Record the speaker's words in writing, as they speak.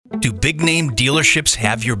Do big-name dealerships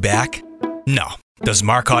have your back? No. Does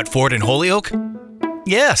Marcotte Ford in Holyoke?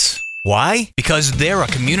 Yes. Why? Because they're a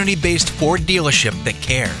community-based Ford dealership that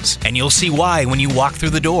cares. And you'll see why when you walk through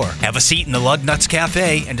the door. Have a seat in the Lug Nuts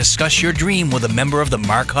Cafe and discuss your dream with a member of the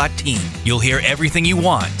Marcotte team. You'll hear everything you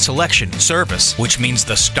want, selection, service, which means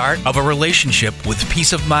the start of a relationship with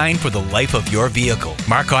peace of mind for the life of your vehicle.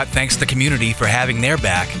 Marcotte thanks the community for having their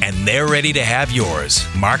back, and they're ready to have yours.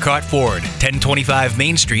 Marcotte Ford, 1025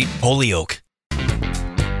 Main Street, Holyoke.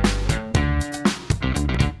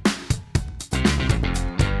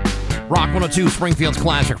 Rock 102, Springfield's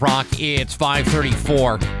Classic Rock. It's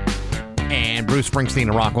 5:34, and Bruce Springsteen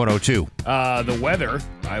and Rock 102. The weather,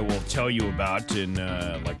 I will tell you about in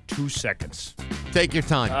like 2 seconds. Take your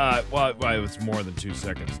time. Well, it's more than 2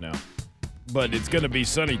 seconds now. But it's going to be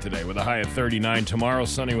sunny today with a high of 39. Tomorrow,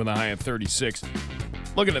 sunny with a high of 36.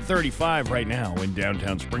 Looking at 35 right now in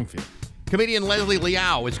downtown Springfield. Comedian Leslie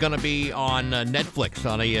Liao is going to be on Netflix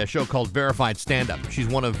on a show called Verified Stand-Up. She's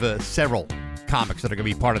one of several comics that are going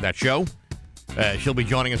to be part of that show. She'll be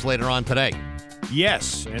joining us later on today.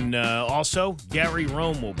 Yes, and also Gary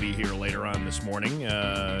Rome will be here later on this morning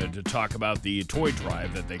to talk about the toy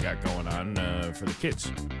drive that they got going on for the kids.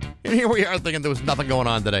 And here we are thinking there was nothing going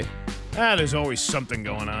on today. There's always something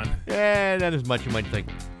going on. Yeah, not as much you might think.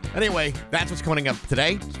 Anyway, that's what's coming up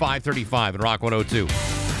today. It's 5:35 at Rock 102.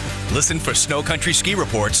 Listen for Snow Country Ski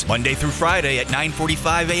Reports Monday through Friday at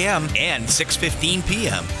 9:45 a.m. and 6:15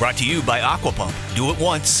 p.m. Brought to you by Aquapump. Do it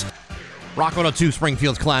once. Rock 102,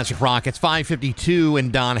 Springfield's Classic Rock. It's 5:52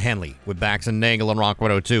 in Don Henley with Bax and Nagle on Rock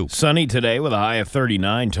 102. Sunny today with a high of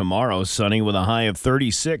 39. Tomorrow, sunny with a high of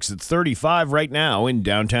 36. It's 35 right now in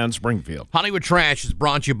downtown Springfield. Hollywood Trash is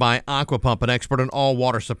brought to you by Aquapump, an expert in all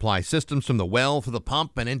water supply systems from the well to the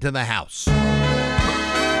pump and into the house.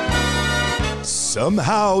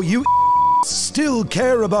 Somehow you still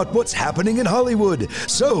care about what's happening in Hollywood.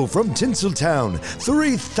 So from Tinseltown,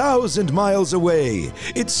 3,000 miles away,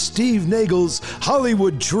 it's Steve Nagle's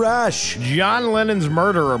Hollywood Trash. John Lennon's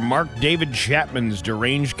murderer, Mark David Chapman's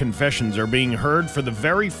deranged confessions are being heard for the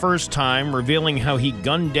very first time, revealing how he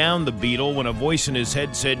gunned down the Beatle when a voice in his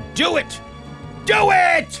head said, "Do it! Do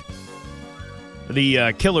it!"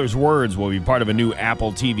 The killer's words will be part of a new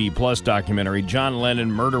Apple TV Plus documentary, John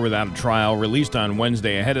Lennon, Murder Without a Trial, released on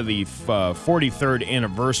Wednesday ahead of the 43rd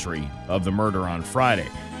anniversary of the murder on Friday.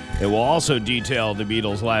 It will also detail the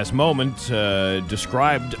Beatles' last moment,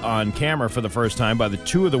 described on camera for the first time by the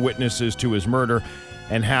two of the witnesses to his murder,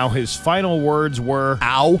 and how his final words were,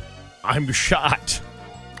 "Ow, I'm shot."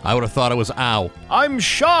 I would have thought it was "ow, I'm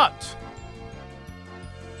shot.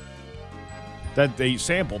 That they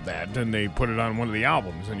sampled that and they put it on one of the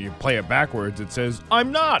albums, and you play it backwards, it says, "I'm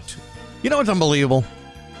not." You know what's unbelievable?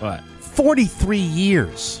 What? 43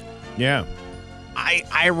 years. Yeah.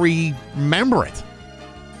 I remember it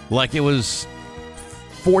like it was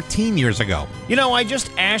 14 years ago. You know, I just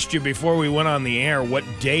asked you before we went on the air what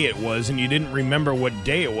day it was, and you didn't remember what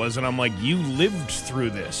day it was, and I'm like, you lived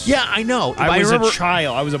through this. Yeah, I know. I was a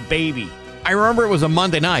child. I was a baby. I remember it was a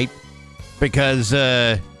Monday night because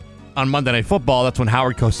on Monday Night Football, that's when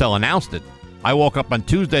Howard Cosell announced it. I woke up on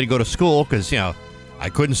Tuesday to go to school because, I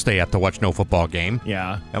couldn't stay up to watch no football game.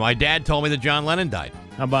 Yeah. And my dad told me that John Lennon died.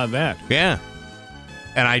 How about that? Yeah.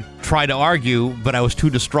 And I tried to argue, but I was too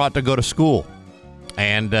distraught to go to school.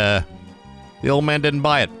 And the old man didn't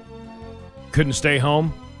buy it. Couldn't stay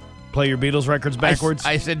home? Play your Beatles records backwards?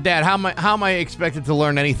 I said, Dad, how am I expected to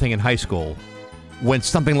learn anything in high school when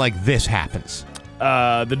something like this happens?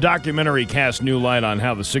 The documentary casts new light on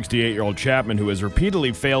how the 68-year-old Chapman, who has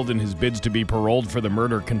repeatedly failed in his bids to be paroled for the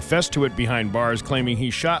murder, confessed to it behind bars, claiming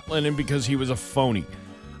he shot Lennon because he was a phony.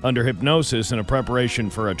 Under hypnosis, in a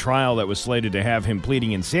preparation for a trial that was slated to have him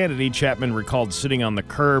pleading insanity, Chapman recalled sitting on the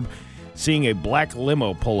curb, seeing a black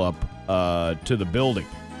limo pull up to the building.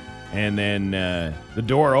 And then the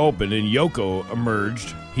door opened and Yoko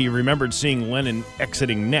emerged. He remembered seeing Lennon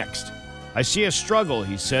exiting next. "I see a struggle,"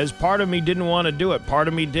 he says. "Part of me didn't want to do it. Part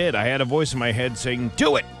of me did. I had a voice in my head saying,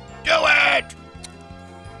 'Do it! Do it!'"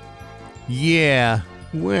 Yeah.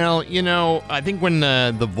 Well, I think when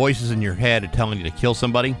the voices in your head are telling you to kill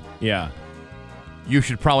somebody, yeah, you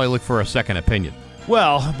should probably look for a second opinion.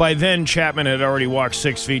 Well, by then, Chapman had already walked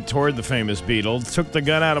 6 feet toward the famous Beatle, took the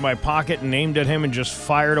gun out of my pocket and aimed at him and just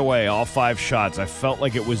fired away all 5 shots. I felt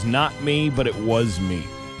like it was not me, but it was me.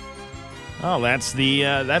 Oh, that's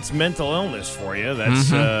mental illness for you. That's,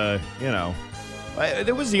 there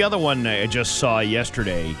was the other one I just saw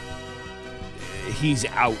yesterday. He's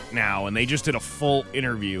out now, and they just did a full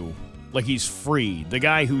interview. Like, he's free. The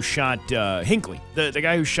guy who shot Hinckley. The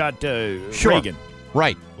guy who shot Sure. Reagan.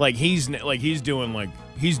 Right. He's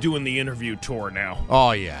he's doing the interview tour now.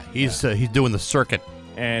 Oh, yeah. He's doing the circuit.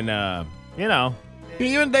 And, you know.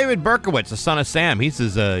 Even David Berkowitz, the son of Sam, he's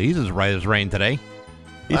as right as rain today.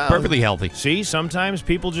 He's perfectly healthy. See, sometimes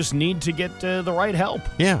people just need to get the right help.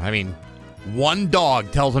 Yeah, I mean, one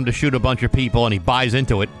dog tells him to shoot a bunch of people, and he buys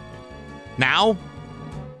into it. Now,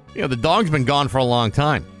 the dog's been gone for a long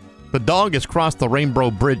time. The dog has crossed the Rainbow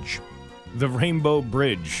Bridge. The Rainbow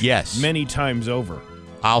Bridge. Yes. Many times over.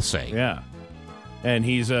 I'll say. Yeah. And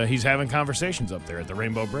he's having conversations up there at the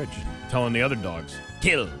Rainbow Bridge, telling the other dogs,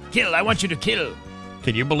 kill, I want you to kill.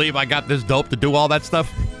 Can you believe I got this dope to do all that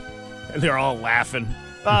stuff? And they're all laughing.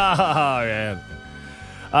 Oh, man.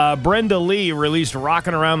 Brenda Lee released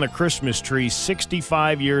Rockin' Around the Christmas Tree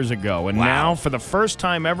 65 years ago. And now, for the first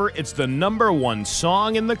time ever, it's the #1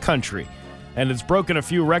 song in the country. And it's broken a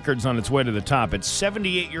few records on its way to the top. At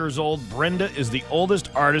 78 years old, Brenda is the oldest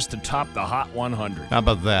artist to top the Hot 100. How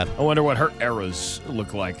about that? I wonder what her eras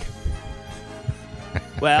look like.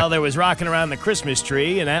 Well, there was Rockin' Around the Christmas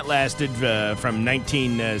Tree, and that lasted from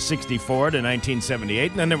 1964 to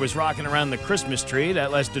 1978. And then there was Rockin' Around the Christmas Tree.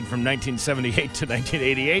 That lasted from 1978 to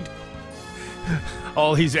 1988.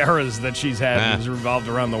 All these eras that she's had has revolved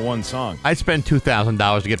around the one song. I'd spend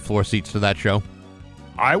 $2,000 to get floor seats to that show.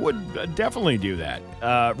 I would definitely do that.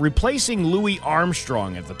 Replacing Louis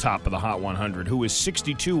Armstrong at the top of the Hot 100, who was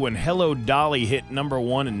 62 when Hello Dolly hit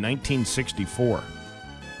 #1 in 1964.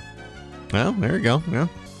 Well, there you go. Yeah,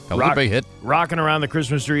 that was a big hit. Rockin' Around the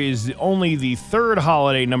Christmas Tree is only the third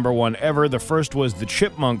holiday #1 ever. The first was the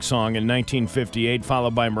Chipmunk song in 1958,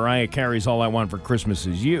 followed by Mariah Carey's All I Want for Christmas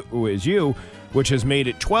Is You, which has made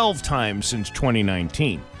it 12 times since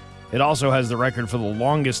 2019. It also has the record for the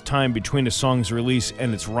longest time between a song's release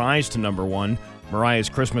and its rise to #1. Mariah's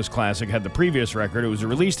Christmas classic had the previous record. It was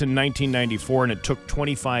released in 1994, and it took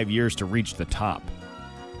 25 years to reach the top.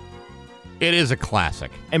 It is a classic.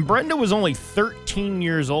 And Brenda was only 13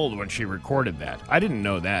 years old when she recorded that. I didn't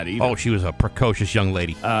know that either. Oh, she was a precocious young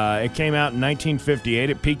lady. It came out in 1958.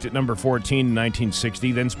 It peaked at #14 in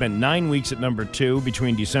 1960, then spent 9 weeks at #2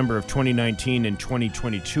 between December of 2019 and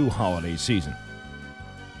 2022 holiday season.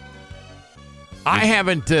 I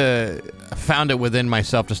haven't found it within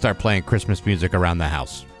myself to start playing Christmas music around the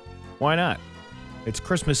house. Why not? It's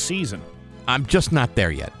Christmas season. I'm just not there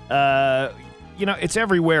yet. It's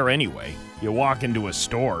everywhere anyway. You walk into a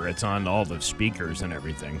store, it's on all the speakers and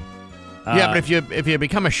everything. Yeah, but if you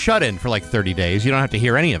become a shut-in for like 30 days, you don't have to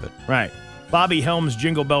hear any of it. Right. Bobby Helms'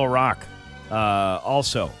 Jingle Bell Rock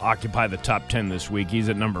also occupy the top 10 this week. He's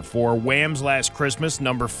at #4. Wham's Last Christmas,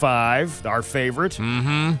 #5, our favorite.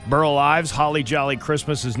 Mm-hmm. Burl Ives' Holly Jolly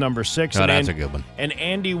Christmas is #6. Oh, that's a good one. And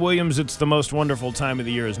Andy Williams' It's the Most Wonderful Time of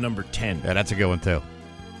the Year is #10. Yeah, that's a good one, too.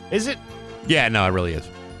 Is it? Yeah, no, it really is.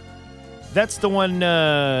 That's the one,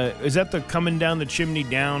 is that the Coming Down the Chimney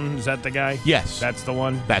Down? Is that the guy? Yes. That's the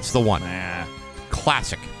one? That's the one. Nah.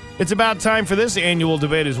 Classic. It's about time for this annual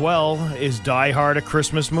debate as well. Is Die Hard a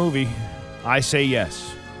Christmas movie? I say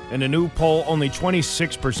yes. In a new poll, only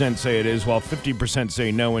 26% say it is, while 50% say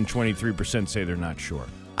no and 23% say they're not sure.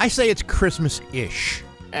 I say it's Christmas-ish.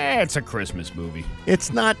 It's a Christmas movie.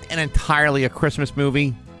 It's not an entirely a Christmas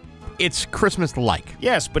movie. It's Christmas-like.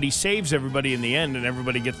 Yes, but he saves everybody in the end, and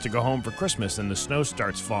everybody gets to go home for Christmas, and the snow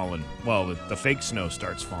starts falling. Well, the fake snow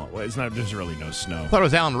starts falling. Well, there's really no snow. I thought it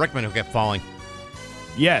was Alan Rickman who kept falling.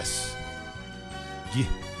 Yes.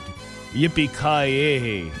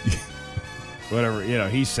 Yippee-ki-yay. Whatever,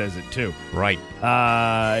 he says it too. Right.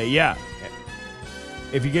 Yeah.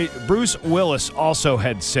 If you get Bruce Willis also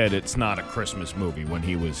had said it's not a Christmas movie when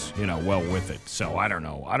he was, well with it. So I don't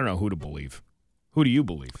know. I don't know who to believe. Who do you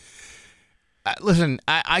believe? Listen,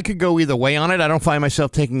 I could go either way on it. I don't find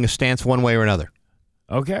myself taking a stance one way or another.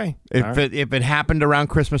 Okay. If it happened around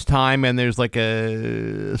Christmas time and there's like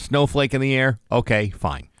a snowflake in the air, okay,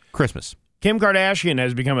 fine. Christmas. Kim Kardashian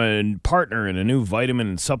has become a partner in a new vitamin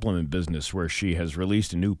and supplement business where she has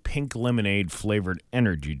released a new pink lemonade-flavored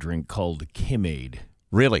energy drink called Kimade.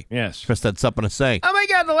 Really? Yes. Chris had something to say. Oh, my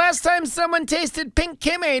God. The last time someone tasted pink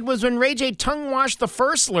Kimade was when Ray J tongue-washed the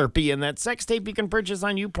first Slurpee in that sex tape you can purchase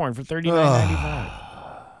on YouPorn for $39.95.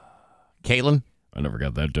 Caitlin? I never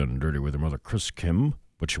got that done and dirty with her mother, Chris Kim,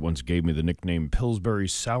 but she once gave me the nickname Pillsbury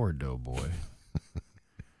Sourdough Boy.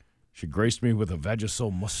 She graced me with a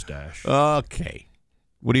Vagisil mustache. Okay.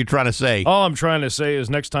 What are you trying to say? All I'm trying to say is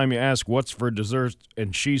next time you ask what's for dessert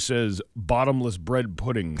and she says bottomless bread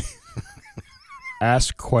pudding,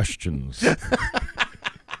 ask questions.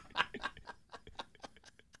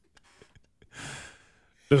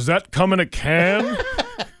 Does that come in a can?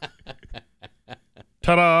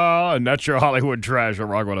 Ta-da! And that's your Hollywood trash at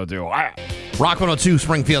Rock 102. Rock 102,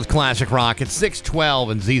 Springfield's Classic Rock. It's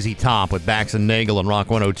 612 and ZZ Top with Bax and Nagle on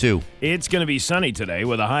Rock 102. It's going to be sunny today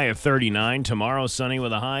with a high of 39. Tomorrow, sunny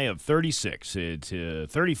with a high of 36. It's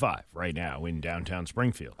 35 right now in downtown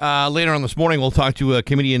Springfield. Later on this morning, we'll talk to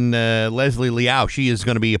comedian Leslie Liao. She is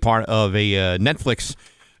going to be a part of a Netflix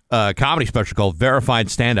comedy special called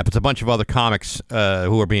Verified Stand-Up. It's a bunch of other comics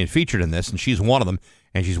who are being featured in this, and she's one of them.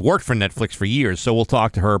 And she's worked for Netflix for years, so we'll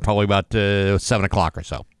talk to her probably about 7 o'clock or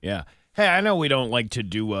so. Yeah. Hey, I know we don't like to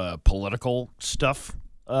do political stuff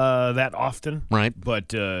that often, right?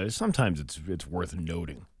 But sometimes it's worth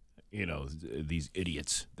noting, these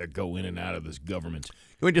idiots that go in and out of this government.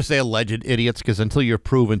 Can we just say alleged idiots? Because until you're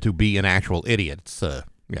proven to be an actual idiot, it's, you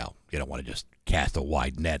don't want to just cast a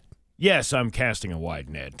wide net. Yes, I'm casting a wide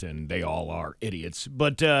net, and they all are idiots.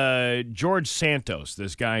 But George Santos,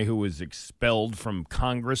 this guy who was expelled from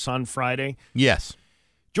Congress on Friday. Yes.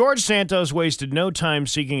 George Santos wasted no time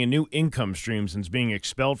seeking a new income stream since being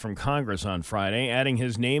expelled from Congress on Friday, adding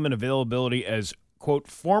his name and availability as, quote,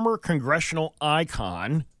 former congressional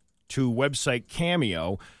icon to website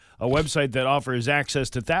Cameo, a website that offers access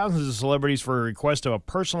to thousands of celebrities for a request of a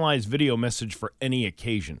personalized video message for any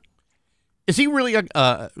occasion. Is he really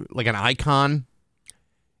like an icon?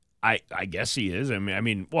 I guess he is. I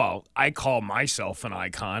mean, I call myself an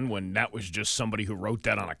icon when that was just somebody who wrote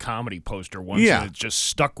that on a comedy poster once, and it's just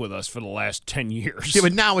stuck with us for the last 10 years. Yeah,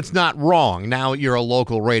 but now it's not wrong. Now you're a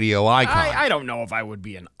local radio icon. I don't know if I would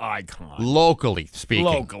be an icon. Locally speaking.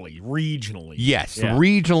 Locally, regionally. Yes,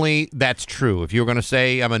 regionally, that's true. If you're going to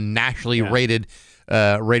say I'm a nationally rated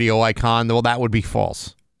radio icon, well, that would be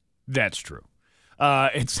false. That's true.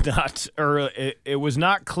 It's not. It was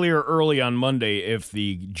not clear early on Monday if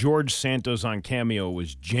the George Santos on Cameo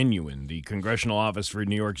was genuine. The Congressional Office for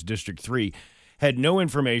New York's District 3 had no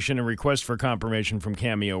information, and requests for confirmation from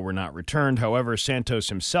Cameo were not returned. However, Santos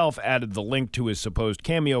himself added the link to his supposed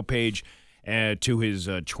Cameo page to his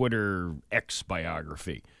Twitter X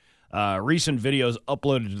biography. Recent videos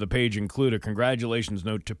uploaded to the page include a congratulations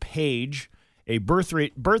note to Paige, a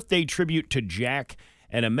birthday tribute to Jack,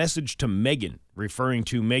 and a message to Megan, referring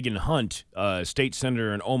to Megan Hunt, state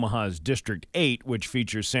senator in Omaha's District 8, which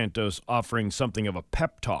features Santos offering something of a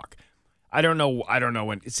pep talk. I don't know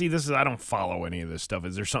when. See, I don't follow any of this stuff.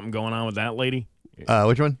 Is there something going on with that lady?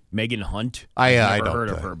 Which one? Megan Hunt. I never don't heard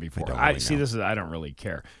of her before. I don't really know. I don't really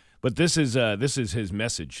care. But this is his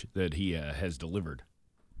message that he has delivered.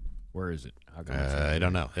 Where is it? How come I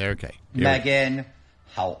don't know. Okay. Megan,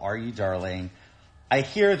 how are you, darling? I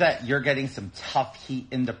hear that you're getting some tough heat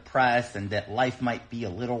in the press and that life might be a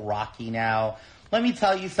little rocky now. Let me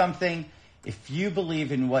tell you something. If you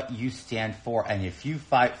believe in what you stand for and if you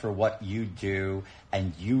fight for what you do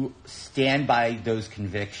and you stand by those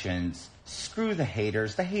convictions, screw the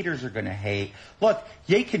haters. The haters are going to hate. Look,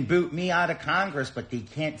 they can boot me out of Congress, but they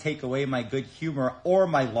can't take away my good humor or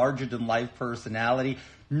my larger-than-life personality,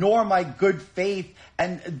 nor my good faith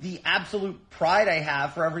and the absolute pride I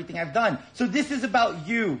have for everything I've done. So this is about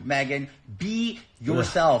you, Megan. Be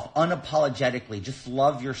yourself unapologetically. Just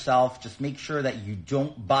love yourself. Just make sure that you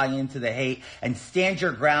don't buy into the hate and stand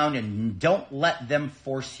your ground and don't let them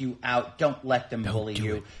force you out. Don't let them bully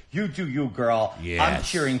you. You do you, girl. Yes. I'm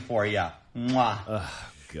cheering for you. Mwah. Oh,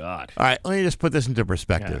 God. All right, let me just put this into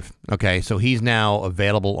perspective. Yeah. Okay, so he's now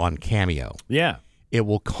available on Cameo. Yeah. It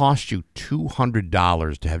will cost you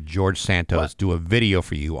 $200 to have George Santos do a video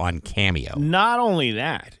for you on Cameo. Not only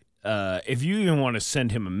that, if you even want to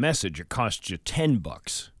send him a message, it costs you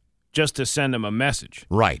 $10 just to send him a message.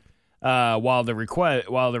 Right. While the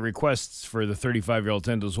requests for the 35-year-old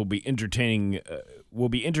Santos will be entertaining,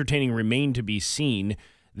 remain to be seen.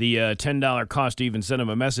 The $10 cost to even send him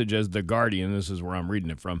a message, as The Guardian, this is where I'm reading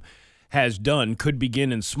it from, has done, could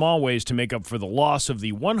begin in small ways to make up for the loss of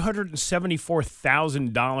the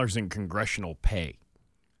 $174,000 in congressional pay.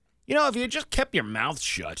 If you just kept your mouth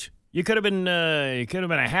shut, you could have been a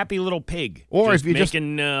happy little pig. Or if you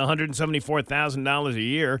making $174,000 a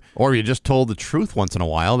year. Or you just told the truth once in a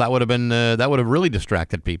while, that would have been really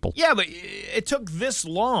distracted people. Yeah, but it took this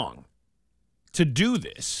long to do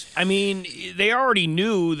this. I mean, they already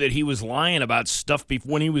knew that he was lying about stuff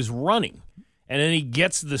when he was running. And then he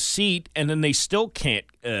gets the seat, and then they still can't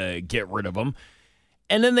get rid of him.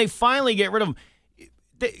 And then they finally get rid of him.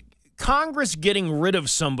 Congress getting rid of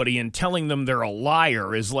somebody and telling them they're a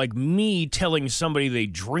liar is like me telling somebody they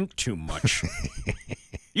drink too much.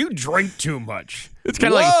 You drink too much. It's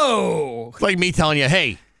kind of like me telling you,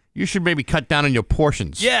 hey, you should maybe cut down on your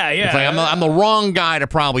portions. Yeah. It's like I'm the wrong guy to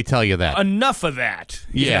probably tell you that. Enough of that.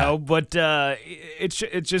 Yeah. But it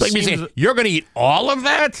just like me saying, you're going to eat all of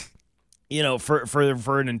that?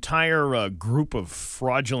 for an entire group of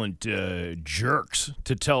fraudulent jerks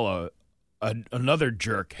to tell another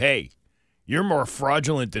jerk, hey, you're more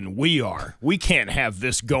fraudulent than we are. We can't have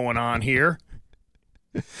this going on here.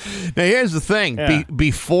 Now, here's the thing. Yeah.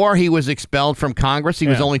 Before he was expelled from Congress, he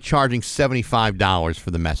was only charging $75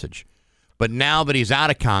 for the message. But now that he's out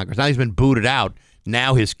of Congress, now he's been booted out,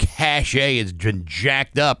 now his cachet has been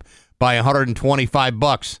jacked up by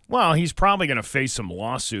 $125. Well, he's probably going to face some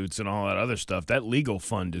lawsuits and all that other stuff. That legal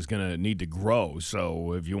fund is going to need to grow.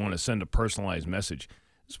 So if you want to send a personalized message,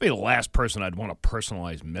 this would be the last person I'd want a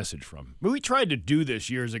personalized message from. We tried to do this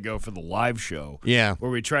years ago for the live show. Yeah. Where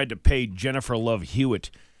we tried to pay Jennifer Love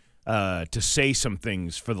Hewitt to say some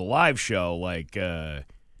things for the live show, like,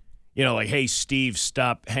 like, hey, Steve,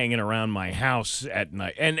 stop hanging around my house at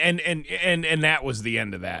night. And that was the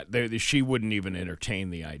end of that. She wouldn't even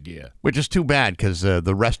entertain the idea. Which is too bad because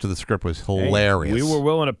the rest of the script was hilarious. Hey, we were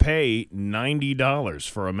willing to pay $90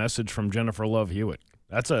 for a message from Jennifer Love Hewitt.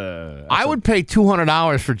 I would pay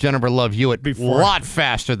 $200 for Jennifer Love Hewitt a lot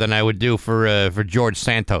faster than I would do for George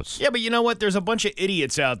Santos. Yeah, but you know what? There's a bunch of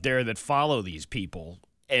idiots out there that follow these people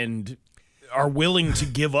and are willing to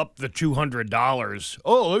give up the $200.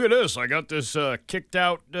 Oh, look at this! I got this kicked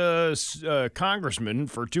out congressman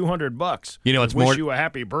for $200. You know, it's wish you a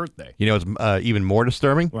happy birthday. You know, it's even more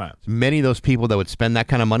disturbing. What? Many of those people that would spend that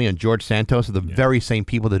kind of money on George Santos are the very same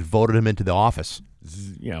people that voted him into the office.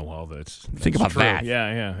 Yeah, well, that's think about true. that.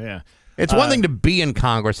 Yeah. It's one thing to be in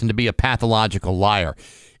Congress and to be a pathological liar.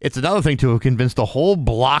 It's another thing to have convinced a whole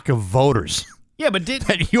block of voters. Yeah, but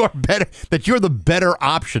that you're the better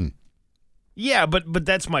option. Yeah, but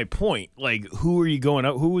that's my point. Like, who are you going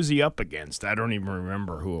up? Who was he up against? I don't even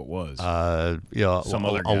remember who it was. Some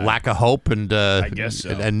other guy. A lack of hope and I guess so.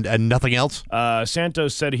 and nothing else.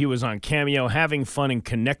 Santos said he was on Cameo, having fun and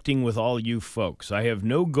connecting with all you folks. I have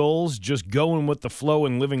no goals, just going with the flow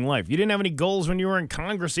and living life. You didn't have any goals when you were in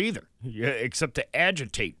Congress either, except to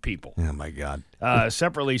agitate people. Oh my God.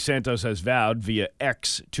 Separately, Santos has vowed via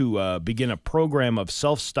X to begin a program of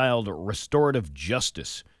self-styled restorative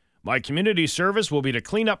justice. My community service will be to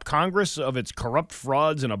clean up Congress of its corrupt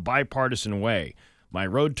frauds in a bipartisan way. My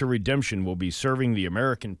road to redemption will be serving the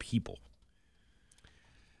American people.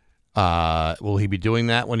 Will he be doing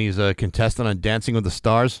that when he's a contestant on Dancing with the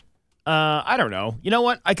Stars? I don't know. You know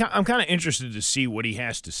what? I'm kind of interested to see what he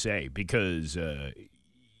has to say because, the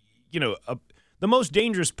most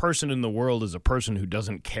dangerous person in the world is a person who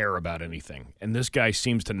doesn't care about anything. And this guy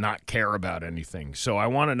seems to not care about anything. So I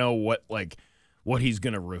want to know what he's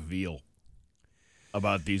going to reveal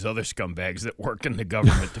about these other scumbags that work in the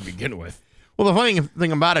government to begin with. Well, the funny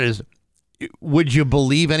thing about it is, would you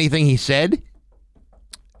believe anything he said?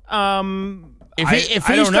 I don't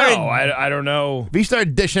know. I don't know. If he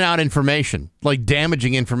started dishing out information, like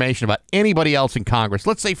damaging information about anybody else in Congress,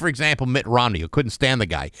 let's say, for example, Mitt Romney, who couldn't stand the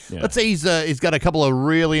guy. Yeah. Let's say he's got a couple of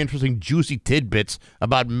really interesting, juicy tidbits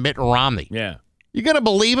about Mitt Romney. Yeah. You going to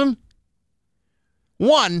believe him?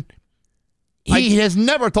 One, he has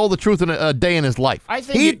never told the truth in a day in his life. I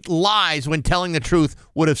think lies when telling the truth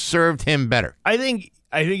would have served him better. I think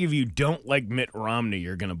if you don't like Mitt Romney,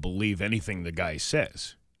 you're going to believe anything the guy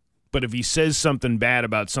says. But if he says something bad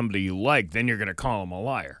about somebody you like, then you're going to call him a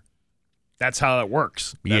liar. That's how it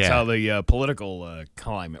works. That's how the political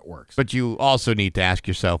climate works. But you also need to ask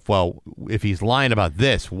yourself, well, if he's lying about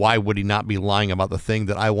this, why would he not be lying about the thing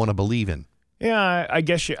that I want to believe in? Yeah, I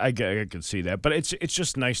guess I could see that, but it's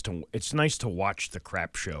just nice to watch the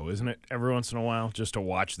crap show, isn't it? Every once in a while, just to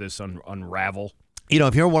watch this unravel. You know,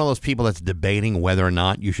 if you're one of those people that's debating whether or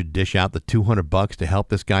not you should dish out the $200 to help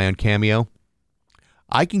this guy on Cameo,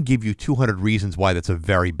 I can give you 200 reasons why that's a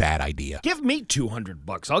very bad idea. Give me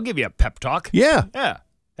 $200. I'll give you a pep talk. Yeah.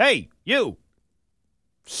 Hey, you.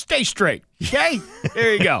 Stay straight, okay?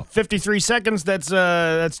 There you go. 53 seconds. That's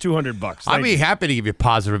 $200. I'd be happy to give you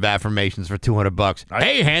positive affirmations for $200.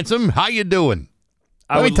 Hey, handsome, how you doing?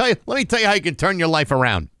 Let me tell you how you can turn your life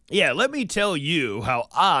around. Yeah, let me tell you how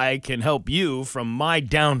I can help you from my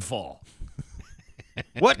downfall.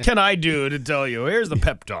 What can I do to tell you? Here's the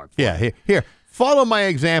pep talk. Here. Follow my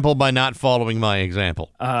example by not following my example.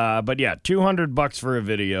 But yeah, $200 for a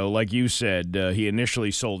video. Like you said, he initially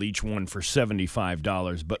sold each one for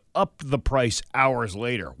 $75, but upped the price hours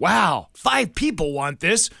later. Wow, 5 people want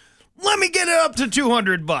this. Let me get it up to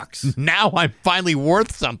 $200. Now I'm finally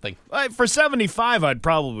worth something. For $75, I'd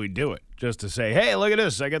probably do it. Just to say, hey, look at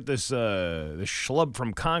this. I got this schlub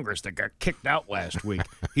from Congress that got kicked out last week.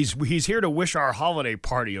 He's here to wish our holiday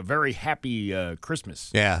party a very happy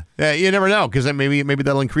Christmas. Yeah, you never know, because maybe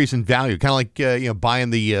that'll increase in value. Kind of like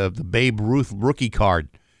buying the Babe Ruth rookie card.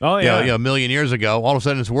 Oh, yeah. A million years ago. All of a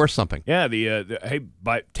sudden, it's worth something. Yeah, hey,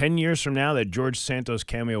 by 10 years from now, that George Santos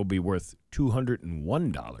cameo will be worth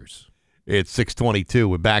 $201. It's 6:22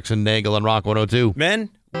 with Bax and Nagle on Rock 102. Men?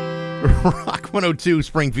 Rock 102,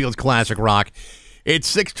 Springfield's classic rock.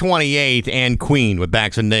 It's 6:28 and Queen with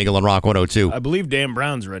Bax and Nagle on Rock 102. I believe Dan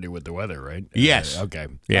Brown's ready with the weather, right? Yes. Okay.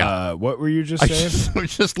 Yeah. What were you just saying? I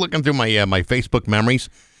was just looking through my Facebook memories,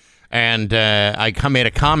 and I made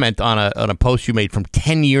a comment on a post you made from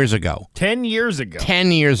 10 years ago. 10 years ago.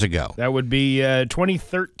 10 years ago. That would be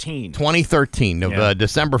 2013. 2013 of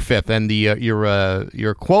December 5th, and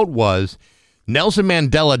your quote was, Nelson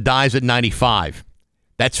Mandela dies at 95.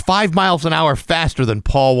 That's 5 miles an hour faster than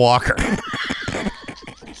Paul Walker.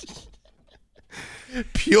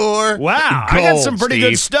 Pure Wow, gold, I got some pretty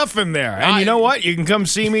good Steve. stuff in there. And you know what? You can come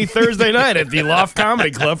see me Thursday night at the Loft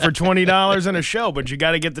Comedy Club for $20 in a show, but you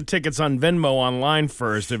got to get the tickets on Venmo online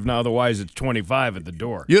first. If not, otherwise it's $25 at the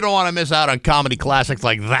door. You don't want to miss out on comedy classics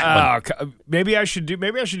like that one. Maybe I should do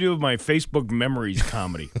my Facebook Memories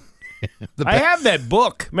comedy. I have that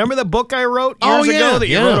book. Remember the book I wrote years ago that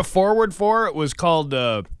you wrote a foreword for? It was called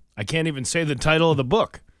I can't even say the title of the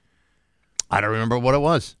book. I don't remember what it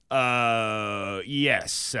was.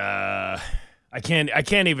 Yes. I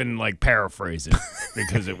can't even paraphrase it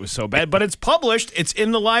because it was so bad. But it's published. It's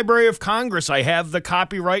in the Library of Congress. I have the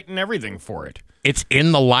copyright and everything for it. It's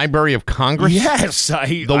in the Library of Congress? Yes.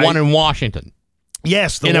 The one in Washington.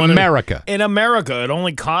 Yes, the in one America. In America, it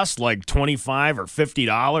only costs like $25 or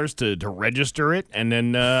 $50 to register it, and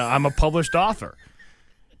then I'm a published author.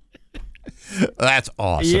 That's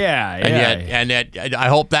awesome. Yeah. And yet, I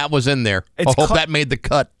hope that was in there. I hope that made the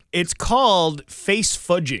cut. It's called face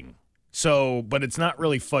fudging. So, but it's not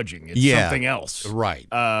really fudging. It's something else. Right.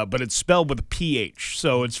 But it's spelled with a PH,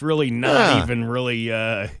 so it's really not even really.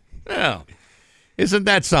 Well, isn't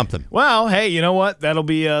that something? Well, hey, you know what? That'll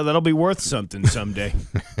be worth something someday,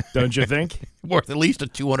 don't you think? Worth at least a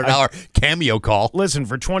 $200 cameo call. Listen,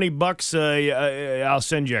 for $20, I'll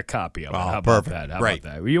send you a copy of it. How about perfect. that? How Great.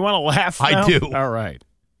 about that? You want to laugh I now? do. All right.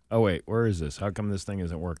 Oh, wait. Where is this? How come this thing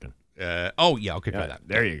isn't working? Okay, try that.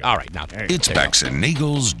 There you go. All right, now. It's Bax and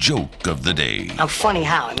Nagle's Joke of the Day. I'm funny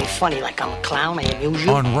how? I mean funny like I'm a clown, I amuse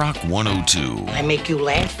you. On Rock 102. I make you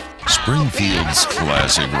laugh. Springfield's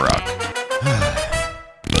classic rock.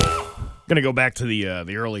 Going to go back to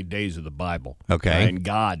the early days of the Bible. Okay. And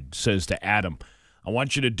God says to Adam, I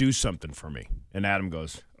want you to do something for me. And Adam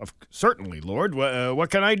goes, certainly, Lord. What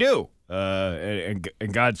can I do? And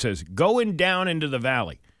God says, go down into the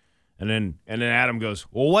valley. And then Adam goes,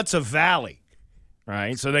 well, what's a valley?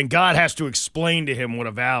 Right? So then God has to explain to him what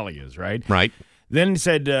a valley is, right? Right. Then he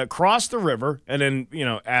said, cross the river. And then,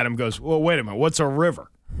 Adam goes, well, wait a minute. What's a river?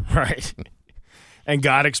 Right? And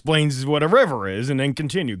God explains what a river is and then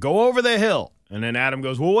continue. Go over the hill. And then Adam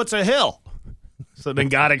goes, well, what's a hill? So then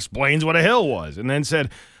God explains what a hill was and then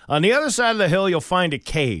said, on the other side of the hill, you'll find a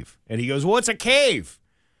cave. And he goes, what's a cave?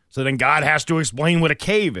 So then God has to explain what a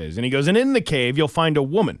cave is. And he goes, and in the cave, you'll find a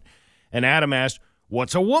woman. And Adam asked,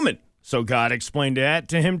 what's a woman? So God explained that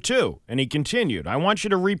to him too. And he continued, I want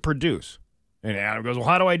you to reproduce. And Adam goes, well,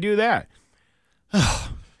 how do I do that?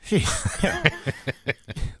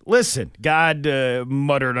 Listen, God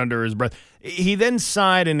muttered under his breath. He then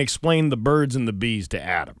sighed and explained the birds and the bees to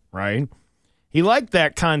Adam, right? He liked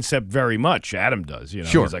that concept very much. Adam does,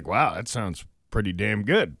 Sure. He's like, wow, that sounds pretty damn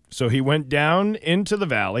good. So he went down into the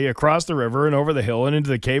valley, across the river, and over the hill, and into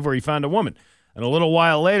the cave where he found a woman. And a little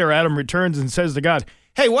while later, Adam returns and says to God,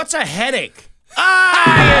 hey, what's a headache? You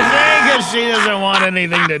see, because she doesn't want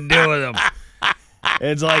anything to do with him.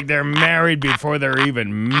 It's like they're married before they're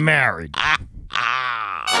even married.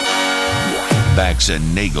 Bax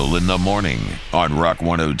and Nagle in the morning on Rock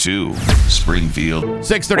 102. Springfield.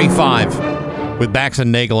 6:35 with Bax and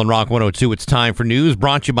Nagle on Rock 102. It's time for news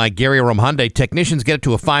brought to you by Gary Rome Hyundai. Technicians get up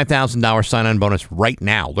to a $5,000 sign-on bonus right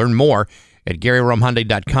now. Learn more at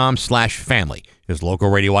GaryRomeHyundai.com/family. His local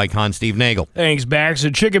radio icon, Steve Nagle. Thanks, Bax.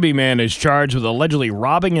 A Chicopee man is charged with allegedly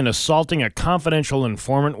robbing and assaulting a confidential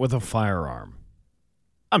informant with a firearm.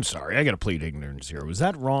 I'm sorry, I got to plead ignorance here. Was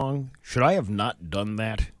that wrong? Should I have not done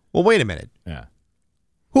that? Well, wait a minute. Yeah.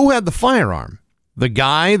 Who had the firearm? The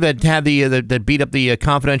guy that had that beat up the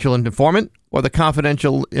confidential informant, or the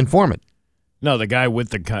confidential informant? No, the guy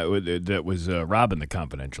with that was robbing the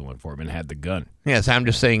confidential informant had the gun. Yes, I'm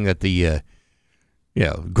just saying that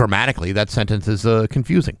grammatically that sentence is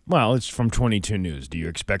confusing. Well, it's from 22 News. Do you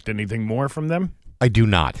expect anything more from them? I do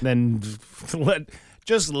not. Then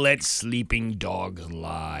just let sleeping dogs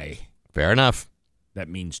lie. Fair enough. That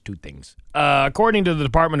means two things. According to the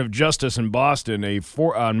Department of Justice in Boston,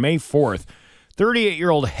 on May 4th,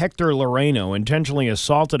 38-year-old Hector Loreno intentionally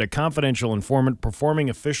assaulted a confidential informant performing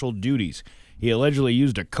official duties. He allegedly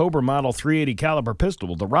used a Cobra Model .380 caliber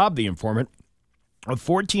pistol to rob the informant of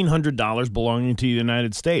 $1,400 belonging to the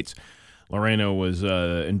United States. Loreno was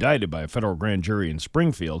indicted by a federal grand jury in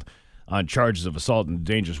Springfield on charges of assault and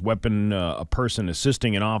dangerous weapon, a person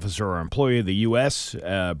assisting an officer or employee of the U.S.,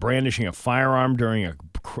 brandishing a firearm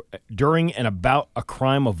during and about a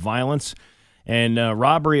crime of violence, and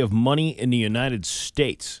robbery of money in the United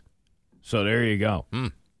States. So there you go.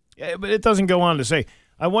 Yeah, but it doesn't go on to say.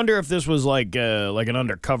 I wonder if this was like an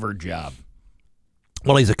undercover job.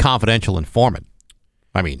 Well, he's a confidential informant.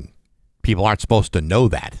 I mean, people aren't supposed to know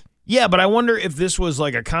that. Yeah, but I wonder if this was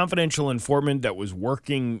like a confidential informant that was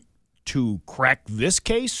working to crack this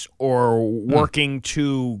case or working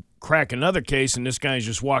to crack another case, and this guy's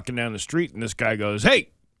just walking down the street, and this guy goes, "Hey,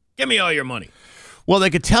 give me all your money." Well, they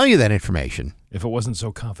could tell you that information. If it wasn't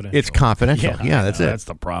so confidential. It's confidential. Yeah, that's it. That's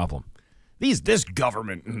the problem. This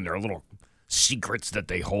government and their little secrets that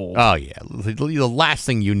they hold. Oh, yeah. The last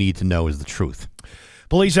thing you need to know is the truth.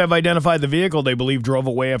 Police have identified the vehicle they believe drove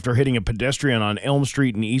away after hitting a pedestrian on Elm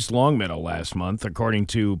Street in East Longmeadow last month, according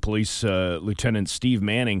to Police Lieutenant Steve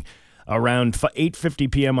Manning. Around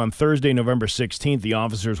 8:50 p.m. on Thursday, November 16th, the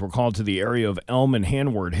officers were called to the area of Elm and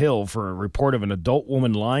Hanward Hill for a report of an adult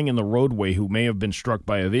woman lying in the roadway who may have been struck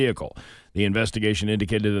by a vehicle. The investigation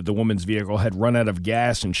indicated that the woman's vehicle had run out of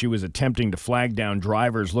gas and she was attempting to flag down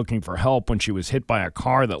drivers looking for help when she was hit by a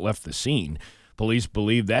car that left the scene. Police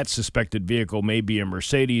believe that suspected vehicle may be a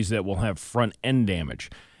Mercedes that will have front-end damage.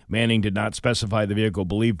 Manning did not specify the vehicle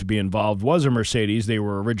believed to be involved was a Mercedes they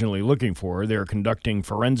were originally looking for. They are conducting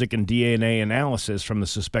forensic and DNA analysis from the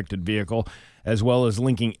suspected vehicle, as well as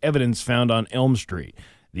linking evidence found on Elm Street.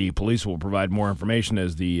 The police will provide more information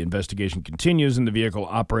as the investigation continues and the vehicle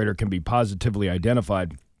operator can be positively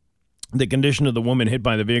identified. The condition of the woman hit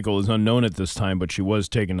by the vehicle is unknown at this time, but she was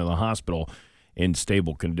taken to the hospital in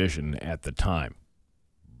stable condition at the time.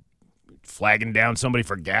 Flagging down somebody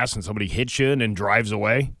for gas and somebody hits you and then drives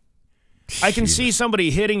away? I can see somebody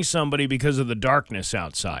hitting somebody because of the darkness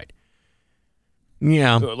outside.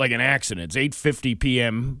 Yeah. Like an accident. It's 8:50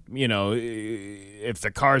 p.m. You know, if the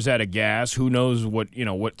car's out of gas, who knows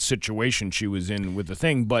what situation she was in with the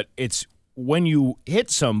thing. But it's when you hit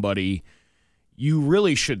somebody, you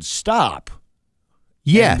really should stop.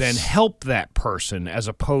 Yes. And then help that person as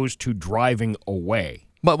opposed to driving away.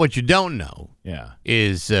 But what you don't know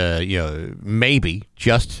is, maybe,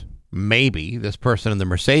 just maybe, this person in the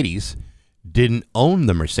Mercedes didn't own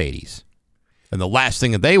the Mercedes. And the last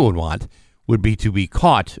thing that they would want would be to be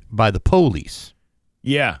caught by the police.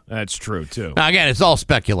 Yeah, that's true, too. Now, again, it's all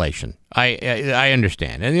speculation. I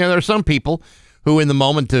understand. And, there are some people who, in the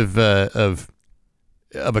moment of a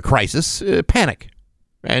crisis, panic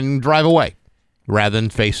and drive away rather than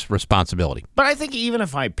face responsibility. But I think even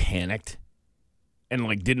if I panicked and,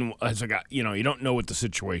 you don't know what the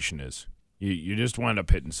situation is. You just wind up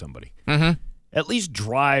hitting somebody. Mm-hmm. At least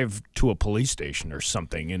drive to a police station or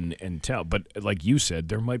something and tell. But like you said,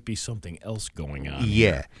 there might be something else going on.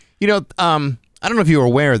 Yeah. Here. I don't know if you were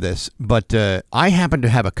aware of this, but I happen to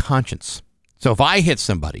have a conscience. So if I hit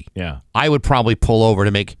somebody, I would probably pull over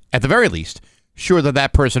to make, at the very least, sure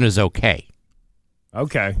that person is okay.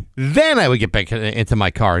 Okay. Then I would get back into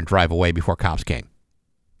my car and drive away before cops came.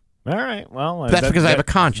 All right. Well, that's because I have a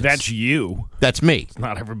conscience. That's you. That's me. It's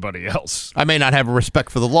not everybody else. I may not have a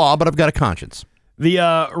respect for the law, but I've got a conscience.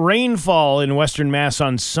 The rainfall in Western Mass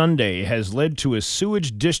on Sunday has led to a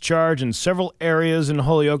sewage discharge in several areas in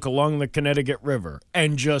Holyoke along the Connecticut River,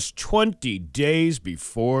 and just 20 days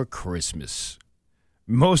before Christmas.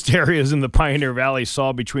 Most areas in the Pioneer Valley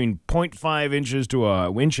saw between 0.5 inches to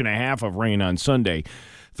an inch and a half of rain on Sunday.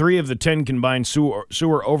 3 of the 10 combined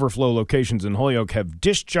sewer overflow locations in Holyoke have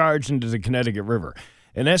discharged into the Connecticut River.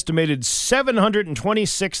 An estimated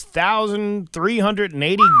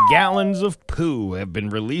 726,380 gallons of poo have been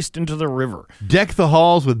released into the river. Deck the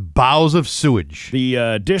halls with boughs of sewage.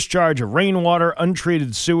 The discharge of rainwater,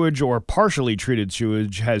 untreated sewage, or partially treated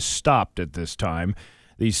sewage has stopped at this time.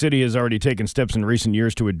 The city has already taken steps in recent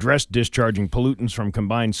years to address discharging pollutants from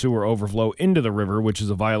combined sewer overflow into the river, which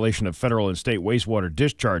is a violation of federal and state wastewater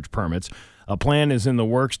discharge permits. A plan is in the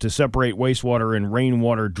works to separate wastewater and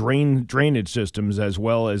rainwater drainage systems, as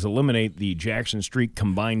well as eliminate the Jackson Street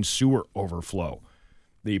combined sewer overflow.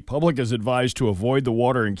 The public is advised to avoid the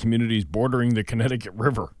water in communities bordering the Connecticut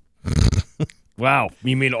River. Wow.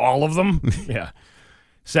 You mean all of them? Yeah.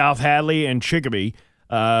 South Hadley and Chicopee.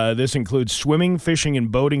 This includes swimming, fishing,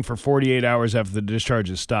 and boating for 48 hours after the discharge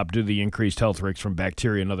is stopped due to the increased health risks from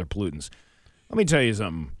bacteria and other pollutants. Let me tell you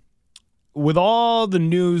something. with all the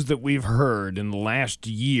news that we've heard in the last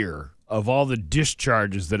year of all the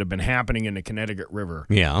discharges that have been happening in the Connecticut River,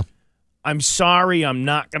 Yeah. I'm sorry, I'm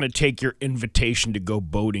not going to take your invitation to go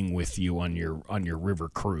boating with you on your river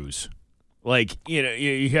cruise. Like,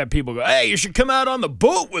 you have people go, hey, you should come out on the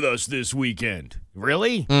boat with us this weekend.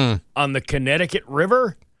 Really? On the Connecticut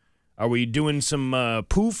River? Are we doing some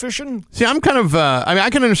poo fishing? See, I'm kind of, I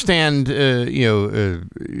can understand,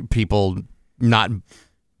 people not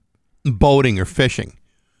boating or fishing.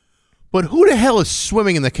 But who the hell is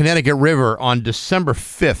swimming in the Connecticut River on December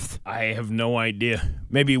 5th? I have no idea.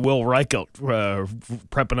 Maybe Will Reichelt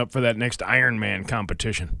prepping up for that next Ironman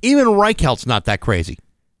competition. Even Reichelt's not that crazy.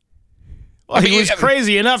 Well, he was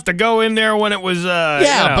crazy enough to go in there when it was.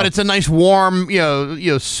 But it's a nice warm,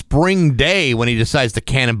 spring day when he decides to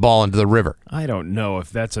cannonball into the river. I don't know if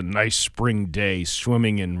that's a nice spring day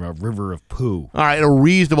swimming in a river of poo. All right, a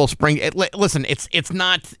reasonable spring. Listen, it's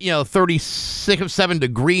not 37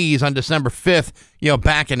 degrees on December 5th.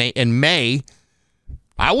 Back in May,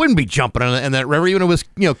 I wouldn't be jumping in that river even if it was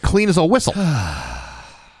clean as a whistle.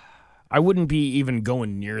 I wouldn't be even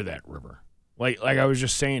going near that river. Like I was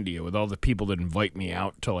just saying to you, with all the people that invite me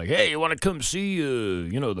out to hey, you want to come see,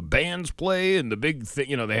 the bands play and the big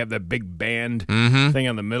thing, they have that big band thing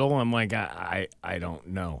on the middle. I'm like, I don't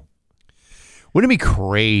know. Wouldn't it be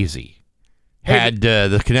crazy had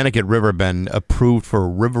the Connecticut River been approved for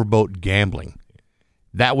riverboat gambling?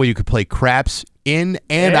 That way you could play craps in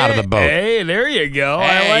and out of the boat. Hey, there you go.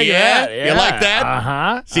 I like that. Yeah. You like that?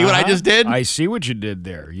 Uh-huh. See what I just did? I see what you did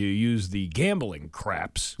there. You used the gambling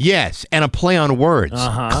craps. Yes, and a play on words.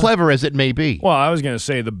 Clever as it may be. Well, I was going to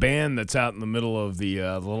say the band that's out in the middle of the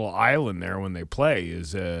little island there when they play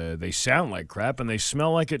is they sound like crap and they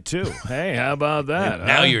smell like it too. Hey, how about that?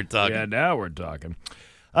 Now you're talking. Yeah, now we're talking.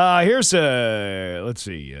 Here's let's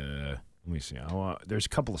see. Let me see. There's a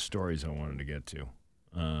couple of stories I wanted to get to.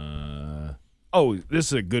 This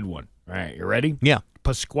is a good one. All right, you ready? Yeah.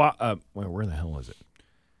 Where the hell is it?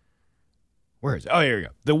 Where is it? Oh, here we go.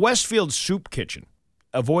 The Westfield Soup Kitchen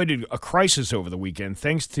avoided a crisis over the weekend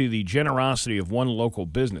thanks to the generosity of one local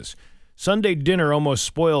business. Sunday dinner almost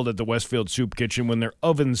spoiled at the Westfield Soup Kitchen when their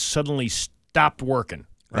ovens suddenly stopped working.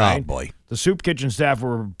 Right? Oh, boy. The soup kitchen staff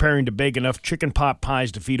were preparing to bake enough chicken pot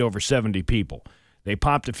pies to feed over 70 people. They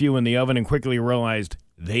popped a few in the oven and quickly realized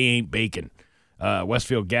they ain't baking.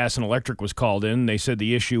 Westfield Gas and Electric was called in. They said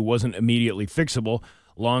the issue wasn't immediately fixable.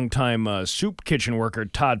 Longtime soup kitchen worker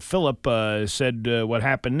Todd Phillip said what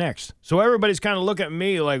happened next. So everybody's kind of looking at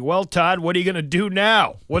me like, well, Todd, what are you going to do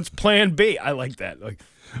now? What's plan B? I like that. Like,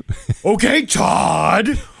 okay,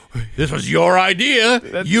 Todd. This was your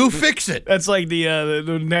idea. You fix it. That's like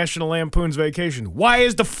the National Lampoon's Vacation. Why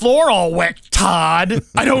is the floor all wet, Todd?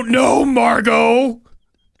 I don't know, Margot.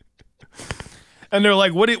 And they're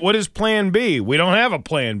like, what is plan B? We don't have a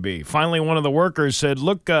plan B. Finally, one of the workers said,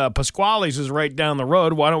 look, Pasquale's is right down the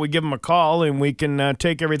road. Why don't we give them a call and we can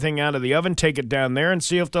take everything out of the oven, take it down there, and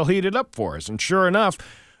see if they'll heat it up for us. And sure enough,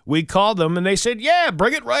 we called them, and they said, yeah,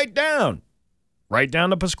 bring it right down. Right down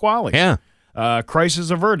to Pasquale. Yeah. Crisis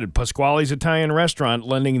averted. Pasquale's Italian restaurant,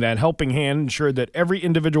 lending that helping hand, ensured that every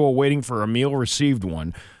individual waiting for a meal received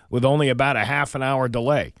one with only about a half an hour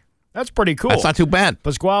delay. That's pretty cool. That's not too bad.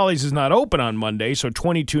 Pasquale's is not open on Monday, so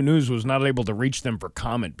 22 News was not able to reach them for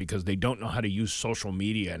comment because they don't know how to use social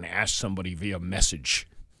media and ask somebody via message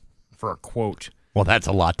for a quote. Well, that's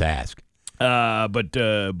a lot to ask. But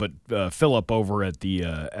Philip over at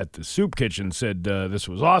the soup kitchen said this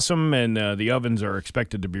was awesome, and the ovens are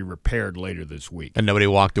expected to be repaired later this week. And nobody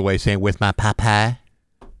walked away saying, "Where's my papa?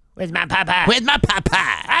 Where's my papa? Where's my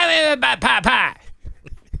papa? Where's my papa?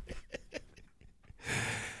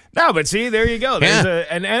 No, but see, there you go. There's Yeah.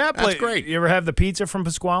 and that That's great. You ever have the pizza from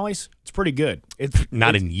Pasquale's? It's pretty good. It's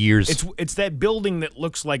Not in years. It's that building that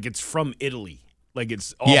looks like it's from Italy, like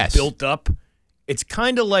it's all Yes. built up. It's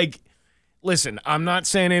kind of like. Listen, I'm not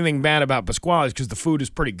saying anything bad about Pasquale's because the food is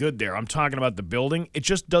pretty good there. I'm talking about the building. It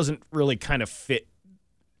just doesn't really kind of fit.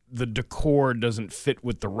 The decor doesn't fit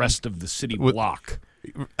with the rest of the city block.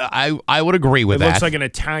 I would agree with that. It looks like an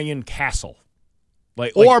Italian castle.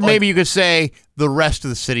 Or maybe you could say the rest of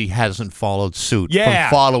the city hasn't followed suit from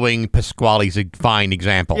following Pasquale's fine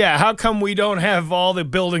example. Yeah, how come we don't have all the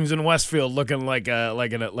buildings in Westfield looking like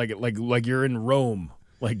you're in Rome?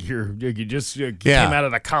 Like you just came out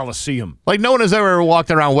of the Colosseum. Like no one has ever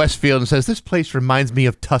walked around Westfield and says, this place reminds me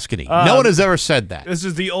of Tuscany. No one has ever said that. This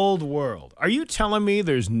is the old world. Are you telling me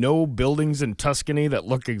there's no buildings in Tuscany that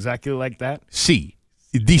look exactly like that? See,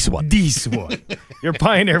 this one. Your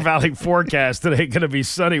Pioneer Valley forecast today going to be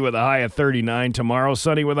sunny with a high of 39. Tomorrow,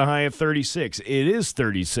 sunny with a high of 36. It is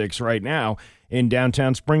 36 right now in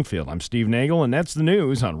downtown Springfield. I'm Steve Nagle, and that's the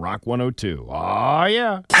news on Rock 102. Oh,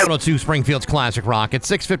 yeah. 102 Springfield's Classic Rock at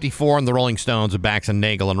 6:54 in the Rolling Stones of Bax and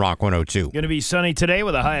Nagle and Rock 102. Going to be sunny today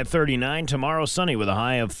with a high of 39. Tomorrow, sunny with a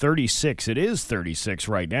high of 36. It is 36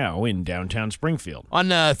 right now in downtown Springfield. On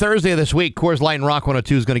Thursday of this week, Coors Light and Rock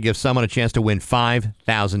 102 is going to give someone a chance to win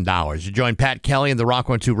 $5,000. You join Pat Kelly and the Rock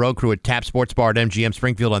 102 road crew at Tap Sports Bar at MGM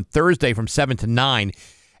Springfield on Thursday from 7 to 9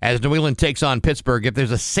 as New England takes on Pittsburgh. If there's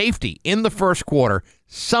a safety in the first quarter,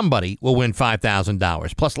 somebody will win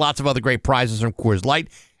 $5,000. Plus lots of other great prizes from Coors Light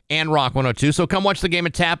and Rock 102. So come watch the game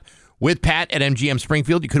at Tap with Pat at MGM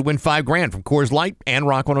Springfield. You could win $5,000 from Coors Light and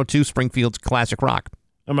Rock 102, Springfield's Classic Rock.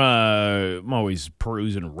 I'm always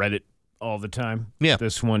perusing Reddit all the time. Yeah.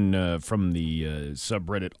 This one from the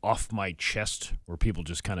subreddit Off My Chest, where people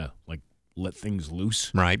just kind of like let things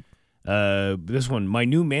loose. Right. This one, my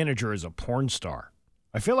new manager is a porn star.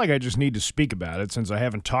 I feel like I just need to speak about it since I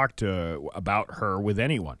haven't talked about her with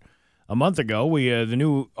anyone. A month ago,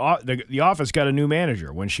 the office got a new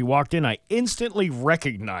manager. When she walked in, I instantly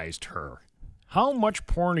recognized her. How much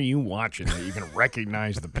porn are you watching that you can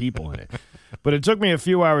recognize the people in it? But it took me a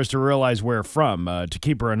few hours to realize where from. To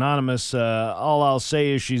keep her anonymous, all I'll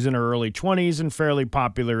say is she's in her early 20s and fairly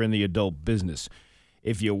popular in the adult business.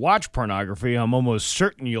 If you watch pornography, I'm almost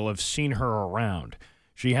certain you'll have seen her around.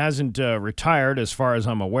 She hasn't retired, as far as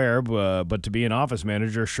I'm aware, but to be an office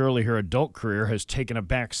manager, surely her adult career has taken a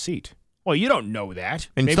back seat. Well, you don't know that.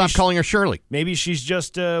 And maybe stop calling her Shirley. Maybe she's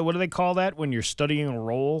just, what do they call that when you're studying a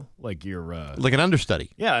role? Like you're... like an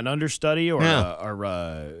understudy. Yeah, an understudy or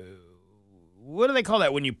what do they call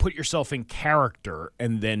that when you put yourself in character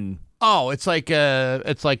and then... Oh, it's like a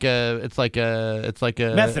method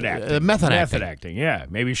acting. Method acting, yeah.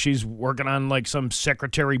 Maybe she's working on like some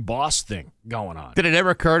secretary boss thing going on. Did it ever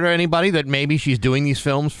occur to anybody that maybe she's doing these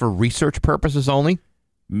films for research purposes only?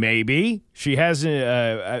 Maybe. She has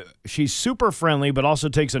she's super friendly, but also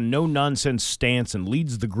takes a no-nonsense stance and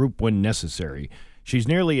leads the group when necessary. She's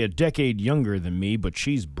nearly a decade younger than me, but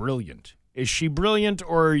she's brilliant. Is she brilliant,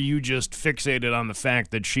 or are you just fixated on the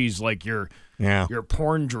fact that she's like your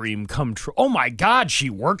porn dream come true? Oh, my God, she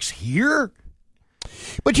works here?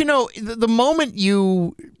 But, you know, the moment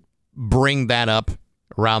you bring that up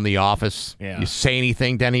around the office, you say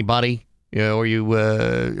anything to anybody, you know,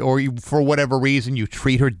 or you for whatever reason, you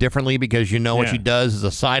treat her differently because you know what she does is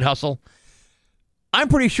a side hustle, I'm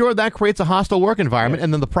pretty sure that creates a hostile work environment,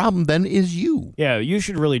 and then the problem then is you. Yeah, you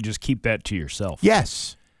should really just keep that to yourself.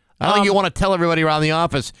 Yes. I don't think you want to tell everybody around the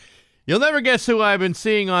office, you'll never guess who I've been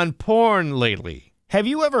seeing on porn lately. Have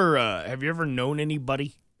you ever known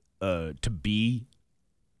anybody to be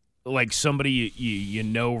like somebody you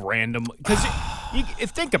know random? Because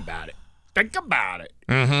think about it.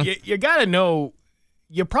 Mm-hmm. You got to know.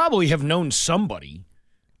 You probably have known somebody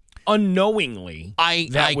unknowingly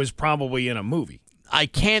that was probably in a movie. I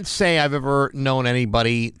can't say I've ever known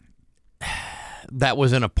anybody that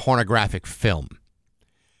was in a pornographic film.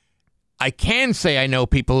 I can say I know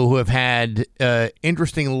people who have had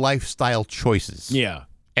interesting lifestyle choices. Yeah.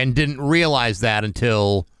 And didn't realize that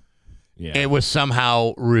until it was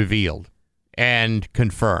somehow revealed and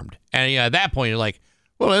confirmed. And at that point, you're like,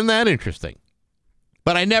 well, isn't that interesting?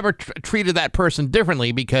 But I never treated that person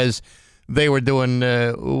differently because they were doing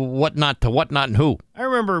what not to what not and who. I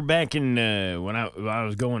remember back in when I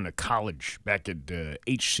was going to college back at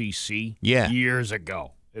HCC years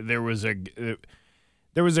ago.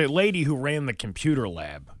 There was a lady who ran the computer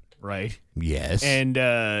lab, right? Yes. And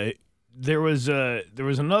there was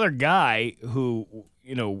another guy who,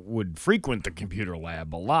 would frequent the computer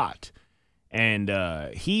lab a lot. And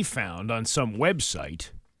he found on some website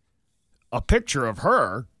a picture of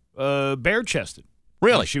her bare-chested.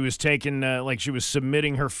 Really? Like she was taking, she was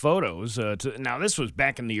submitting her photos. Now, this was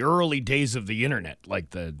back in the early days of the internet, like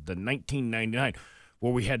the 1999,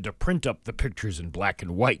 where we had to print up the pictures in black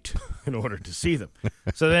and white in order to see them.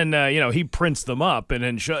 So then, he prints them up and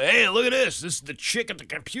then hey, look at this. This is the chick at the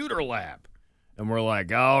computer lab. And we're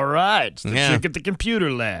like, all right, it's the chick at the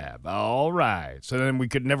computer lab. All right. So then we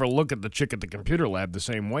could never look at the chick at the computer lab the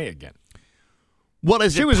same way again.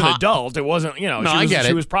 She was an adult. It wasn't,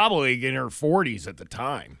 she was probably in her 40s at the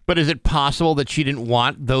time. But is it possible that she didn't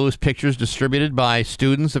want those pictures distributed by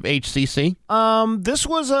students of HCC? This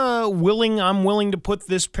was I'm willing to put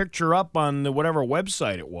this picture up on the whatever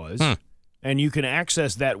website it was. And you can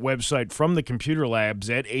access that website from the computer labs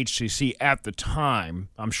at HCC at the time.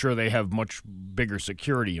 I'm sure they have much bigger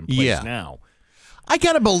security in place now. I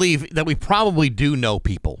got to believe that we probably do know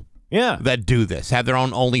people that do this, have their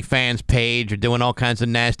own OnlyFans page or doing all kinds of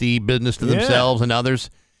nasty business to themselves and others.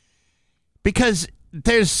 Because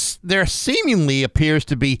there seemingly appears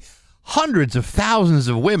to be hundreds of thousands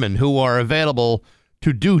of women who are available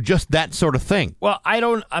to do just that sort of thing. Well,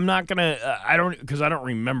 I'm not gonna. Because I don't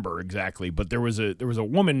remember exactly. But there was a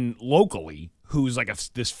woman locally who's like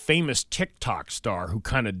this famous TikTok star who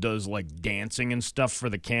kind of does like dancing and stuff for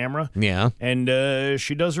the camera. Yeah. And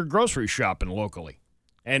she does her grocery shopping locally,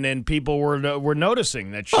 and then people were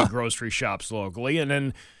noticing that she grocery shops locally, and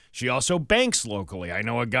then she also banks locally. I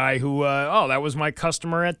know a guy who that was my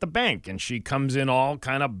customer at the bank, and she comes in all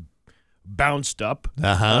kind of bounced up.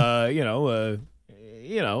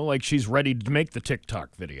 Like she's ready to make the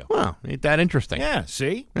TikTok video. Well, ain't that interesting? Yeah,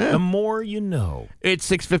 see? Yeah. The more you know. It's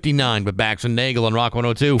 6:59 with Bax and Nagle on Rock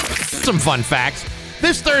 102. Some fun facts.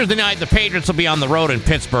 This Thursday night, the Patriots will be on the road in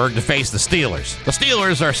Pittsburgh to face the Steelers. The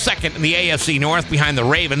Steelers are second in the AFC North behind the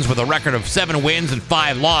Ravens with a record of 7 wins and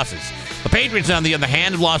 5 losses. The Patriots, on the other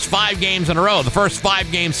hand, have lost 5 games in a row. The first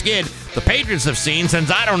 5-game skid the Patriots have seen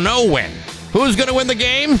since I don't know when. Who's going to win the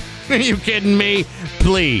game? Are you kidding me?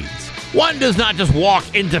 Please. One does not just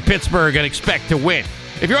walk into Pittsburgh and expect to win.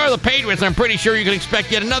 If you're the Patriots, I'm pretty sure you can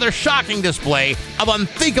expect yet another shocking display of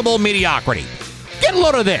unthinkable mediocrity. Get a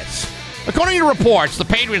load of this. According to reports, the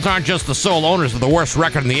Patriots aren't just the sole owners of the worst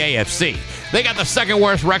record in the AFC. They got the second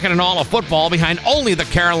worst record in all of football behind only the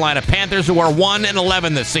Carolina Panthers, who are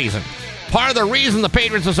 1-11 this season. Part of the reason the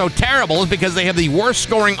Patriots are so terrible is because they have the worst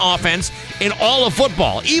scoring offense in all of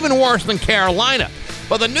football, even worse than Carolina.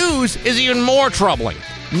 But the news is even more troubling.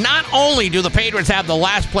 Not only do the Patriots have the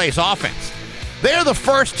last place offense, they're the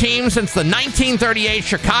first team since the 1938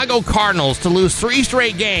 Chicago Cardinals to lose 3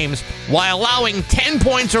 straight games while allowing 10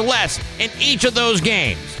 points or less in each of those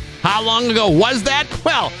games. How long ago was that?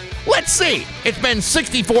 Well, let's see. It's been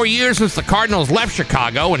 64 years since the Cardinals left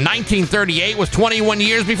Chicago, and 1938 was 21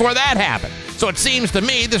 years before that happened. So it seems to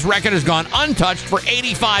me this record has gone untouched for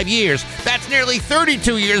 85 years. That's nearly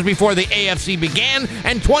 32 years before the AFC began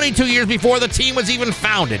and 22 years before the team was even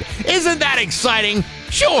founded. Isn't that exciting?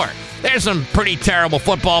 Sure, there's some pretty terrible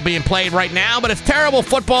football being played right now, but it's terrible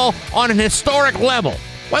football on an historic level.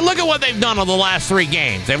 Well, look at what they've done over the last 3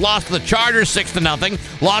 games. They've lost to the Chargers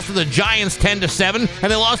 6-0, lost to the Giants 10-7,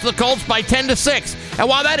 and they lost to the Colts by 10-6. And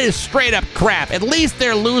while that is straight up crap, at least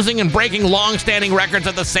they're losing and breaking long-standing records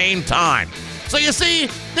at the same time. So you see,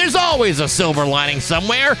 there's always a silver lining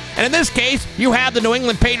somewhere, and in this case, you have the New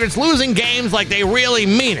England Patriots losing games like they really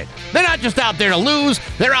mean it. They're not just out there to lose,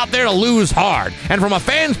 they're out there to lose hard. And from a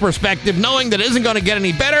fan's perspective, knowing that it isn't going to get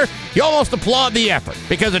any better, you almost applaud the effort,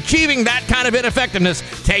 because achieving that kind of ineffectiveness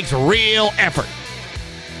takes real effort.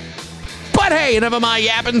 But hey, enough of my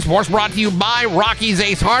yapping. Sports brought to you by Rocky's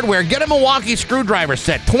Ace Hardware. Get a Milwaukee screwdriver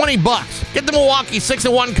set, $20. Get the Milwaukee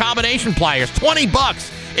 6-in-1 combination pliers,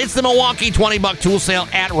 $20. It's the Milwaukee $20 tool sale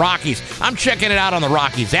at Rocky's. I'm checking it out on the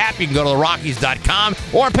Rockies app. You can go to therockies.com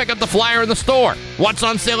or pick up the flyer in the store. What's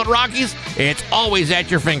on sale at Rockies? It's always at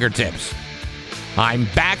your fingertips. I'm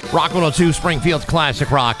back. Rock 102, Springfield's Classic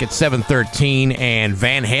Rock at 7:13, and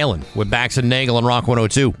Van Halen with Bax and Nagle on Rock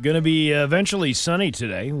 102. Going to be eventually sunny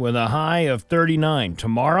today with a high of 39.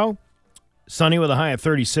 Tomorrow, sunny with a high of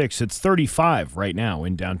 36. It's 35 right now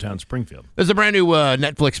in downtown Springfield. There's a brand new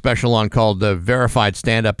Netflix special on called Verified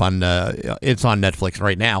Stand-Up. It's on Netflix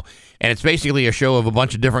right now, and it's basically a show of a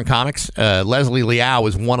bunch of different comics. Leslie Liao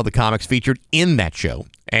is one of the comics featured in that show,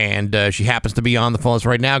 and she happens to be on the phone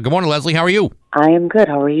right now. Good morning, Leslie. How are you? I am good.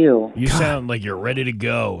 How are you? You sound like you're ready to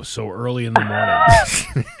go so early in the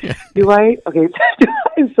morning. Do I? Okay,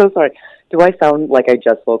 I'm so sorry. Do I sound like I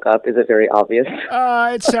just woke up? Is it very obvious?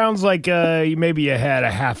 It sounds like maybe you had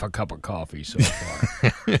a half a cup of coffee so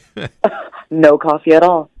far. No coffee at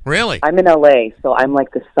all. Really? I'm in LA, so I'm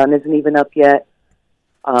like the sun isn't even up yet.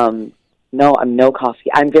 No, I'm no coffee.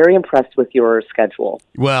 I'm very impressed with your schedule.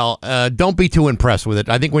 Well, don't be too impressed with it.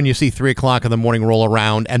 I think when you see 3 o'clock in the morning roll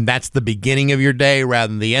around, and that's the beginning of your day rather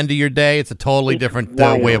than the end of your day, it's a totally different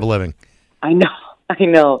way of living. I know.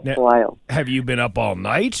 It's wild. Have you been up all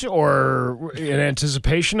night or in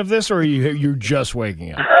anticipation of this, or you're just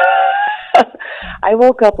waking up? I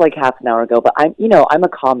woke up like half an hour ago, but I'm a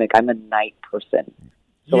comic. I'm a night person.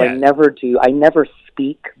 So Yeah. I never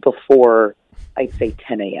speak before, I'd say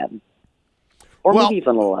 10 a.m. Or maybe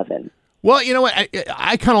even 11. Well, you know what?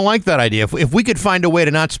 I kind of like that idea. If we could find a way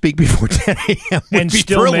to not speak before 10 a.m., we'd be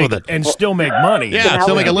thrilled with it. And still make money. Yeah, How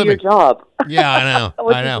still would make a you do living. your job? Yeah, I know. How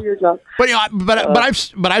would I you know. do your job? But you know,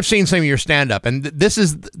 but I've seen some of your stand up, and this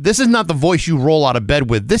is not the voice you roll out of bed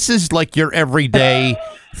with. This is like your everyday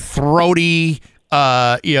throaty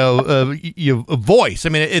your voice. I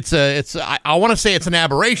mean, I want to say it's an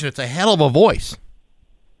aberration. It's a hell of a voice.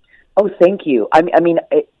 Oh, thank you. I mean,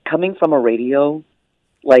 coming from a radio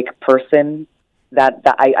person, that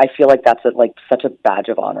I feel like that's such a badge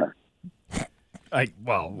of honor.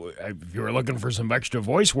 If you were looking for some extra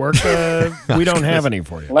voice work, we don't have any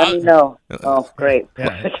for you. Let me know. Oh, great.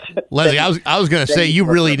 Yeah. Leslie, I was going to say you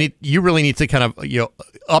really need to kind of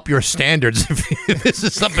up your standards if this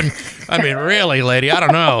is something. I mean, really, lady, I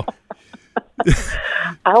don't know.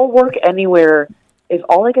 I'll work anywhere if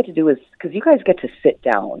all I get to do is because you guys get to sit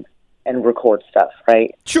down and record stuff,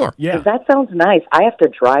 right? Sure. Yeah. 'Cause that sounds nice. I have to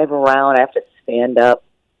drive around. I have to stand up.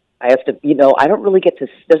 I have to, I don't really get to.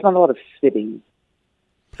 There's not a lot of sitting.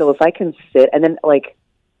 So if I can sit, and then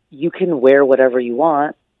you can wear whatever you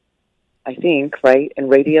want. I think, right? In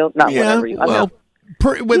radio, not whatever you want.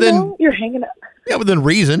 Within you're hanging out. Yeah, within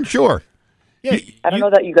reason, sure. Yeah, I don't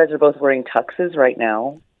know that you guys are both wearing tuxes right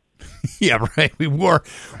now. Yeah, right. We wore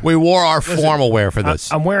our formal wear for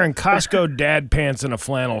this. I'm wearing Costco dad pants and a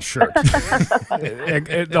flannel shirt.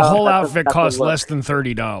 The whole outfit costs less than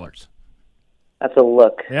 $30. That's a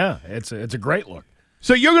look. Yeah, it's a great look.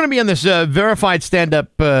 So you're going to be on this verified stand-up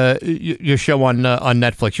your show on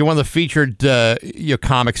Netflix. You're one of the featured your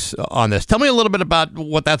comics on this. Tell me a little bit about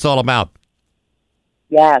what that's all about.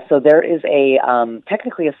 Yeah, so there is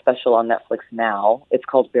technically a special on Netflix now. It's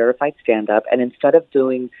called Verified Stand-Up, and instead of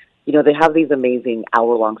doing, they have these amazing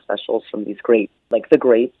hour-long specials from these the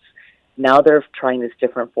greats. Now they're trying this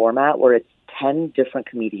different format where it's 10 different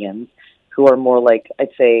comedians who are more like, I'd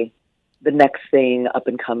say, the next thing, up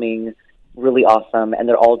and coming, really awesome, and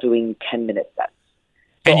they're all doing 10-minute sets.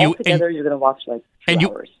 So all together, you're going to watch 2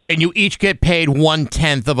 hours. And you each get paid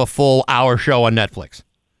 1/10 of a full hour show on Netflix.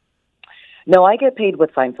 No, I get paid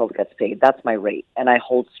what Seinfeld gets paid. That's my rate, and I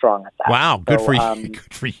hold strong at that. Wow, good for you.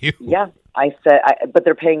 Good for you. Yeah, but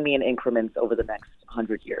they're paying me in increments over the next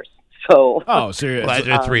 100 years. So,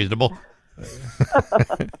 it's reasonable.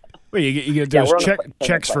 Well, you get those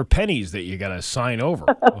checks for pennies that you got to sign over.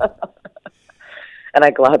 And I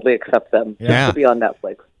gladly accept them to be on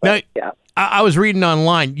Netflix. But, now, I was reading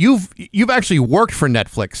online. You've actually worked for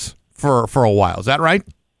Netflix for a while. Is that right?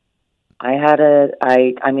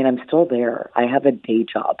 I'm still there. I have a day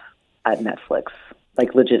job at Netflix,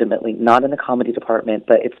 legitimately, not in the comedy department,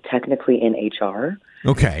 but it's technically in HR.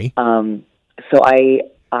 Okay. So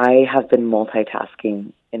I have been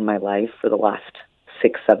multitasking in my life for the last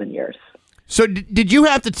 6-7 years. So did you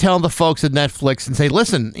have to tell the folks at Netflix and say,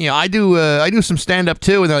 listen, I do some stand-up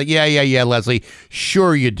too? And they're like, yeah, Leslie,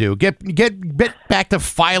 sure you do. Get back to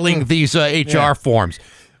filing these HR forms.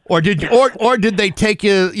 Or did they take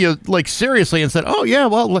you seriously and said, oh yeah,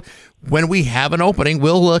 well, when we have an opening,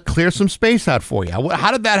 we'll clear some space out for you.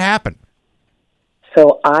 How did that happen?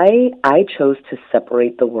 So I chose to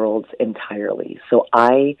separate the worlds entirely. So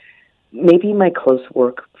maybe my close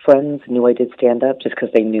work friends knew I did stand up just because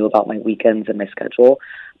they knew about my weekends and my schedule.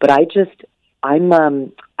 But I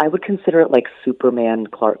would consider it like Superman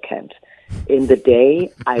Clark Kent. In the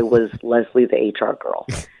day, I was Leslie, the HR girl.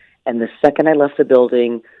 And the second I left the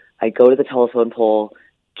building, I go to the telephone pole,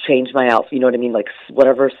 change my outfit, you know what I mean? Like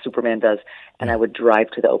whatever Superman does. And I would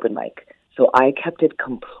drive to the open mic. So I kept it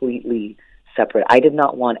completely separate. I did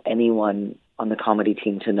not want anyone on the comedy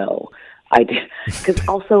team to know. I did, because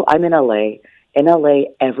also I'm in LA. In LA,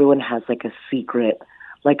 everyone has a secret,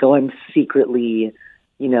 I'm secretly,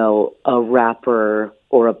 a rapper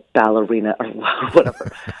or a ballerina or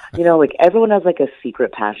whatever. Everyone has a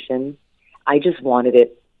secret passion. I just wanted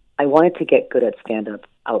it. I wanted to get good at stand-up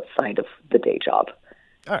outside of the day job.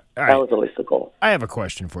 All right. That was always the goal. I have a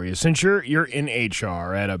question for you. Since you're in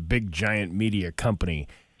HR at a big giant media company,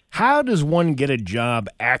 how does one get a job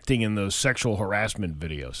acting in those sexual harassment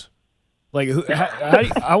videos?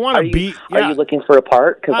 I want to be. Are you looking for a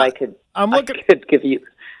part? Because I could give you.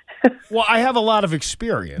 Well, I have a lot of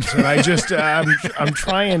experience, and I just I'm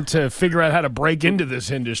trying to figure out how to break into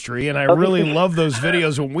this industry, and I really love those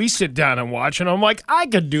videos when we sit down and watch, and I'm like, I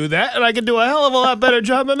could do that, and I could do a hell of a lot better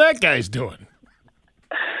job than that guy's doing.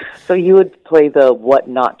 So you would play the what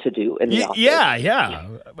not to do in the office. Yeah.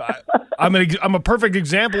 I'm a perfect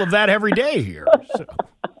example of that every day here. So.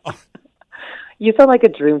 You sound like a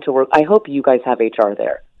dream to work. I hope you guys have HR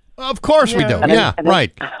there. Of course we do.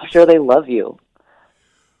 Right. I'm sure they love you.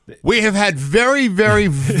 We have had very, very,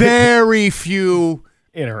 very few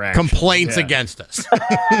complaints against us.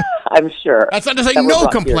 I'm sure. That's not to say no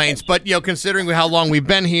complaints, but considering how long we've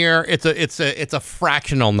been here, it's a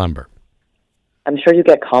fractional number. I'm sure you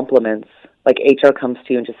get compliments. HR comes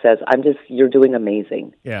to you and just says, you're doing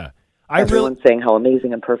amazing. Yeah. Everyone's saying how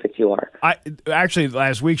amazing and perfect you are. Actually,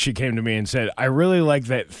 last week she came to me and said, I really like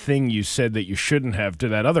that thing you said that you shouldn't have to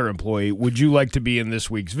that other employee. Would you like to be in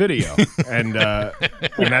this week's video? And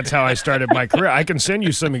that's how I started my career. I can send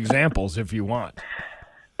you some examples if you want.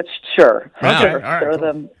 Sure. Okay. Sure. All right, throw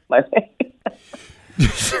them my way.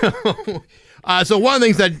 So one of the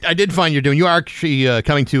things that I did find you're doing, you are actually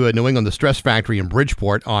coming to New England, the Stress Factory in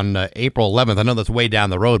Bridgeport on April 11th. I know that's way down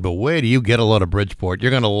the road, but where do you get a load of Bridgeport?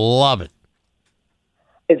 You're going to love it.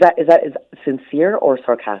 Is that sincere or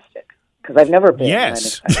sarcastic? Because I've never been.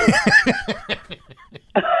 Yes.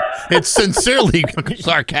 It's sincerely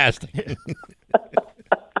sarcastic.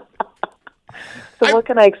 So what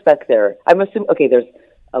can I expect there? I'm assuming, okay, there's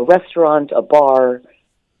a restaurant, a bar,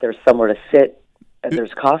 there's somewhere to sit, and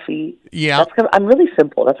there's coffee. Yeah. I'm really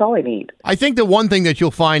simple. That's all I need. I think the one thing that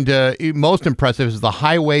you'll find most impressive is the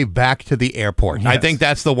highway back to the airport. Yes. I think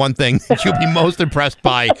that's the one thing that you'll be most impressed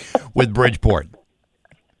by with Bridgeport.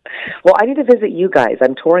 Well, I need to visit you guys.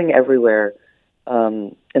 I'm touring everywhere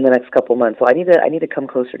in the next couple months, so I need to come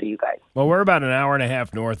closer to you guys. Well, we're about an hour and a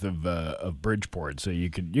half north of Bridgeport, so you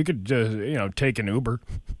could take an Uber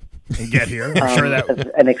and get here. I'm sure that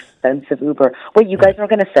an expensive Uber. Wait, you guys are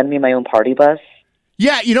going to send me my own party bus?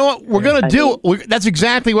 Yeah, you know what we're going to do? That's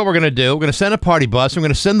exactly what we're going to do. We're going to send a party bus. We're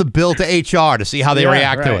going to send the bill to HR to see how they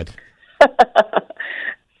react to it.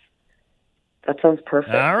 That sounds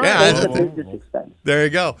perfect. All right. Yeah, business expense. There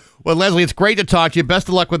you go. Well, Leslie, it's great to talk to you. Best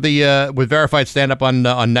of luck with the with Verified Stand Up on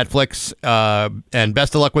Netflix, and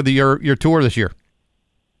best of luck with your tour this year.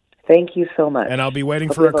 Thank you so much. And I'll be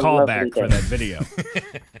waiting for a call back for that video.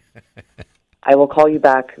 I will call you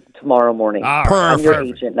back tomorrow morning. Perfect. I'm your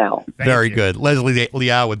agent now. Very good. Leslie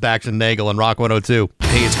Liao with Bax and Nagle on Rock 102.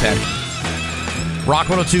 Hey, it's Patty. Rock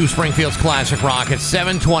 102, Springfield's Classic Rock at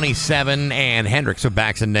 7:27, and Hendrix of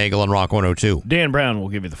Bax and Nagle on Rock 102. Dan Brown will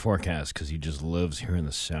give you the forecast because he just loves hearing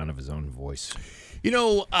the sound of his own voice. You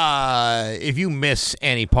know, if you miss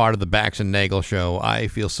any part of the Bax and Nagle show, I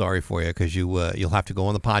feel sorry for you because you'll have to go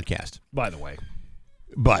on the podcast. By the way,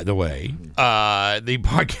 the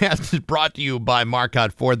podcast is brought to you by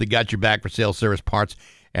Marcotte Ford. They got your back for sales, service, parts,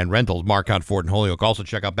 and rentals. Marcotte Ford in Holyoke. Also,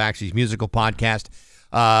 check out Baxy's musical podcast.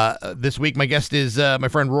 This week, my guest is my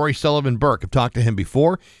friend Rory Sullivan Burke. I've talked to him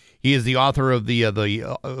before. He is the author of the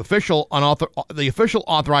official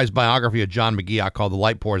authorized biography of John McGeoch called "The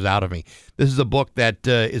Light Pours Out of Me." This is a book that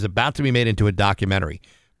is about to be made into a documentary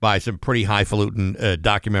by some pretty highfalutin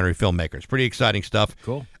documentary filmmakers. Pretty exciting stuff.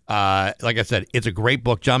 Cool. Like I said, it's a great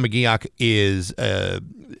book. John McGeoch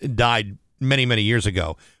died many, many years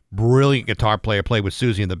ago. Brilliant guitar player, played with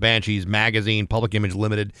Susie and the Banshees, Magazine, Public Image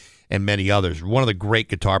Limited, and many others. One of the great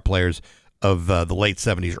guitar players of the late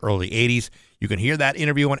 70s, early 80s. You can hear that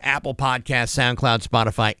interview on Apple Podcasts, SoundCloud,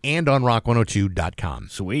 Spotify, and on rock102.com.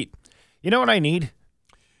 Sweet. You know what I need?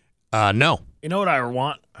 No. You know what I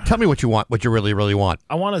want? Tell me what you want, what you really, really want.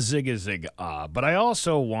 I want a zig-a-zig-ah, but I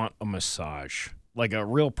also want a massage, like a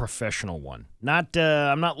real professional one.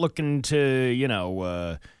 I'm not looking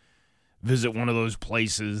to, visit one of those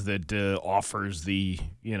places that offers the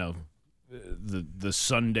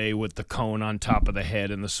sundae with the cone on top of the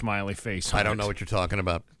head and the smiley face. I don't know what you're talking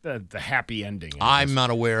about. The happy ending. I'm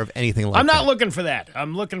not aware of anything like that. I'm not looking for that.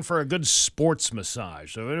 I'm looking for a good sports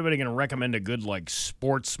massage. So if anybody can recommend a good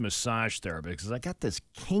sports massage therapist, because I got this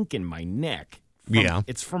kink in my neck.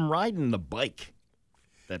 It's from riding the bike.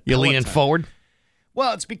 You leaning forward?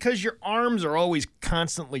 Well, it's because your arms are always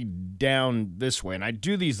constantly down this way. And I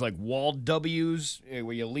do these wall W's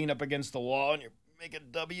where you lean up against the wall and you make a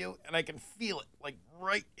W, and I can feel it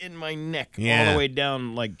right in my neck all the way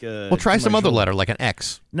down well, try some other letter, like an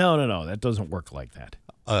X. No. That doesn't work like that.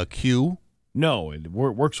 A Q? No, it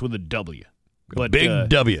works with a W. Big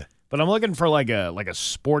W. But I'm looking for like a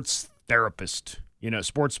sports therapist,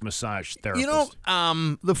 sports massage therapist.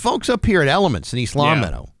 The folks up here at Elements in East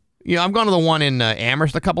Longmeadow. I've gone to the one in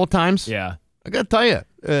Amherst a couple of times. Yeah. I got to tell you,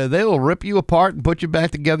 they will rip you apart and put you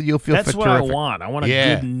back together. You'll feel That's what terrific. I want. I want a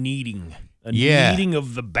good kneading. Kneading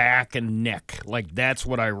of the back and neck. That's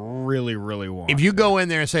what I really, really want. If you go in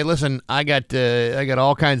there and say, listen, I got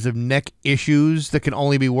all kinds of neck issues that can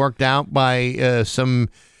only be worked out by some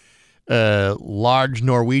large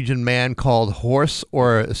Norwegian man called Horst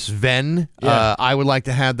or Sven, I would like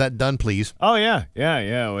to have that done, please. Oh, yeah.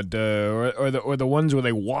 Or the ones where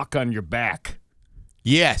they walk on your back.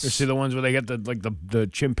 Yes. You see the ones where they get the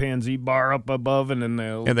chimpanzee bar up above, and then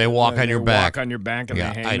they walk on your back. Walk on your back, and they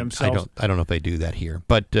hang themselves. I don't know if they do that here,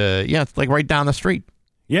 but it's right down the street.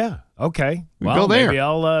 Yeah. Okay. Well, go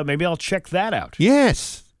there. Maybe I'll check that out.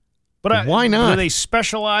 Yes. But why not? Do they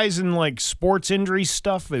specialize in sports injury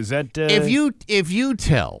stuff? Is that if you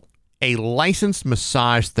tell a licensed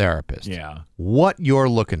massage therapist what you're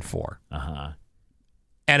looking for,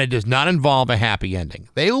 and it does not involve a happy ending,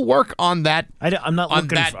 they will work on that. I'm not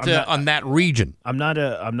looking on that region. I'm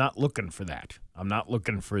not looking for that. I'm not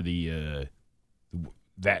looking for the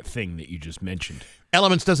that thing that you just mentioned.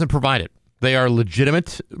 Elements doesn't provide it. They are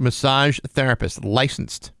legitimate massage therapists,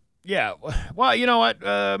 licensed. Yeah. Well, you know what?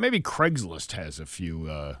 Maybe Craigslist has a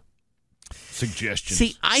few suggestions.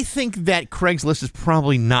 See, I think that Craigslist is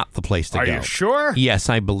probably not the place to go. Are you sure? Yes,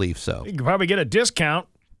 I believe so. You can probably get a discount.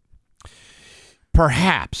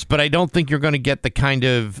 Perhaps, but I don't think you're going to get the kind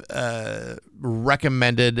of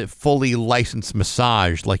recommended, fully licensed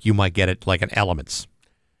massage like you might get at like an Elements.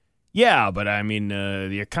 Yeah, but I mean,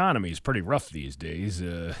 the economy is pretty rough these days.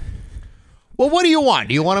 Well, what do you want?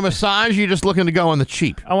 Do you want a massage? Or you're just looking to go on the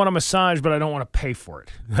cheap? I want a massage, but I don't want to pay for it.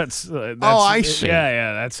 That's I see.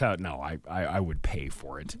 Yeah, that's how. No, I would pay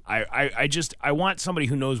for it. I want somebody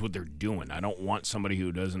who knows what they're doing. I don't want somebody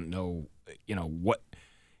who doesn't know,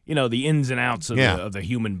 the ins and outs of the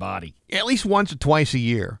human body. At least once or twice a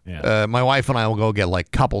year. Yeah. My wife and I will go get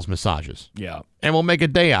like couples massages. Yeah. And we'll make a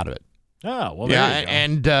day out of it. Oh, well, there you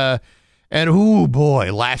go. And oh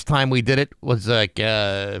boy, last time we did it was like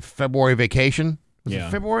February vacation. Was it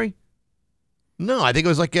February? No, I think it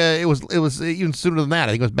was like it was even sooner than that.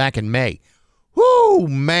 I think it was back in May. Whoo,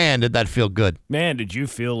 man, did that feel good? Man, did you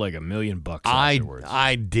feel like $1 million afterwards?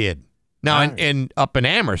 I did. Now, and up in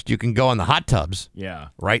Amherst, you can go on the hot tubs. Yeah.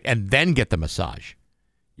 Right, and then get the massage.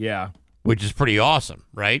 Yeah. Which is pretty awesome,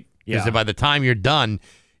 right? Because by the time you're done,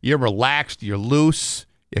 you're relaxed, you're loose.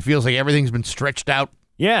 It feels like everything's been stretched out.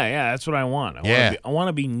 Yeah, that's what I want. I want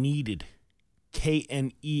to be kneaded.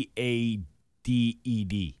 Kneaded.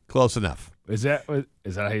 Close enough. Is that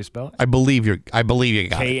how you spell it? I believe you got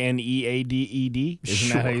it. Kneaded.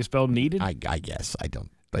 Isn't that how you spell needed? I guess I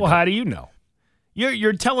don't. Well, how do you know?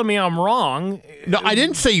 You're telling me I'm wrong. No, I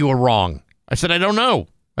didn't say you were wrong. I said I don't know.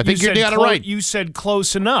 I think you got it right. You said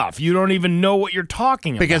close enough. You don't even know what you're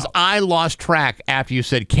talking about. Because I lost track after you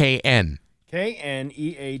said KN.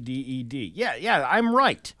 Kneaded. Yeah, I'm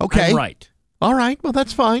right. Okay. I'm right. All right. Well,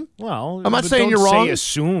 that's fine. Well, I'm not saying you're wrong. Don't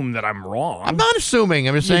assume that I'm wrong. I'm not assuming.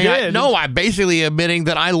 I'm just saying. I'm basically admitting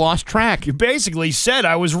that I lost track. You basically said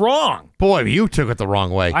I was wrong. Boy, you took it the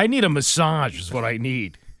wrong way. I need a massage is what I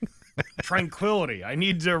need. Tranquility. I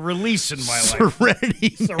need a release in my life.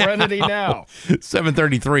 Serenity now.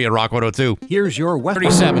 7:33 at Rock 102. Here's your weather.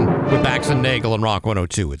 37 with Bax and Nagle on Rock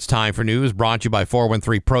 102. It's time for news brought to you by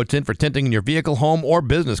 413 Pro Tint. For tinting in your vehicle, home, or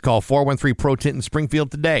business, call 413 Pro Tint in Springfield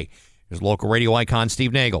today. Here's local radio icon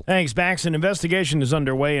Steve Nagle. Thanks, Bax. An investigation is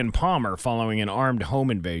underway in Palmer following an armed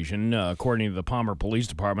home invasion. According to the Palmer Police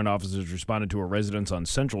Department, officers responded to a residence on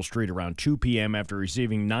Central Street around 2 p.m. after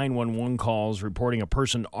receiving 911 calls reporting a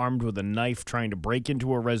person armed with a knife trying to break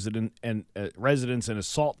into a residence and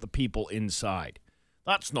assault the people inside.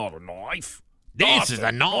 That's not a knife. This is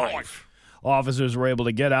a knife. Officers were able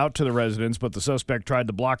to get out to the residence, but the suspect tried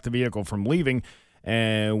to block the vehicle from leaving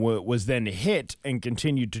and was then hit and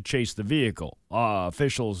continued to chase the vehicle.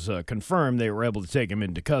 Officials confirmed they were able to take him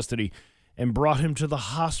into custody and brought him to the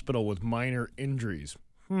hospital with minor injuries.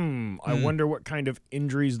 I wonder what kind of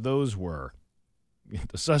injuries those were.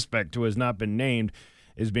 The suspect, who has not been named,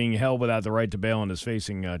 is being held without the right to bail and is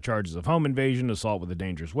facing charges of home invasion, assault with a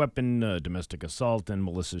dangerous weapon, domestic assault, and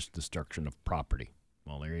malicious destruction of property.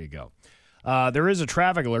 Well, there you go. There is a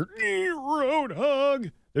traffic alert. Road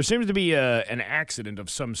hug. There seems to be an accident of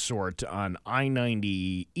some sort on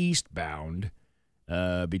I-90 eastbound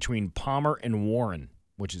between Palmer and Warren,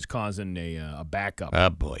 which is causing a backup. Oh,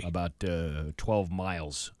 boy. About 12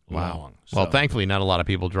 miles long. Well, thankfully, not a lot of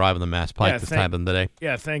people driving the Mass Pike this time of the day.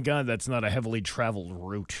 Yeah, thank God that's not a heavily traveled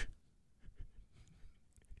route.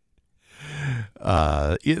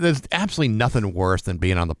 There's absolutely nothing worse than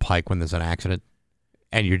being on the Pike when there's an accident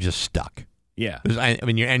and you're just stuck. Yeah.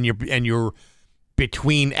 You're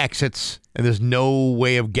between exits, and there's no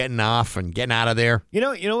way of getting off and getting out of there. You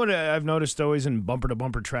know what I've noticed always in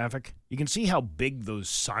bumper-to-bumper traffic? You can see how big those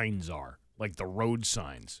signs are, like the road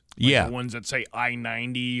signs. Like the ones that say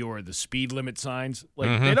I-90 or the speed limit signs.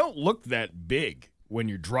 They don't look that big when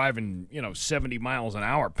you're driving, 70 miles an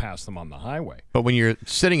hour past them on the highway. But when you're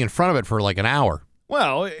sitting in front of it for like an hour,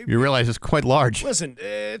 well, you realize it's quite large. Listen,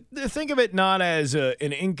 think of it not as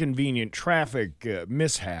an inconvenient traffic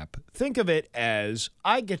mishap. Think of it as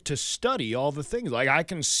I get to study all the things. Like I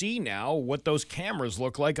can see now what those cameras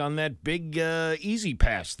look like on that big Easy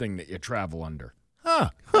Pass thing that you travel under.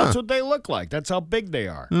 That's what they look like. That's how big they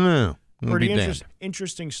are. Pretty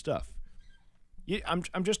interesting stuff.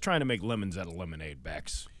 I'm just trying to make lemons out of lemonade,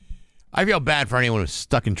 Bax. I feel bad for anyone who's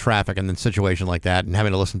stuck in traffic and in a situation like that and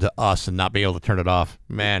having to listen to us and not be able to turn it off.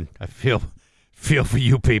 Man, I feel for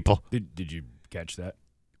you people. Did you catch that?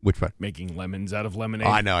 Which one? Making lemons out of lemonade.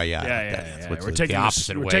 I know, yeah. Yeah. We're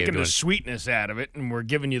taking the sweetness out of it and we're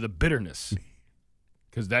giving you the bitterness.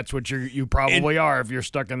 Because that's what you probably are if you're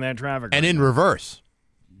stuck in that traffic. And in reverse.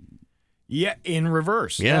 Yeah, in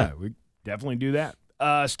reverse. Yeah. We definitely do that.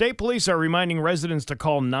 State police are reminding residents to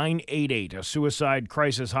call 988, a suicide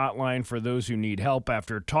crisis hotline for those who need help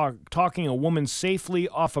after talking a woman safely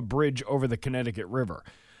off a bridge over the Connecticut River.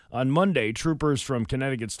 On Monday, troopers from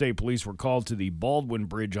Connecticut State Police were called to the Baldwin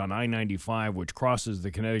Bridge on I-95, which crosses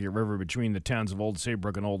the Connecticut River between the towns of Old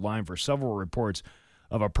Saybrook and Old Lyme, for several reports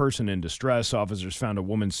of a person in distress. Officers found a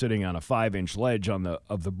woman sitting on a 5-inch ledge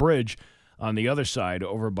of the bridge on the other side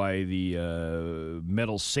over by the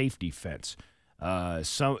metal safety fence.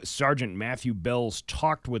 Sergeant Matthew Bells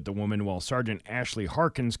talked with the woman while Sergeant Ashley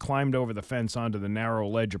Harkins climbed over the fence onto the narrow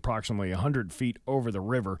ledge approximately 100 feet over the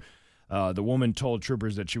river. The woman told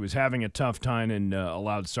troopers that she was having a tough time and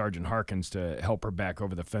allowed Sergeant Harkins to help her back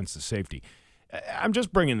over the fence to safety. I'm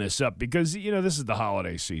just bringing this up because, this is the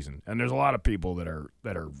holiday season, and there's a lot of people that are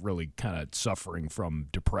really kind of suffering from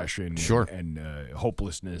depression and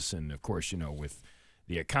hopelessness. And, of course, with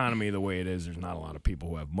the economy the way it is, there's not a lot of people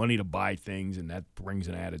who have money to buy things, and that brings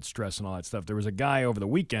an added stress and all that stuff. There was a guy over the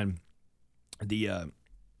weekend, the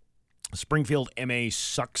Springfield MA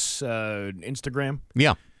Sucks Instagram.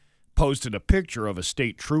 Yeah. Posted a picture of a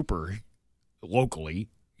state trooper locally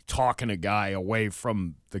talking a guy away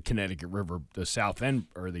from the Connecticut River, the south end,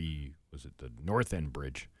 or the north end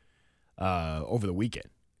bridge, over the weekend.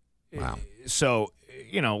 Wow. So,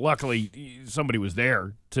 luckily somebody was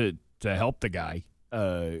there to help the guy,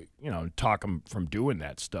 talk him from doing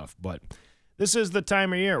that stuff. But this is the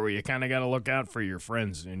time of year where you kind of got to look out for your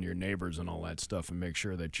friends and your neighbors and all that stuff and make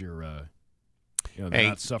sure that you're, they're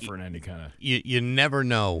not suffering any kind of... You never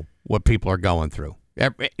know what people are going through.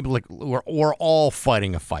 Like we're all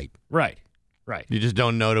fighting a fight. Right. You just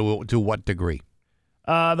don't know to what degree.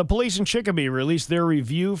 The police in Chicopee released their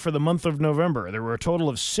review for the month of November. There were a total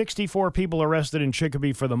of 64 people arrested in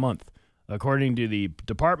Chicopee for the month. According to the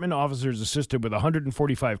department, officers assisted with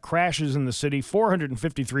 145 crashes in the city,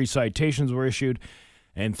 453 citations were issued,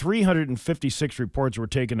 and 356 reports were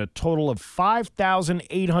taken. A total of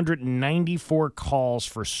 5,894 calls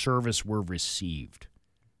for service were received.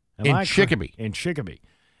 In Chicopee. In Chicopee.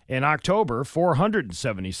 In October,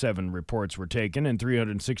 477 reports were taken and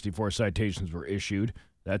 364 citations were issued.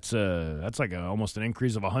 That's like almost an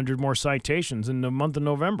increase of 100 more citations in the month of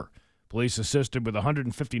November. Police assisted with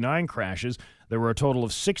 159 crashes. There were a total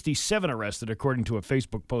of 67 arrested, according to a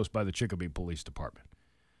Facebook post by the Chicopee Police Department.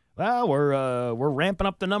 Well, we're ramping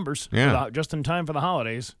up the numbers just in time for the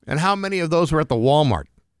holidays. And how many of those were at the Walmart?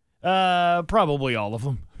 Probably all of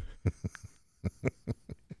them.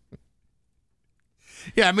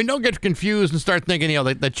 Yeah, I mean, don't get confused and start thinking,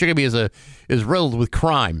 that Chicopee is riddled with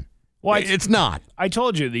crime. Well, it's not. I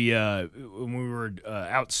told you when we were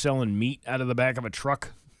out selling meat out of the back of a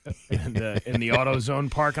truck in the AutoZone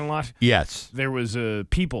parking lot. Yes, there was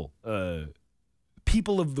people of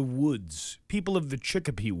the woods, people of the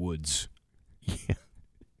Chicopee woods. Yeah.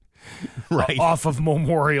 Right. Off of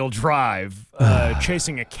Memorial Drive,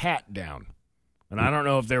 chasing a cat down. And I don't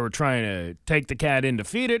know if they were trying to take the cat in to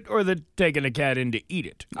feed it or taking the cat in to eat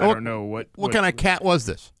it. I don't know what kind of cat was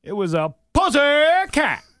this? It was a pussy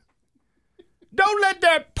cat. Don't let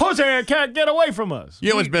that pussy cat get away from us.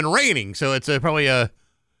 It's been raining, so it's probably a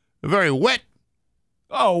very wet.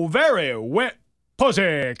 Oh, very wet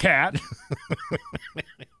pussy cat.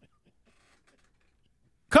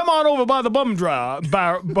 Come on over by the bum drum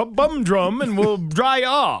and we'll dry you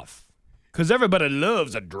off. Because everybody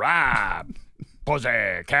loves a dry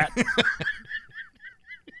pussy cat.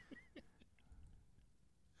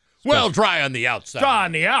 Well, dry on the outside. Dry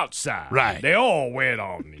on the outside. Right. They all wet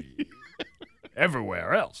on the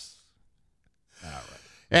everywhere else. All right.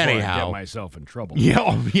 Anyhow. Before I get myself in trouble.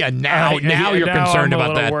 Yeah, now you're concerned about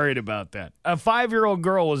that. I'm a little worried about that. A 5-year-old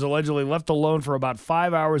girl was allegedly left alone for about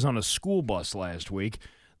 5 hours on a school bus last week.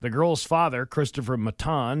 The girl's father, Christopher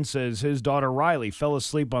Matan, says his daughter Riley fell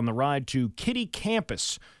asleep on the ride to Kitty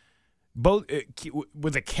Campus, both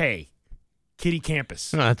with a K. Kitty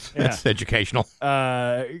Campus. Oh, that's educational.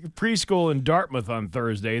 Preschool in Dartmouth on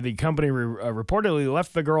Thursday. The company reportedly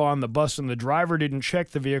left the girl on the bus, and the driver didn't check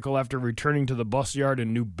the vehicle after returning to the bus yard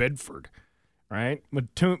in New Bedford. Right?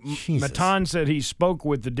 Matan said he spoke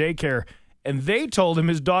with the daycare, and they told him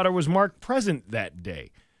his daughter was marked present that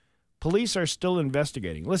day. Police are still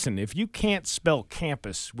investigating. Listen, if you can't spell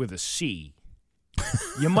campus with a C,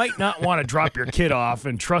 you might not want to drop your kid off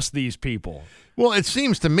and trust these people. Well, it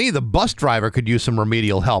seems to me the bus driver could use some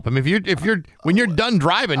remedial help. I mean, when you're done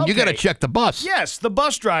driving, you got to check the bus. Yes, the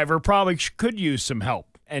bus driver probably could use some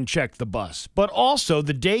help and check the bus, but also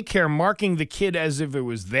the daycare marking the kid as if it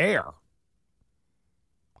was there.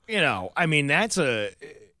 I mean, that's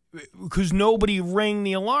because nobody rang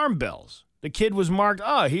the alarm bells. The kid was marked,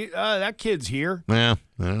 that kid's here. Yeah,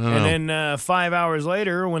 I don't know. And then 5 hours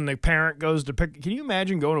later, when the parent goes to pick, can you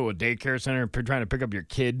imagine going to a daycare center and trying to pick up your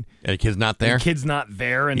kid? And the kid's not there? The kid's not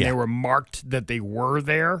there, and they were marked that they were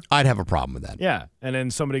there? I'd have a problem with that. Yeah. And then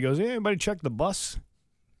somebody goes, hey, anybody check the bus?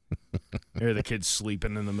 There the kid's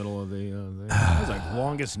sleeping in the middle of the that was like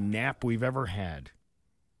longest nap we've ever had.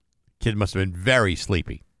 Kid must have been very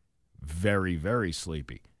sleepy. Very, very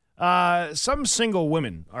sleepy. Some single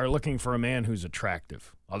women are looking for a man who's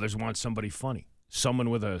attractive. Others want somebody funny,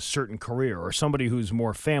 someone with a certain career, or somebody who's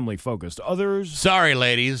more family-focused. Others... Sorry,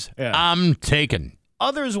 ladies. Yeah. I'm taken.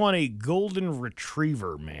 Others want a golden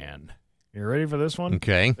retriever man. You ready for this one?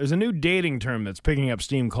 Okay. There's a new dating term that's picking up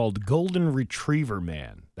steam called golden retriever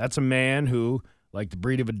man. That's a man who, like the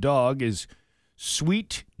breed of a dog, is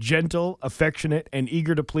sweet, gentle, affectionate, and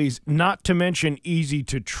eager to please, not to mention easy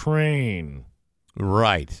to train.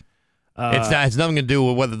 Right. It has nothing to do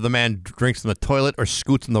with whether the man drinks in the toilet or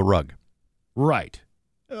scoots in the rug. Right.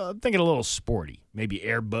 I'm thinking a little sporty. Maybe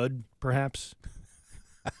Air Bud, perhaps.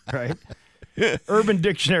 Right? Urban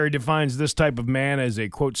Dictionary defines this type of man as a,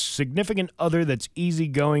 quote, significant other that's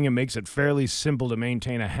easygoing and makes it fairly simple to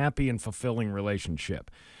maintain a happy and fulfilling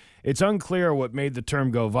relationship. It's unclear what made the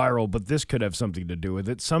term go viral, but this could have something to do with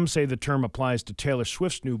it. Some say the term applies to Taylor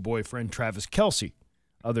Swift's new boyfriend, Travis Kelce.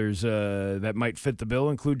 Others that might fit the bill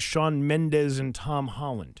include Shawn Mendes and Tom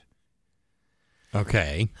Holland.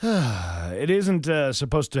 Okay. It isn't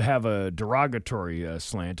supposed to have a derogatory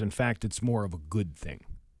slant. In fact, it's more of a good thing,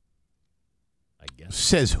 I guess.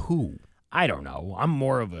 Says who? I don't know. I'm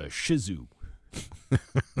more of a shizu.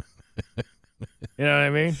 You know what I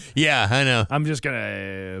mean? Yeah, I know. I'm just going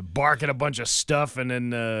to bark at a bunch of stuff and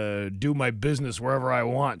then do my business wherever I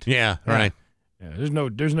want. Yeah, right. Yeah,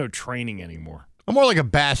 there's no training anymore. I'm more like a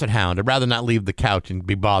basset hound. I'd rather not leave the couch and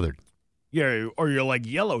be bothered. Yeah, or you're like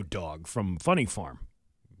Yellow Dog from Funny Farm.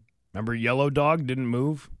 Remember Yellow Dog didn't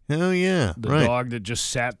move? Oh, yeah. The right. dog that just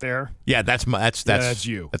sat there? Yeah, that's you. That's That's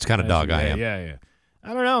the kind of dog I am. Yeah.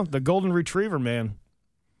 I don't know. The golden retriever, man.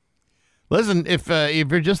 Listen, if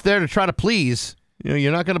you're just there to try to please,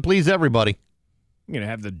 you're not going to please everybody. You're going to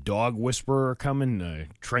have the dog whisperer come and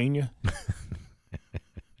train you?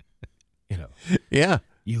 Yeah.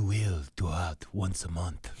 You will go out once a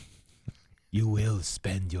month. You will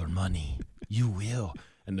spend your money. You will.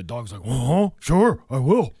 And the dog's like, sure, I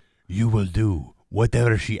will. You will do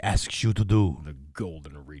whatever she asks you to do. The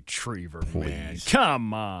golden retriever, man.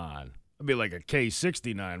 Come on. It'd be like a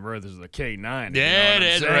K69 versus a K9. Yeah,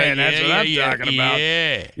 that's right. That's what I'm talking about.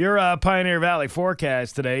 Yeah. Your Pioneer Valley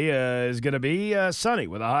forecast today is going to be sunny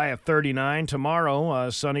with a high of 39.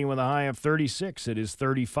 Tomorrow, sunny with a high of 36. It is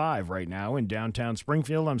 35 right now in downtown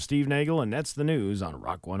Springfield. I'm Steve Nagle, and that's the news on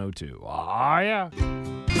Rock 102. yeah.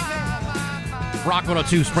 Rock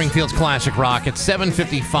 102, Springfield's Classic Rock at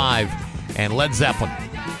 7:55, and Led Zeppelin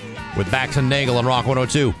with Bax and Nagle on Rock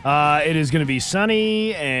 102. It is going to be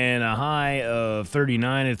sunny and a high of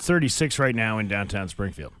 39. It's 36 right now in downtown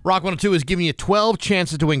Springfield. Rock 102 is giving you 12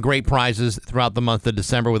 chances to win great prizes throughout the month of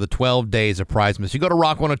December with the 12 days of Prizemas. You go to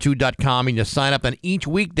rock102.com and you sign up, and each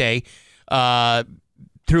weekday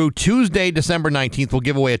through Tuesday, December 19th, we'll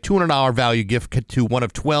give away a $200 value gift to one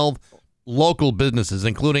of 12 local businesses,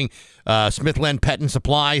 including Smithland Pet and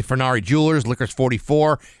Supply, Fernari Jewelers, Liquors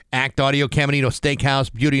 44, Act Audio, Caminito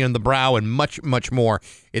Steakhouse, Beauty in the Brow, and much, much more.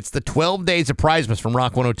 It's the 12 days of Prizemas from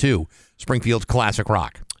Rock 102, Springfield's Classic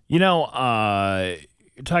Rock. You're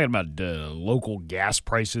talking about local gas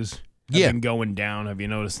prices have been going down. Have you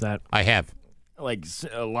noticed that? I have. Like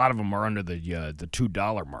a lot of them are under the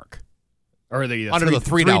 $2 mark, or the under the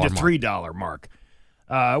 $3 to $3 mark.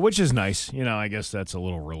 Which is nice. I guess that's a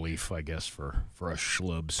little relief, I guess, for us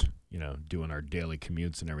schlubs, doing our daily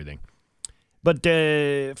commutes and everything. But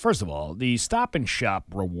first of all, the Stop and Shop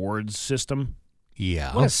rewards system.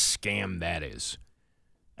 Yeah. What a scam that is.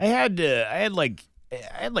 I had like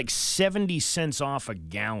 70 cents off a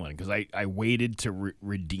gallon because I waited to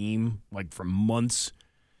redeem, like, for months.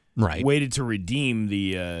 Right. Waited to redeem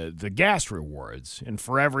the gas rewards, and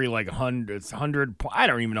for every 100, I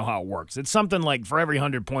don't even know how it works. It's something like for every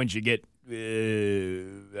 100 points you get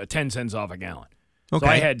 10 cents off a gallon. Okay.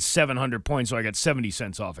 So I had 700 points, so I got 70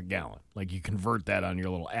 cents off a gallon. Like, you convert that on your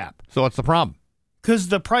little app. So what's the problem? Because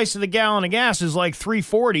the price of the gallon of gas is like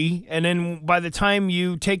 $3.40, and then by the time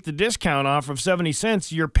you take the discount off of 70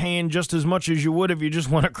 cents, you're paying just as much as you would if you just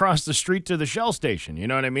went across the street to the Shell station. You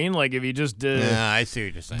know what I mean? Like if you just I see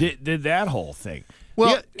what you're saying. Did that whole thing.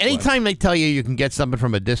 Well, anytime they tell you can get something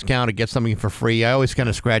from a discount or get something for free, I always kind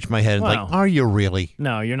of scratch my head and are you really?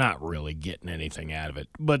 No, you're not really getting anything out of it.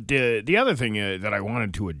 But the other thing that I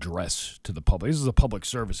wanted to address to the public, this is a public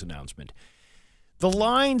service announcement. The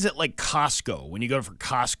lines at like Costco, when you go for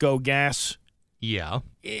Costco gas,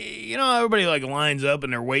 everybody like lines up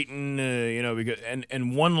and they're waiting, because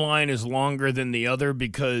and one line is longer than the other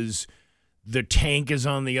because the tank is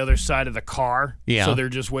on the other side of the car. Yeah. So they're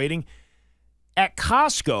just waiting. At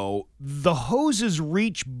Costco, the hoses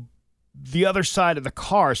reach the other side of the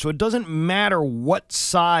car, so it doesn't matter what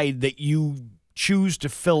side that you choose to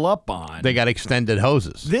fill up on. They got extended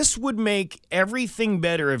hoses. This would make everything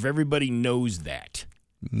better if everybody knows that.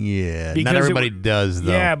 Yeah, Because not everybody does,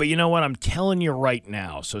 though. Yeah, but you know what? I'm telling you right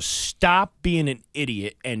now. So stop being an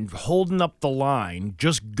idiot and holding up the line.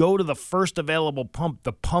 Just go to the first available pump.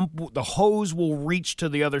 The hose will reach to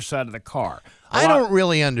the other side of the car. I don't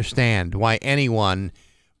really understand why anyone,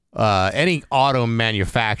 any auto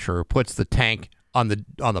manufacturer, puts the tank on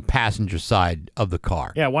the passenger side of the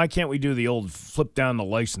car. Yeah, why can't we do the old flip down the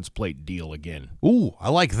license plate deal again? Ooh, I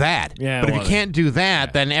like that. Yeah, but if you can't do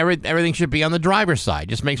that, then everything should be on the driver's side.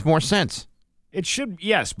 Just makes more sense. It should,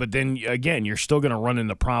 yes, but then again, you're still going to run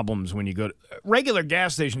into problems when you go to regular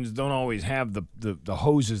gas stations. Don't always have the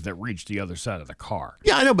hoses that reach the other side of the car.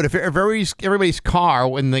 Yeah, I know, but if everybody's car,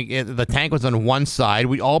 when the tank was on one side,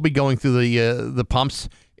 we'd all be going through the pumps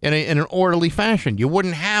in an orderly fashion. You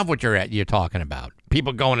wouldn't have what you're talking about.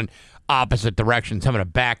 People going in opposite directions, having to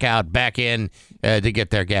back out, back in to get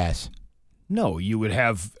their gas. No, you would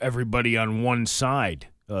have everybody on one side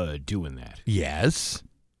doing that. Yes.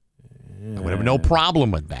 I would have no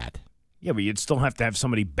problem with that. Yeah, but you'd still have to have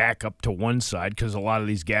somebody back up to one side because a lot of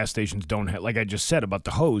these gas stations don't have, like I just said about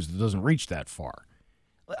the hose, it doesn't reach that far.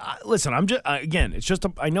 Listen, I'm just again. It's just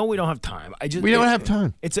I know we don't have time. We don't have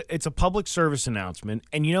time. It's a public service announcement,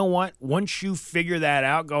 and you know what? Once you figure that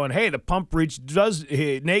out, going, hey, the pump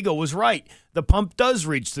Nagle was right. The pump does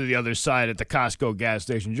reach to the other side at the Costco gas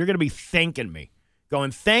stations. You're going to be thanking me,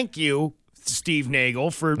 going, thank you, Steve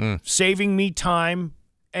Nagle, for saving me time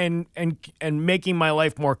and making my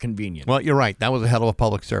life more convenient. Well, you're right. That was a hell of a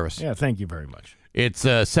public service. Yeah, thank you very much. It's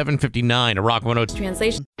 7:59 to Rock 102.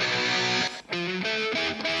 Translation.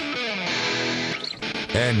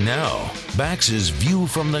 And now, Bax's View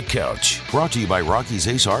from the Couch, brought to you by Rocky's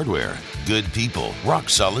Ace Hardware. Good people, rock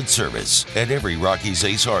solid service at every Rocky's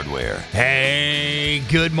Ace Hardware. Hey,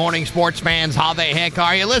 good morning, sports fans. How the heck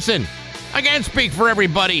are you? Listen, I can't speak for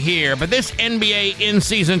everybody here, but this NBA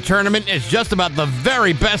in-season tournament is just about the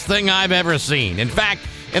very best thing I've ever seen. In fact,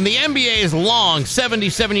 in the NBA's long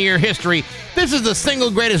 77-year history, this is the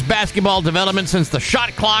single greatest basketball development since the shot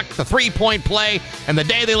clock, the three-point play, and the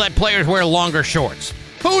day they let players wear longer shorts.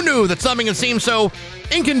 Who knew that something that seemed so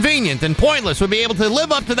inconvenient and pointless would be able to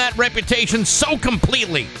live up to that reputation so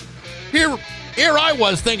completely? Here I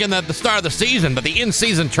was thinking that at the start of the season that the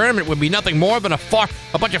in-season tournament would be nothing more than a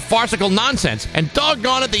bunch of farcical nonsense, and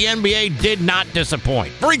doggone it, the NBA did not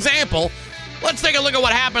disappoint. For example, let's take a look at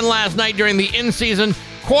what happened last night during the in-season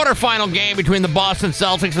quarterfinal game between the Boston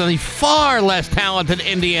Celtics and the far less talented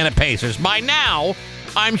Indiana Pacers. By now,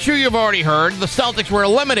 I'm sure you've already heard, the Celtics were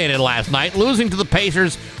eliminated last night, losing to the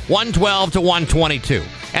Pacers 112 to 122.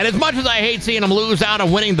 And as much as I hate seeing them lose out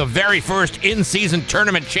on winning the very first in-season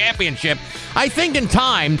tournament championship, I think in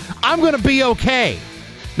time, I'm going to be okay.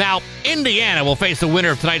 Now, Indiana will face the winner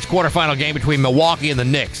of tonight's quarterfinal game between Milwaukee and the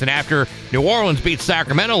Knicks. And after New Orleans beat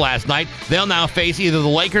Sacramento last night, they'll now face either the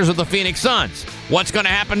Lakers or the Phoenix Suns. What's going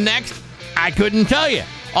to happen next? I couldn't tell you.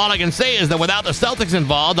 All I can say is that without the Celtics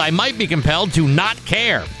involved, I might be compelled to not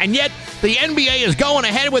care. And yet, the NBA is going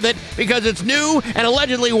ahead with it because it's new and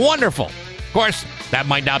allegedly wonderful. Of course, that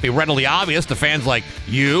might not be readily obvious to fans like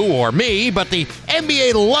you or me, but the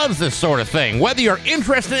NBA loves this sort of thing, whether you're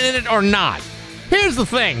interested in it or not. Here's the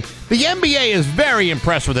thing. The NBA is very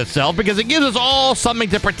impressed with itself because it gives us all something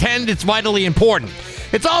to pretend it's vitally important.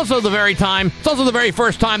 It's also the very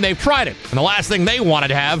first time they've tried it, and the last thing they wanted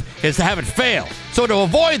to have is to have it fail. So to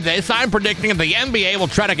avoid this, I'm predicting that the NBA will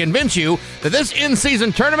try to convince you that this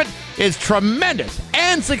in-season tournament is tremendous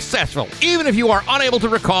and successful, even if you are unable to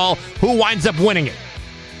recall who winds up winning it.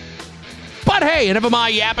 But hey, enough of my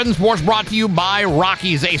yapping. Sports brought to you by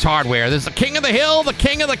Rocky's Ace Hardware. This is the king of the hill, the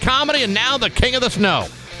king of the comedy, and now the king of the snow.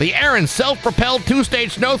 The Aaron self-propelled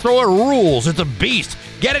two-stage snow thrower rules. It's a beast.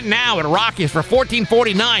 Get it now at Rocky's for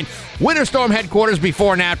 $14.49. Winter Storm headquarters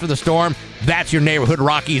before and after the storm. That's your neighborhood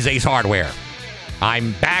Rocky's Ace Hardware.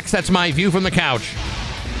 I'm Bax. That's my view from the couch.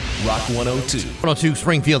 Rock 102. 102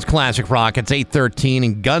 Springfield's Classic Rock. It's 8:13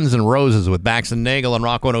 and Guns N' Roses with Bax and Nagle on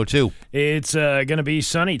Rock 102. It's going to be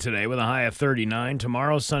sunny today with a high of 39.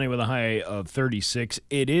 Tomorrow, sunny with a high of 36.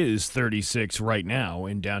 It is 36 right now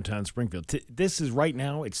in downtown Springfield. This is right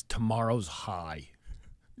now. It's tomorrow's high.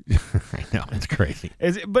 I know, it's crazy.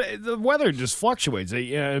 But the weather just fluctuates.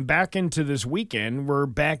 Back into this weekend, we're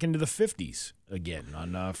back into the 50s again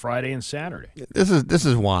on Friday and Saturday. This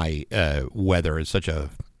is why weather is such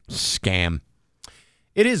a scam.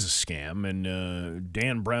 It is a scam, and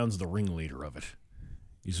Dan Brown's the ringleader of it.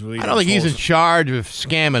 I don't think he's in charge of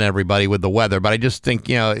scamming everybody with the weather, but I just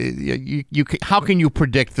think, how can you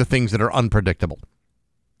predict the things that are unpredictable?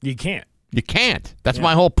 You can't. You can't. That's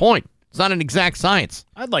my whole point. It's not an exact science.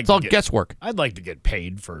 It's all guesswork. I'd like to get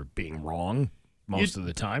paid for being wrong most of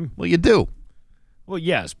the time. Well, you do. Well,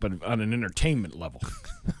 yes, but on an entertainment level.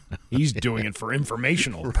 He's doing it for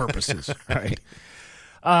informational purposes. Right.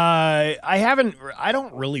 I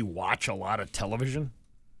don't really watch a lot of television,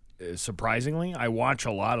 surprisingly. I watch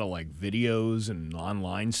a lot of videos and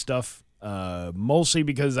online stuff, mostly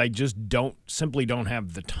because I just simply don't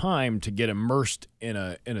have the time to get immersed in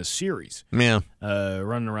a series. Yeah.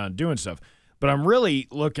 Running around doing stuff. But I'm really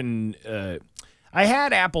looking I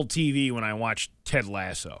had Apple TV when I watched Ted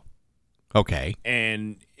Lasso. Okay.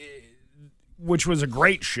 And which was a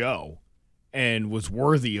great show and was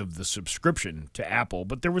worthy of the subscription to Apple,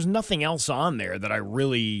 but there was nothing else on there that I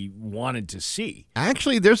really wanted to see.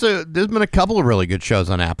 Actually, there's been a couple of really good shows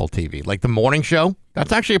on Apple TV, like the morning show.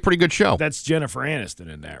 That's actually a pretty good show. That's Jennifer Aniston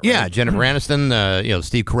in that, right? Yeah, Jennifer Aniston.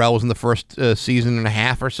 Steve Carell was in the first season and a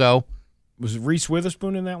half or so. Was Reese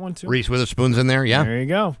Witherspoon in that one too? Reese Witherspoon's in there. Yeah, there you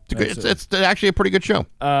go. It's actually a pretty good show.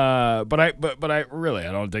 But I really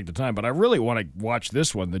don't take the time. But I really want to watch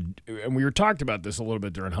this one. And we were talked about this a little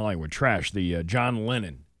bit during Hollywood Trash. The John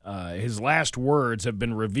Lennon. His last words have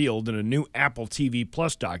been revealed in a new Apple TV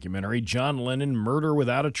Plus documentary, John Lennon: Murder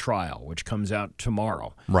Without a Trial, which comes out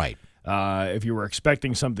tomorrow. Right. If you were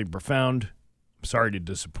expecting something profound, I'm sorry to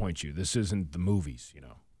disappoint you. This isn't the movies,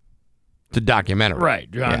 It's a documentary. Right.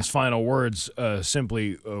 John's final words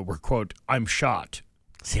simply were, quote, "I'm shot."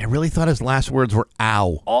 See, I really thought his last words were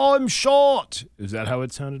 "ow." I'm shot. Is that how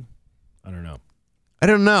it sounded? I don't know. I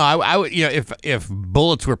don't know. I would, if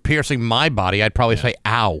bullets were piercing my body, I'd probably say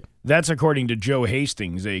 "ow." That's according to Joe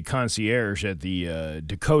Hastings, a concierge at the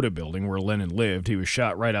Dakota building where Lennon lived. He was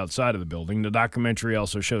shot right outside of the building. The documentary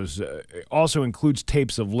also includes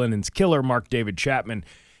tapes of Lennon's killer, Mark David Chapman,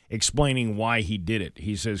 explaining why he did it.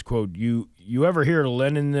 He says, quote, you ever hear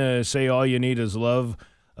Lennon say all you need is love?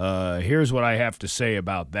 Here's what I have to say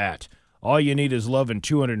about that. All you need is love and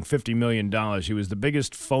 $250 million. He was the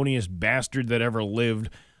biggest, phoniest bastard that ever lived.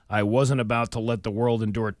 I wasn't about to let the world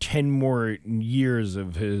endure 10 more years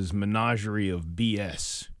of his menagerie of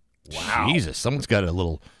BS. Wow. Jesus, someone's got a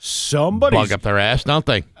little bug up their ass, don't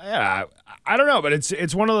they? Yeah, I don't know, but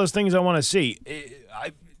it's one of those things I want to see.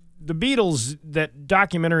 The Beatles, that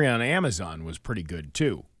documentary on Amazon was pretty good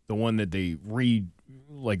too. The one that they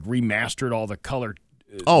remastered all the color.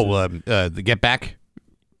 The Get Back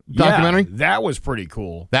documentary? Yeah, that was pretty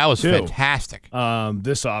cool. That was too. fantastic.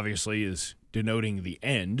 This obviously is denoting the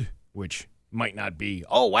end, which might not be,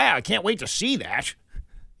 oh wow, I can't wait to see that.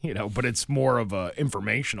 But it's more of a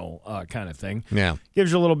informational kind of thing. Yeah.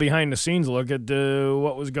 Gives you a little behind the scenes look at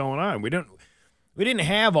what was going on. We didn't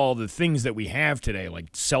have all the things that we have today, like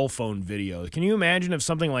cell phone videos. Can you imagine if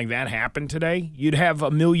something like that happened today? You'd have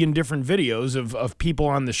a million different videos of people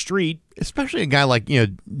on the street. Especially a guy like,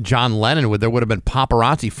 John Lennon, there would have been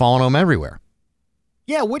paparazzi following him everywhere.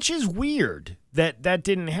 Yeah, which is weird that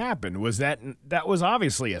didn't happen. Was that was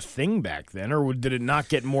obviously a thing back then, or did it not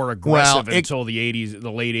get more aggressive until the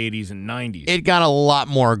late 80s and 90s? It got a lot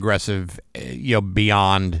more aggressive,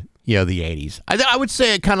 beyond the 80s. I would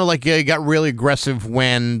say it kind of got really aggressive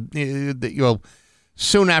when,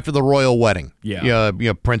 soon after the royal wedding. Yeah.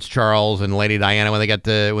 Prince Charles and Lady Diana, when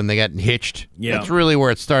they got hitched. Yeah. That's really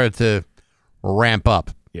where it started to ramp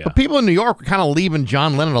up. Yeah. But people in New York were kind of leaving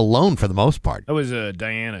John Lennon alone for the most part. That was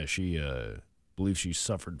Diana. She believes she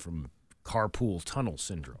suffered from carpool tunnel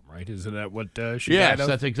syndrome, right? Isn't that what she died of? Yes,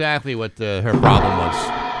 that's exactly what her problem was.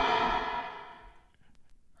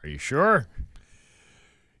 Are you sure?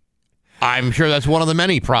 I'm sure that's one of the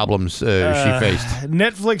many problems she faced.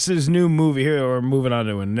 Netflix's new movie here, we're moving on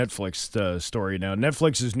to a Netflix story now.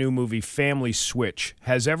 Netflix's new movie, Family Switch,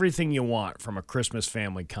 has everything you want from a Christmas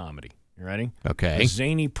family comedy. You ready? Okay. A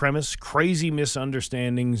zany premise, crazy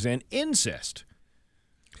misunderstandings, and incest.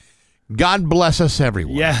 God bless us,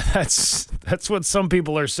 everyone. Yeah, that's what some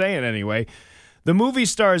people are saying anyway. The movie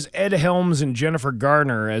stars Ed Helms and Jennifer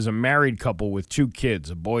Garner as a married couple with 2 kids,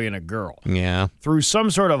 a boy and a girl. Yeah. Through some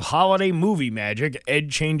sort of holiday movie magic, Ed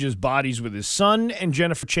changes bodies with his son, and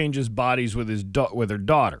Jennifer changes bodies with her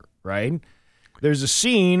daughter, right? There's a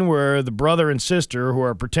scene where the brother and sister, who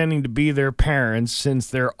are pretending to be their parents since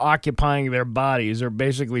they're occupying their bodies, are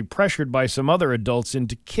basically pressured by some other adults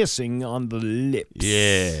into kissing on the lips.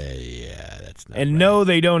 Yeah, that's not And right. no,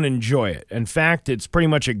 they don't enjoy it. In fact, it's pretty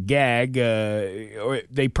much a gag.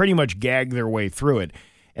 They pretty much gag their way through it.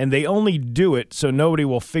 And they only do it so nobody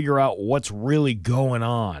will figure out what's really going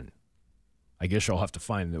on. I guess you'll have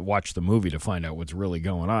to watch the movie to find out what's really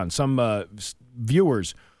going on. Some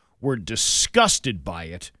viewers were disgusted by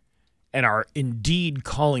it and are indeed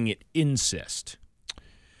calling it incest.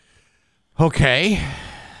 Okay.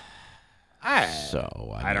 I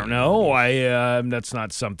don't know. That's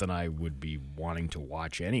not something I would be wanting to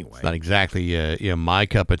watch anyway. It's not exactly my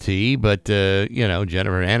cup of tea, but Jennifer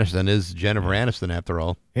Aniston is Jennifer Aniston after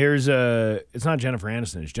all. It's not Jennifer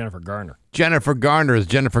Aniston, it's Jennifer Garner. Jennifer Garner is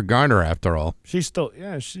Jennifer Garner after all. She's still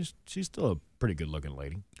a pretty good looking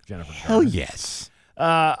lady. Jennifer Garner. Hell yes.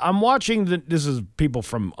 I'm watching this is people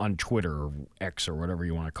from on Twitter or X or whatever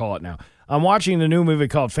you want to call it now. I'm watching the new movie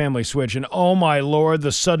called Family Switch, and oh my Lord,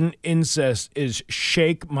 the sudden incest is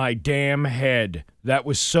shake my damn head. That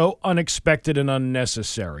was so unexpected and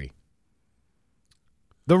unnecessary.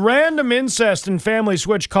 The random incest in Family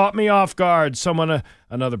Switch caught me off guard.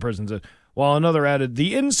 Another person said, while another added,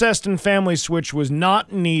 the incest in Family Switch was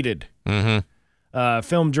not needed. Mm-hmm.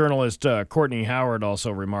 Film journalist Courtney Howard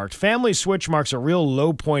also remarked, Family Switch marks a real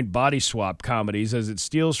low-point body swap comedies as it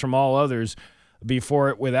steals from all others before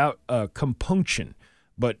it without compunction.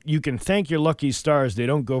 But you can thank your lucky stars they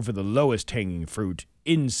don't go for the lowest hanging fruit,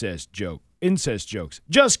 incest jokes.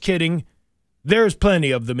 Just kidding. There's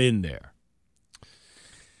plenty of them in there.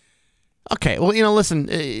 Okay, well, listen,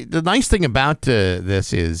 the nice thing about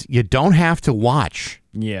this is you don't have to watch.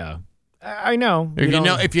 Yeah. I know.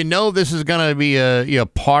 If you know this is going to be a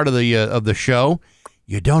part of the show,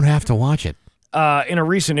 you don't have to watch it. In a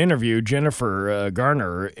recent interview, Jennifer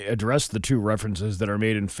Garner addressed the 2 references that are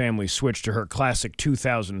made in Family Switch to her classic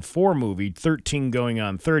 2004 movie, 13 Going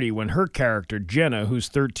on 30, when her character, Jenna, who's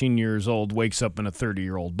 13 years old, wakes up in a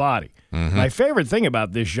 30-year-old body. Mm-hmm. My favorite thing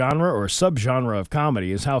about this genre or subgenre of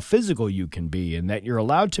comedy is how physical you can be and that you're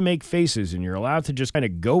allowed to make faces and you're allowed to just kind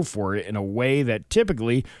of go for it in a way that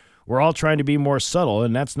typically we're all trying to be more subtle,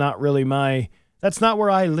 and that's not where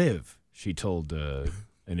I live, she told an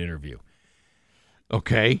interview.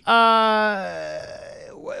 Okay. Why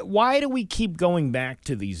do we keep going back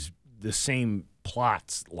to the same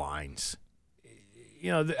plot lines?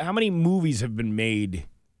 How many movies have been made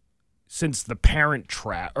since The Parent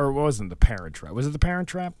Trap? Or wasn't The Parent Trap? Was it The Parent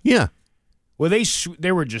Trap? Yeah. Well,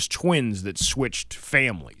 they were just twins that switched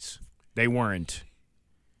families. They weren't.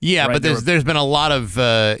 Yeah, right, but there's been a lot of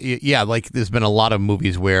there's been a lot of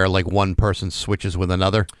movies where like one person switches with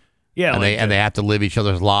another. Yeah, and they have to live each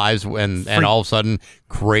other's lives, and all of a sudden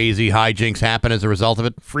crazy hijinks happen as a result of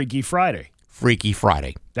it. Freaky Friday.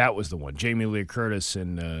 That was the one. Jamie Lee Curtis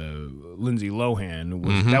and Lindsay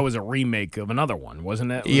Lohan. That was a remake of another one, wasn't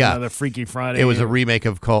that? Another Freaky Friday. It was a remake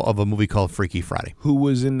of a movie called Freaky Friday. Who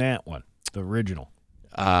was in that one? The original.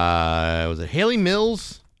 Was it Haley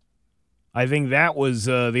Mills? I think that was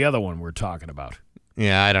the other one we're talking about.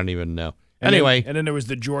 Yeah, I don't even know. Anyway. And then there was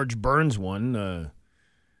the George Burns one,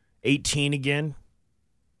 18 again,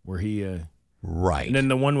 where he... right. And then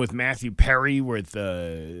the one with Matthew Perry with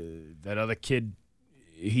that other kid,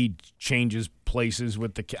 he changes places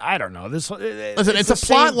with the kid. I don't know. Listen, it's a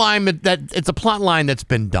plot line it's a plot line that's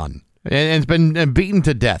been done. And it's been beaten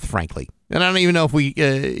to death, frankly. And I don't even know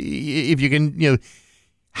if you can,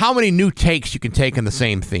 how many new takes you can take on the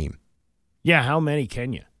same theme. Yeah, how many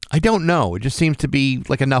can you? I don't know. It just seems to be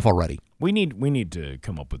like enough already. We need to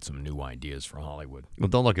come up with some new ideas for Hollywood. Well,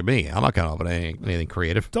 don't look at me. I'm not coming up with anything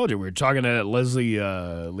creative. I told you we were talking to Leslie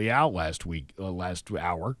Liao last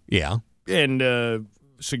hour. Yeah. And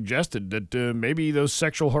suggested that maybe those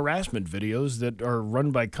sexual harassment videos that are run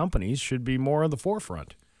by companies should be more on the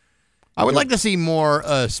forefront. I would like to see more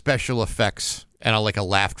special effects and a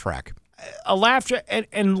laugh track. A laugh track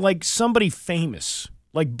and like somebody famous.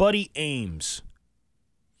 Like Buddy Ames.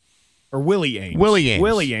 Or Willie Ames.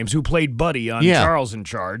 Willie Ames, who played Buddy on Charles in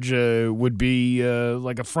Charge, would be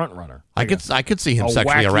like a front runner. I could see him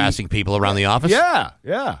sexually harassing people around the office.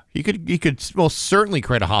 Yeah. He could most certainly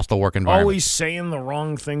create a hostile work environment. Always saying the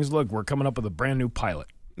wrong things. Look, we're coming up with a brand new pilot.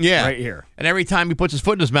 Yeah. Right here. And every time he puts his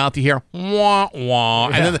foot in his mouth, you hear wah wah,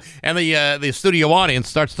 Yeah. and then the studio audience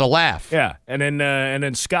starts to laugh. Yeah, and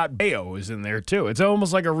then Scott Baio is in there too. It's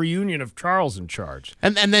almost like a reunion of Charles in Charge.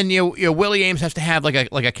 And then Willie Ames has to have like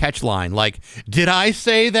a catch line, like "Did I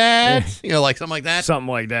say that?" Like something like that. Something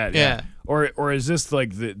like that. Yeah. Or is this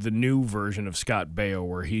like the new version of Scott Baio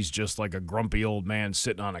where he's just like a grumpy old man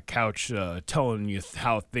sitting on a couch telling you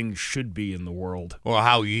how things should be in the world? Or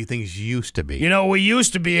how things used to be. You know, we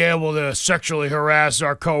used to be able to sexually harass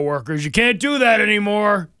our coworkers. You can't do that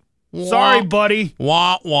anymore. Sorry, buddy.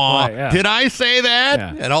 Wah wah. Right, yeah. Did I say that?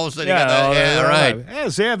 Yeah. And all of a sudden, you got that. Yeah, right. Yeah,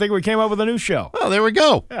 see, I think we came up with a new show. Well, there we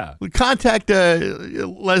go. Yeah. We contact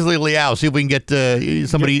Leslie Liao, see if we can get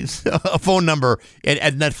somebody's a phone number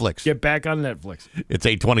at Netflix. Get back on Netflix. It's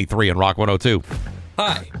 8:23 on Rock 102.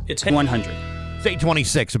 Hi, it's 100. It's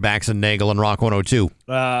 8:26 of Bax and Nagle on Rock 102.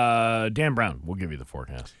 Dan Brown, we'll give you the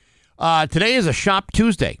forecast. Today is a Shop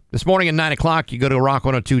Tuesday. This morning at 9 o'clock, you go to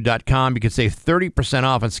rock102.com. You can save 30%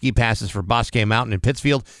 off on ski passes for Bosque Mountain in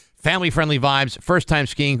Pittsfield. Family-friendly vibes, first-time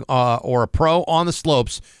skiing or a pro on the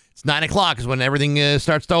slopes. It's 9 o'clock is when everything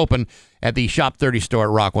starts to open at the Shop 30 store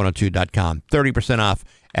at rock102.com. 30% off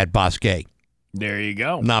at Bosque. There you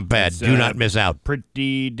go. Not bad. Do not miss out.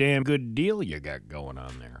 Pretty damn good deal you got going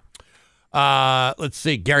on there. Let's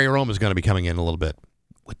see. Gary Rome is going to be coming in a little bit.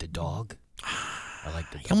 With the dog? I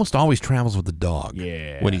like the He almost always travels with the dog.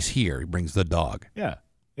 Yeah. When he's here, he brings the dog. Yeah.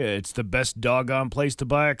 It's the best doggone place to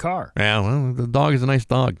buy a car. Yeah, well, the dog is a nice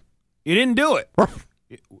dog. You didn't do it.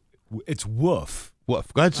 It's woof.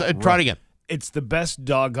 Woof. Go ahead, try it again. It's the best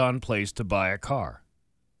doggone place to buy a car.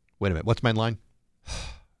 Wait a minute. What's my line?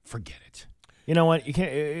 Forget it. You know what? You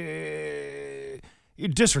can't. You're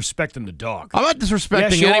disrespecting the dog. I'm not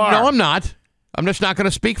disrespecting Yes, you him. are. No, I'm not. I'm just not going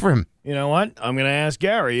to speak for him. You know what? I'm going to ask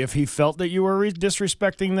Gary if he felt that you were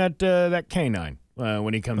disrespecting that canine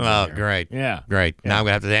when he comes in Oh, here. great. Yeah. Great. Yeah. Now I'm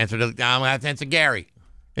going to have to answer Gary.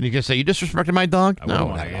 And you can say, you disrespected my dog? I wouldn't No,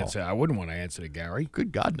 want not to at all. answer. I wouldn't want to answer to Gary.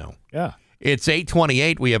 Good God, no. Yeah. It's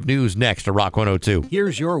 8:28. We have news next to Rock 102.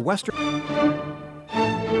 Here's your Western.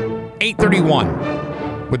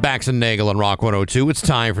 8:31 with Bax and Nagle on Rock 102. It's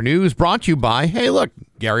time for news brought to you by, hey, look,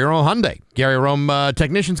 Gary Rome Hyundai. Gary Rome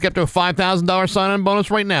technicians get up to a $5,000 sign-on bonus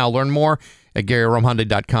right now. Learn more at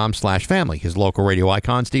GaryRomeHyundai.com/family. His local radio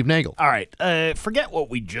icon, Steve Nagle. All right. Forget what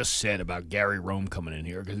we just said about Gary Rome coming in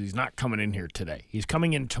here because he's not coming in here today. He's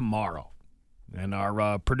coming in tomorrow. And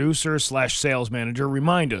our producer/sales manager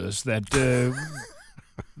reminded us that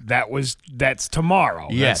that's tomorrow.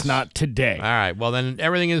 Yes. That's not today. All right. Well, then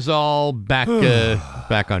everything is all back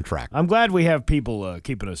on track. I'm glad we have people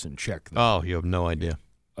keeping us in check. Though. Oh, you have no idea.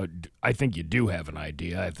 I think you do have an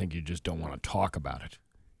idea. I think you just don't want to talk about it.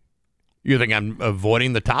 You think I'm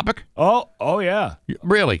avoiding the topic? Oh yeah.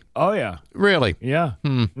 Really? Oh yeah. Really? Yeah.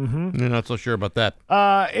 Mm-hmm. You're not so sure about that.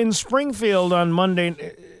 In Springfield on Monday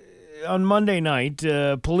night,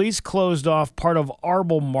 police closed off part of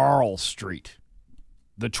Albemarle Street.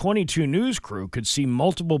 The 22 News crew could see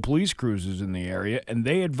multiple police cruisers in the area, and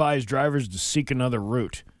they advised drivers to seek another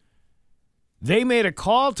route. They made a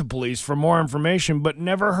call to police for more information, but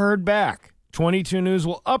never heard back. 22 News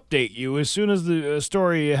will update you as soon as the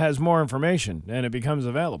story has more information and it becomes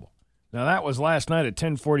available. Now, that was last night at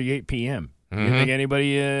 10:48 p.m. You think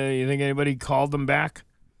anybody called them back?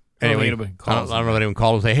 Anyway, I don't know if anyone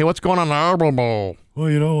called and say, hey, what's going on in Albemarle?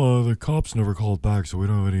 Well, the cops never called back, so we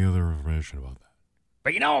don't have any other information about that.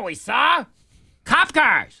 But you know what we saw? Cop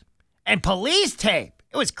cars and police tape.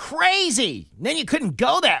 It was crazy. And then you couldn't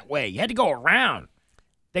go that way. You had to go around.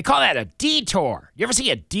 They call that a detour. You ever see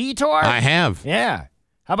a detour? I have. Yeah.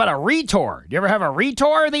 How about a retour? You ever have a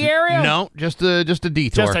retour in the area? No, just a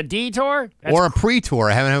detour. Just a detour? That's or a pre-tour.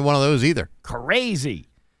 I haven't had one of those either. Crazy.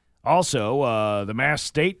 Also, the Mass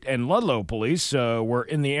State and Ludlow police were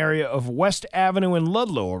in the area of West Avenue in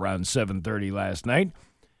Ludlow around 7:30 last night.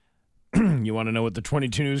 You want to know what the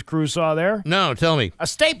 22 News crew saw there? No, tell me. A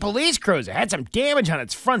state police cruiser had some damage on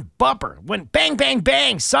its front bumper. Went bang, bang,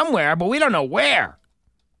 bang somewhere, but we don't know where.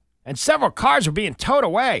 And several cars were being towed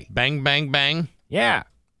away. Bang, bang, bang. Yeah.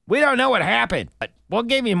 We don't know what happened, but we'll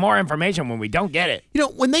give you more information when we don't get it. You know,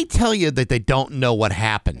 when they tell you that they don't know what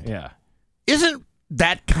happened, Yeah. isn't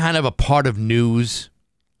that kind of a part of news?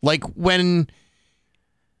 Like when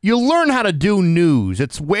you learn how to do news,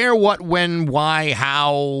 it's where, what, when, why,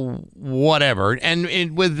 how, whatever.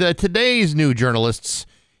 And with today's new journalists,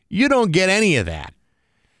 you don't get any of that.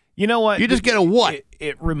 You know what? You just get a what?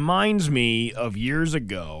 It reminds me of years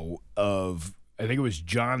ago of, I think it was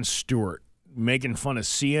Jon Stewart making fun of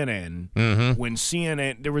CNN when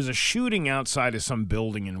CNN, there was a shooting outside of some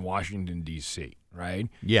building in Washington, D.C. right?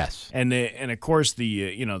 Yes. And of course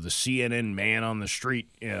the the CNN man on the street,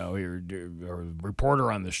 or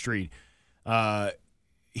reporter on the street,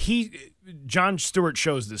 Jon Stewart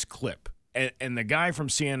shows this clip. And the guy from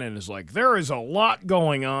CNN is like, there is a lot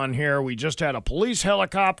going on here. We just had a police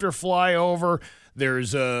helicopter fly over.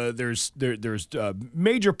 There's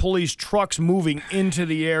major police trucks moving into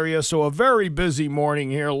the area. So a very busy morning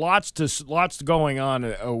here. Lots going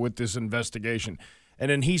on with this investigation. And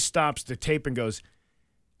then he stops the tape and goes,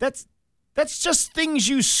 That's just things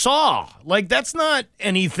you saw. Like, that's not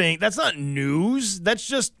anything. That's not news. That's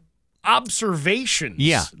just observations.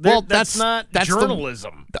 Yeah. That's not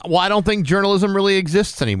journalism. I don't think journalism really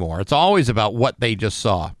exists anymore. It's always about what they just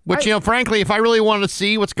saw. Which, frankly, if I really wanted to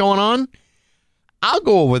see what's going on, I'll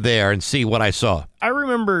go over there and see what I saw. I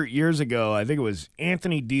remember years ago, I think it was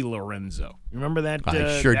Anthony DiLorenzo. Remember that?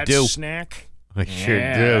 I sure that do. Snack? I sure do.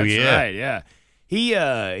 That's Yeah. right. Yeah.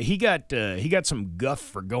 He got some guff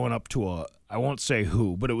for going up to I won't say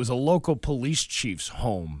who, but it was a local police chief's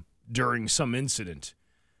home during some incident.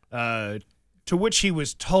 To which he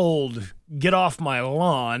was told, get off my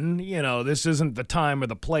lawn. This isn't the time or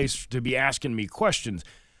the place to be asking me questions.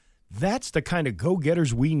 That's the kind of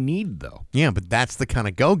go-getters we need, though. Yeah, but that's the kind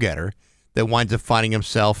of go-getter that winds up finding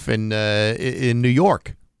himself in New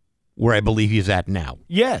York, where I believe he's at now.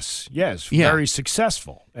 Yes. Yeah. Very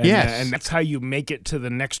successful. And, yes. And that's how you make it to the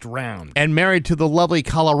next round. And married to the lovely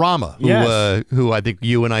Colorama, who I think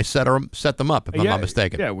you and I set them up, if I'm not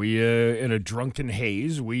mistaken. Yeah, we, in a drunken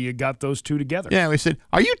haze, we got those two together. Yeah, we said,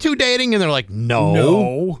 are you two dating? And they're like,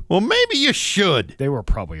 no. Well, maybe you should. They were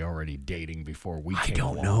probably already dating before we came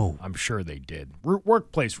along. I don't know. I'm sure they did.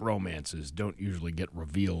 Workplace romances don't usually get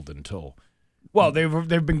revealed until... Well,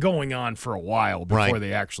 they've been going on for a while before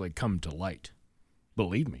they actually come to light.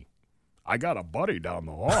 Believe me, I got a buddy down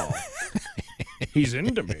the hall. He's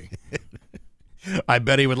into me. I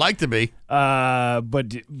bet he would like to be.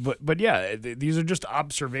 But yeah, these are just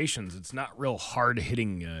observations. It's not real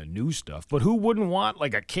hard-hitting news stuff. But who wouldn't want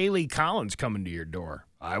like a Kaylee Collins coming to your door?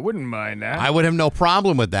 I wouldn't mind that. I would have no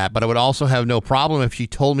problem with that, but I would also have no problem if she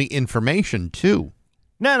told me information too.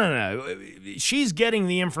 No. She's getting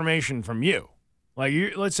the information from you. Like,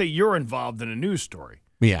 let's say you're involved in a news story.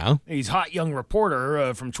 Yeah. He's hot young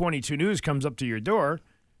reporter from 22 News comes up to your door.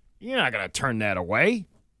 You're not going to turn that away.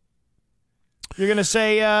 You're going to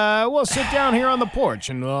say, well, sit down here on the porch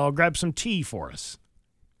and I'll grab some tea for us.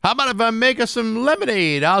 How about if I make us some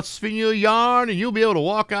lemonade? I'll spin you a yarn and you'll be able to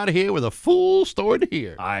walk out of here with a full story to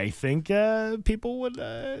hear. I think people would,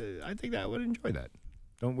 I think that would enjoy that.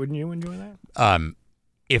 Wouldn't you enjoy that?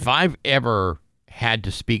 If I've ever had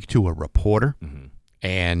to speak to a reporter,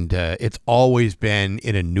 and it's always been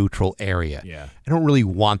in a neutral area. Yeah. I don't really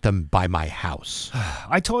want them by my house.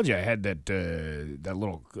 I told you I had that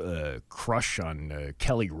little crush on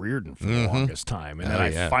Kelly Reardon for the longest time. And then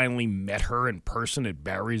I finally met her in person at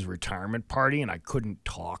Barry's retirement party, and I couldn't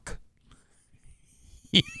talk.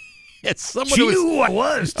 It's someone she knew who I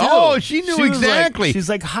was, too. Oh, she knew exactly. She's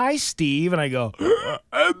like, hi, Steve. And I go...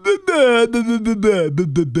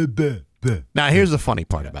 Now, here's the funny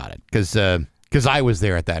part about it, because I was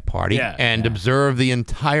there at that party and observed the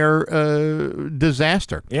entire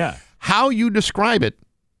disaster. Yeah. How you describe it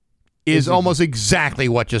is almost exactly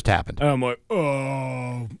what just happened. I'm like,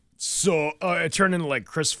 oh. So it turned into like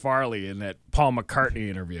Chris Farley in that Paul McCartney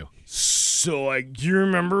interview. So, like, do you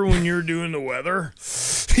remember when you were doing the weather?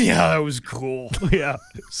 Yeah, that was cool. Yeah,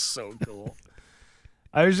 it was so cool.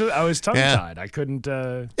 I was tongue-tied. I couldn't.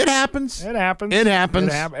 It happens. It happens.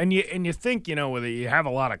 And you think, whether you have a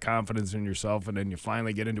lot of confidence in yourself, and then you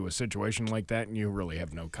finally get into a situation like that, and you really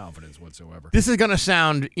have no confidence whatsoever. This is going to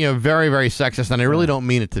sound, very, very sexist, and I really don't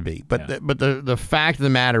mean it to be. But the fact of the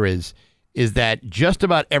matter is that just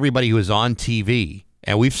about everybody who is on TV,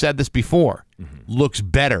 and we've said this before, looks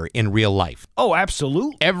better in real life. Oh,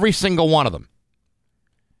 absolutely. Every single one of them.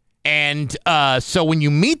 And so when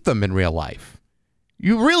you meet them in real life,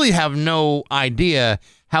 you really have no idea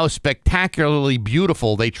how spectacularly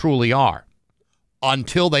beautiful they truly are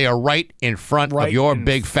until they are right in front of your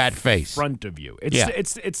big fat face. Front of you.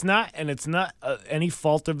 It's not any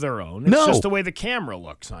fault of their own. It's just the way the camera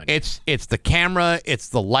looks on you. It's the camera, it's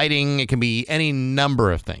the lighting, it can be any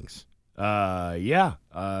number of things. Anytime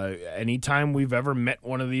we've ever met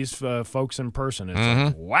one of these folks in person, it's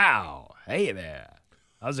like, wow, hey there.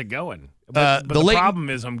 How's it going? But the problem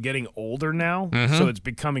is I'm getting older now, so it's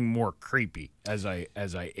becoming more creepy as I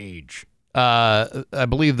age. I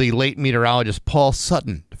believe the late meteorologist Paul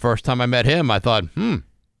Sutton, the first time I met him, I thought,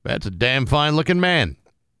 that's a damn fine-looking man.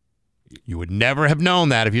 You would never have known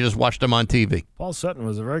that if you just watched him on TV. Paul Sutton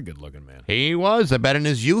was a very good-looking man. He was. I bet in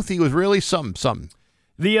his youth he was really something.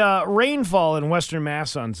 The rainfall in Western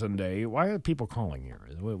Mass on Sunday. Why are people calling here?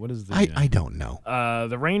 What is the? I don't know.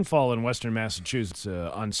 The rainfall in Western Massachusetts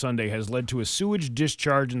on Sunday has led to a sewage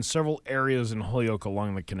discharge in several areas in Holyoke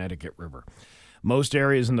along the Connecticut River. Most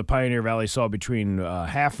areas in the Pioneer Valley saw between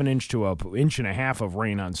half an inch to an inch and a half of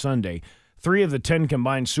rain on Sunday. 3 of the 10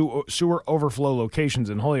 combined sewer overflow locations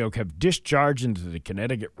in Holyoke have discharged into the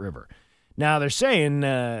Connecticut River. Now, they're saying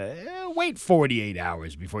wait 48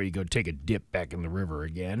 hours before you go take a dip back in the river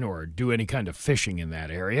again or do any kind of fishing in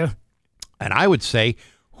that area. And I would say,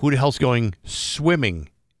 who the hell's going swimming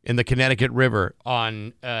in the Connecticut River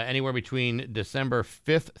on anywhere between December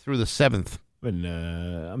 5th through the 7th? And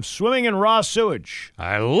I'm swimming in raw sewage.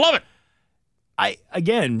 I love it.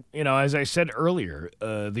 Again, as I said earlier,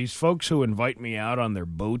 these folks who invite me out on their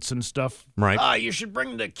boats and stuff. Right. You should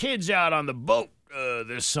bring the kids out on the boat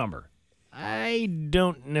this summer. I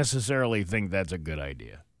don't necessarily think that's a good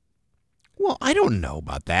idea. Well, I don't know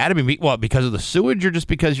about that. I mean, what, because of the sewage or just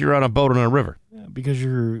because you're on a boat on a river? Yeah, because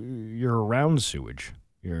you're around sewage.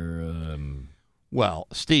 Well,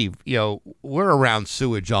 Steve, we're around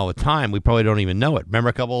sewage all the time. We probably don't even know it. Remember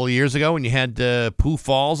a couple of years ago when you had Pooh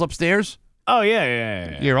Falls upstairs? Oh,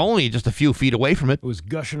 yeah. You're only just a few feet away from it. It was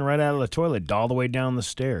gushing right out of the toilet all the way down the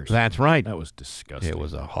stairs. That's right. That was disgusting. It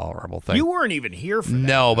was a horrible thing. You weren't even here for that.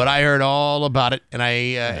 No, but I heard all about it, and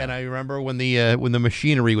I remember when the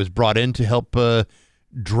machinery was brought in to help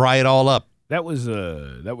dry it all up. Was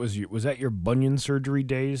that your bunion surgery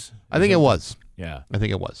days? I think it was. Yeah. I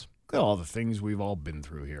think it was. Look at all the things we've all been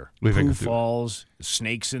through here. Pooh Falls,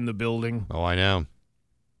 snakes in the building. Oh, I know.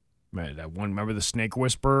 Man, that one. Remember the snake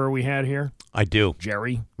whisperer we had here? I do.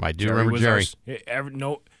 Jerry. I do remember Jerry.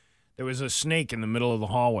 There was a snake in the middle of the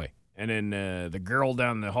hallway, and then the girl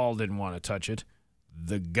down the hall didn't want to touch it.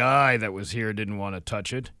 The guy that was here didn't want to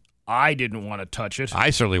touch it. I didn't want to touch it. I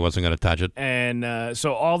certainly wasn't going to touch it. And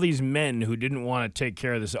so all these men who didn't want to take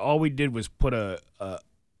care of this, all we did was put a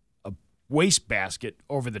wastebasket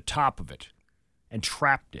over the top of it and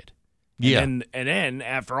trapped it. Yeah. And then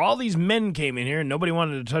after all these men came in here and nobody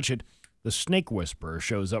wanted to touch it, the snake whisperer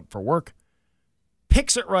shows up for work,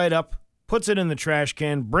 picks it right up, puts it in the trash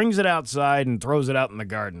can, brings it outside, and throws it out in the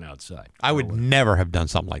garden outside. I would never have done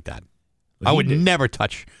something like that. I would never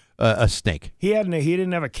touch a snake. He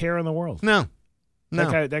didn't have a care in the world. No.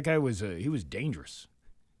 That guy was he was dangerous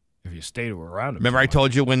if you stayed around him. Remember I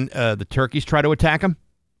told you when the turkeys tried to attack him?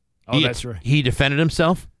 Oh, that's right. He defended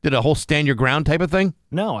himself? Did a whole stand your ground type of thing?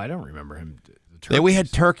 No, I don't remember him. We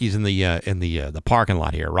had turkeys in the parking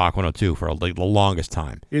lot here, Rock 102, for the longest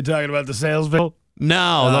time. You're talking about the Salesville?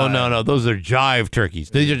 No. Those are jive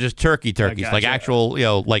turkeys. These are just turkeys, gotcha. like actual,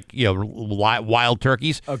 wild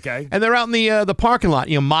turkeys. Okay. And they're out in the parking lot,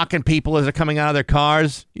 mocking people as they're coming out of their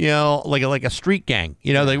cars, like a street gang.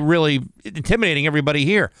 They're really intimidating everybody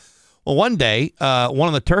here. Well, one day, one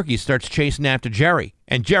of the turkeys starts chasing after Jerry,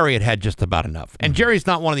 and Jerry had just about enough. And Jerry's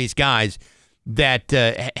not one of these guys that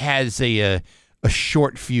has a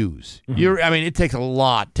short fuse. It takes a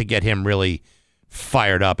lot to get him really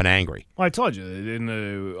fired up and angry. Well, I told you,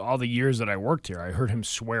 in all the years that I worked here, I heard him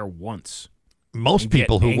swear once. Most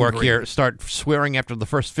people who work here start swearing after the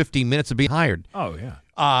first 15 minutes of being hired. Oh,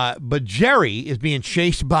 yeah. But Jerry is being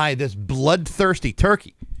chased by this bloodthirsty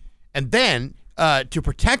turkey. And then, to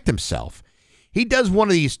protect himself, he does one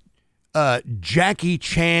of these Jackie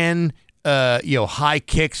Chan, high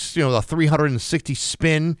kicks, the 360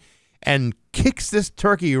 spin, and kicks this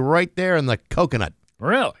turkey right there in the coconut.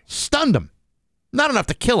 Really? Stunned him. Not enough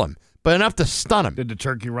to kill him, but enough to stun him. Did the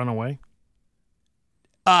turkey run away?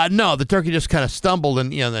 No, the turkey just kind of stumbled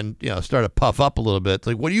and then started to puff up a little bit. It's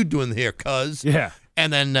like, what are you doing here, cuz? Yeah.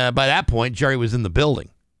 And then by that point, Jerry was in the building.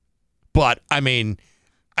 But I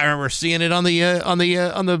remember seeing it on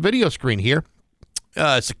the video screen here.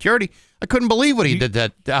 Security. I couldn't believe what he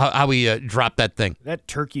did. How he dropped that thing. That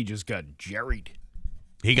turkey just got jerried.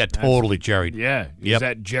 He got totally jerried. Yeah. Yep. Is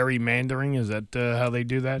that gerrymandering? Is that how they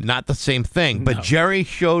do that? Not the same thing, but Jerry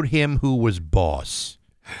showed him who was boss,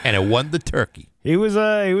 and it won the turkey. He was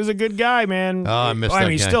a good guy, man. Oh, I missed that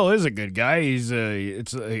guy. He still is a good guy. He's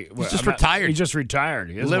just retired. He's just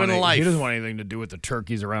retired. Living a life. He doesn't want anything to do with the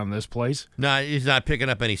turkeys around this place. No, he's not picking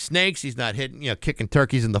up any snakes. He's not kicking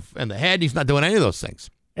turkeys in the head. He's not doing any of those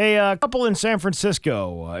things. A couple in San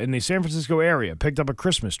Francisco, in the San Francisco area, picked up a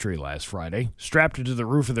Christmas tree last Friday, strapped it to the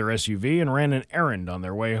roof of their SUV, and ran an errand on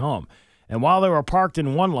their way home. And while they were parked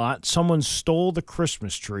in one lot, someone stole the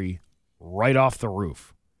Christmas tree right off the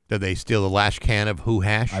roof. Did they steal the last can of Who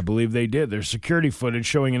Hash? I believe they did. There's security footage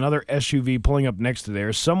showing another SUV pulling up next to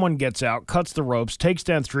theirs. Someone gets out, cuts the ropes, takes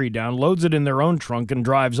that tree down, loads it in their own trunk, and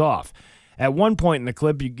drives off. At one point in the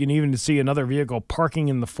clip, you can even see another vehicle parking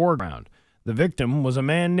in the foreground. The victim was a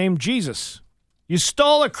man named Jesus. You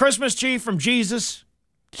stole a Christmas tree from Jesus?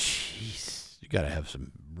 Jeez. You got to have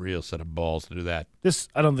some real set of balls to do that.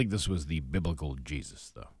 I don't think this was the biblical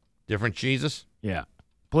Jesus, though. Different Jesus? Yeah.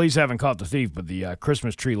 Police haven't caught the thief, but the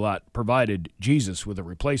Christmas tree lot provided Jesus with a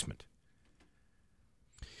replacement.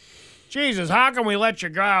 Jesus, how can we let you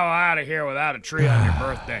go out of here without a tree on your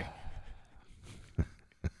birthday?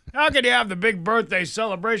 How could you have the big birthday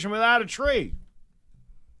celebration without a tree?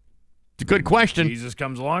 It's a good question. Jesus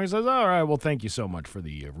comes along and says, all right, well, thank you so much for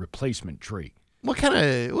the replacement tree. What kind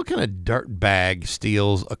of dirt bag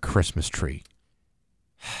steals a Christmas tree?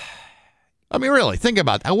 I mean, really, think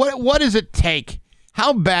about that. What does it take?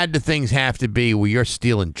 How bad do things have to be where you're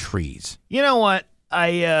stealing trees? You know what?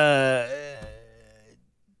 I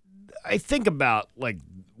think about, like,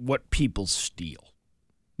 what people steal.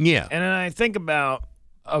 Yeah. And then I think about,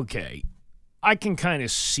 okay, I can kind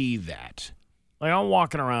of see that. Like, I'm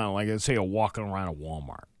walking around, like, let's say I'm walking around a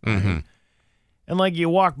Walmart. Right? Mm-hmm. And, like, you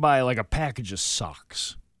walk by, like, a package of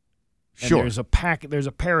socks. And Sure. There's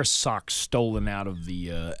a pair of socks stolen out of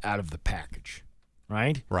the package,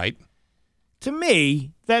 right? Right. To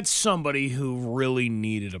me, that's somebody who really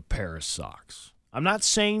needed a pair of socks. I'm not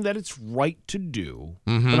saying that it's right to do,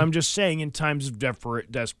 but I'm just saying in times of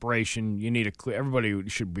desperation, you need everybody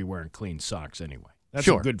should be wearing clean socks anyway. That's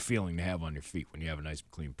Sure. a good feeling to have on your feet when you have a nice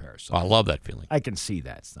clean pair of Oh, socks. I love that feeling. I can see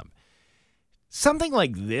that. Something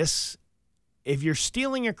like this, if you're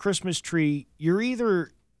stealing a Christmas tree,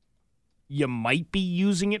 you might be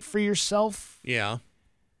using it for yourself, Yeah.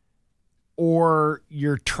 or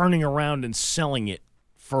you're turning around and selling it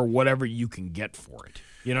for whatever you can get for it.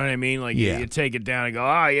 You know what I mean? Like, Yeah. you take it down and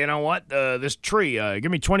go, you know what? This tree,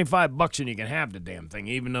 give me $25 and you can have the damn thing,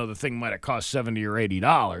 even though the thing might have cost $70 or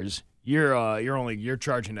 $80. You're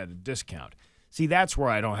charging at a discount. See, that's where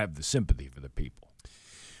I don't have the sympathy for the people.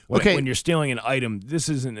 When you're stealing an item, this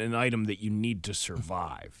isn't an item that you need to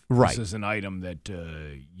survive. Right. This is an item that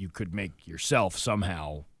you could make yourself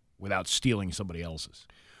somehow without stealing somebody else's.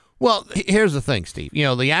 Well, here's the thing, Steve. You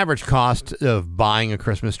know, the average cost of buying a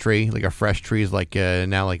Christmas tree, like a fresh tree, is like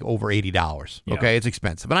now like over $80. Yeah. Okay, it's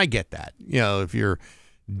expensive, and I get that. You know, if you're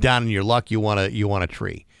down in your luck, you want a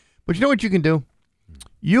tree. But you know what you can do?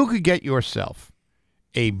 You could get yourself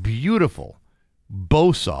a beautiful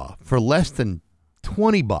bow saw for less than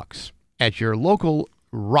 $20 at your local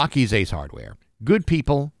Rocky's Ace Hardware. Good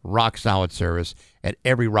people, rock solid service at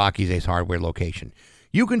every Rocky's Ace Hardware location.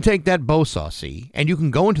 You can take that bow saw, and you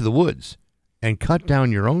can go into the woods and cut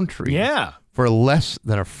down your own tree for less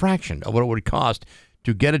than a fraction of what it would cost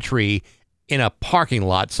to get a tree in a parking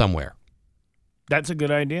lot somewhere. That's a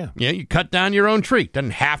good idea. Yeah, you cut down your own tree.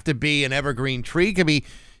 Doesn't have to be an evergreen tree. It could be,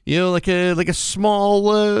 like a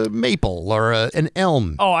small maple or an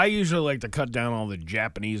elm. Oh, I usually like to cut down all the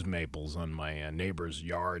Japanese maples on my neighbors'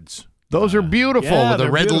 yards. Those are beautiful with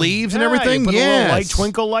the red leaves and everything. You put Yes. little light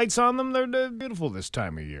twinkle lights on them. They're beautiful this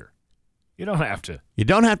time of year. You don't have to. You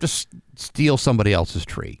don't have to steal somebody else's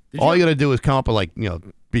tree. All you got to do is come up with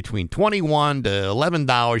between $21 to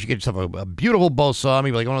 $11. You get yourself a beautiful bow saw,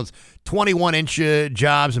 maybe like one of those 21-inch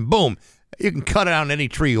jobs, and boom, you can cut it out on any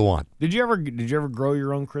tree you want. Did you ever grow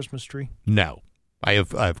your own Christmas tree? No.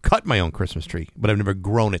 I've cut my own Christmas tree, but I've never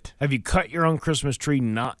grown it. Have you cut your own Christmas tree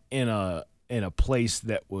not in a place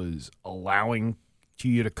that was allowing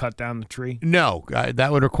you to cut down the tree? No,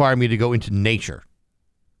 that would require me to go into nature.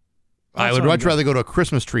 I would much rather go to a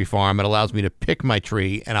Christmas tree farm that allows me to pick my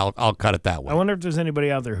tree, and I'll cut it that way. I wonder if there's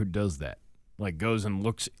anybody out there who does that, like goes and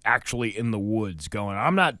looks actually in the woods going,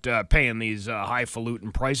 I'm not paying these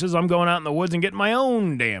highfalutin prices. I'm going out in the woods and getting my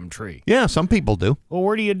own damn tree. Yeah, some people do. Well,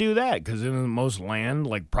 where do you do that? Because in most land,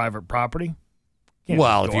 like private property.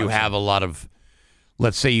 Well, if you have a lot of,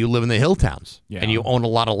 let's say you live in the hill towns and you own a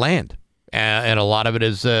lot of land, and a lot of it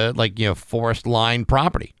is forest line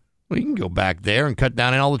property. Well, you can go back there and cut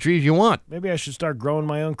down all the trees you want. Maybe I should start growing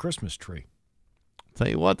my own Christmas tree. Tell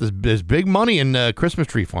you what, there's big money in Christmas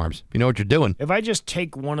tree farms. You know what you're doing. If I just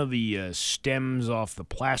take one of the stems off the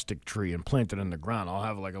plastic tree and plant it in the ground, I'll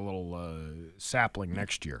have like a little sapling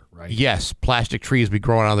next year, right? Yes, plastic trees be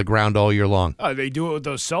growing out of the ground all year long. Oh, they do it with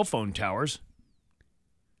those cell phone towers.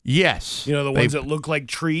 Yes. You know, the ones that look like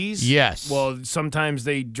trees? Yes. Well, sometimes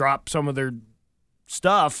they drop some of their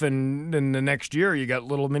stuff, and then the next year you got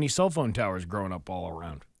little mini cell phone towers growing up all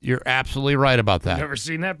around. You're absolutely right about that. You ever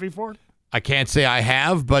seen that before? I can't say I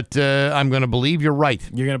have, but I'm going to believe you're right.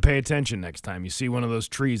 You're going to pay attention next time you see one of those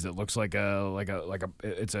trees that looks like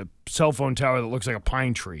it's a cell phone tower that looks like a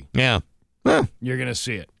pine tree. Yeah. Well, You're going to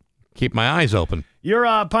see it. keep my eyes open. Your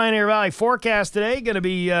Pioneer Valley forecast today going to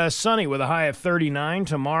be sunny with a high of 39.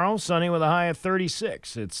 Tomorrow, sunny with a high of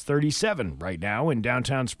 36. It's 37 right now in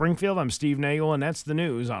downtown Springfield. I'm Steve Nagle, and that's the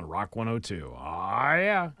news on Rock 102. Ah,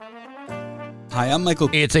 yeah. Hi, I'm Michael.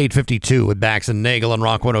 It's 8:52 with Bax and Nagle on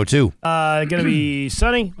Rock 102. Going to be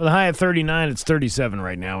sunny with a high of 39. It's 37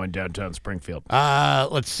 right now in downtown Springfield.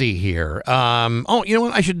 Let's see here. You know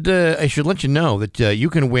what? I should let you know that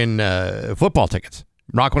you can win football tickets.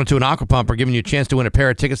 Rock 102 and Aquapump are giving you a chance to win a pair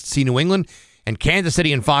of tickets to see New England and Kansas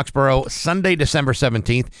City and Foxborough Sunday, December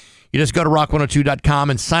 17th. You just go to rock102.com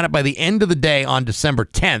and sign up by the end of the day on December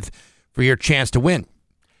 10th for your chance to win.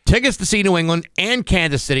 Tickets to see New England and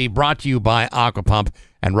Kansas City brought to you by Aquapump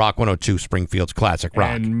and Rock 102 Springfield's Classic Rock.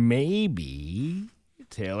 And maybe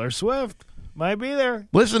Taylor Swift might be there.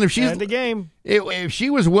 Listen, if she's at the game, if she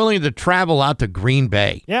was willing to travel out to Green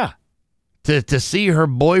Bay, yeah, to see her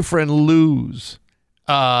boyfriend lose,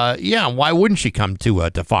 why wouldn't she come to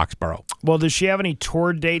Foxborough? Well, does she have any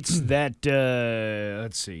tour dates that?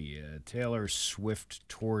 Let's see, Taylor Swift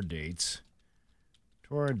tour dates.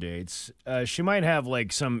 She might have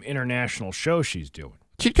like some international show she's doing.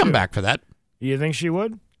 She'd come back for that. You think she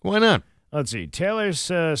would? Why not? Let's see. Taylor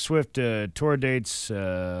Swift tour dates. I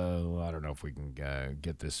don't know if we can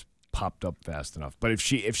get this popped up fast enough. But if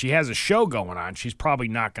she has a show going on, she's probably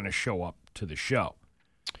not going to show up to the show.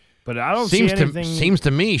 But I don't see anything. Seems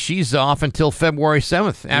to me she's off until February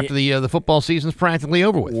 7th after the football season's practically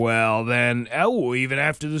over with. Well, then, even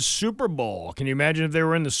after the Super Bowl. Can you imagine if they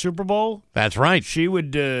were in the Super Bowl? That's right. She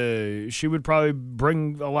would probably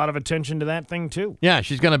bring a lot of attention to that thing too. Yeah,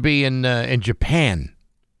 she's going to be in Japan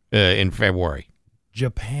in February.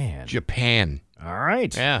 Japan. All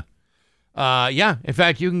right. Yeah. In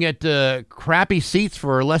fact, you can get crappy seats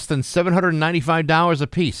for less than $795 a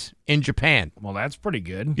piece in Japan. Well, that's pretty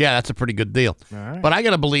good. Yeah, that's a pretty good deal. All right. But I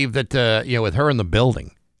got to believe that, with her in the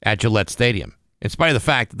building at Gillette Stadium, in spite of the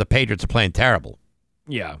fact that the Patriots are playing terrible,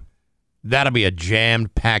 yeah, that'll be a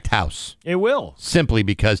jammed-packed house. It will. Simply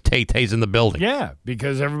because Tay-Tay's in the building. Yeah,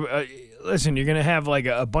 because listen, you're going to have like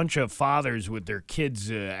a bunch of fathers with their kids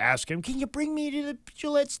ask him, can you bring me to the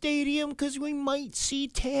Gillette Stadium because we might see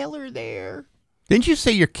Taylor there? Didn't you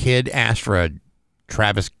say your kid asked for a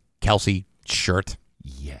Travis Kelce shirt?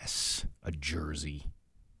 Yes, a jersey.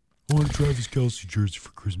 I want a Travis Kelce jersey for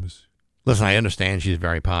Christmas. Listen, I understand she's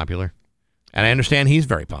very popular, and I understand he's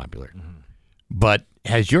very popular. Mm-hmm. But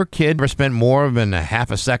has your kid ever spent more than a half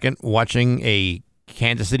a second watching a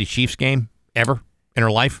Kansas City Chiefs game ever? In her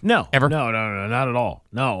life? No. Ever? No, not at all.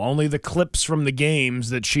 No, only the clips from the games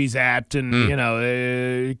that she's at, and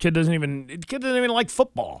kid doesn't even like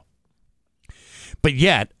football. But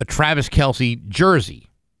yet, a Travis Kelce jersey.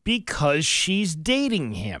 Because she's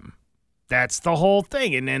dating him. That's the whole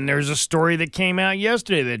thing. And then there's a story that came out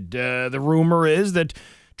yesterday that the rumor is that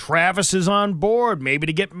Travis is on board, maybe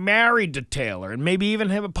to get married to Taylor, and maybe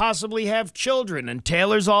even possibly have children. And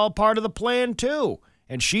Taylor's all part of the plan too,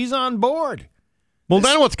 and she's on board. Well,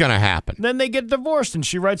 then what's going to happen? Then they get divorced, and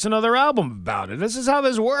she writes another album about it. This is how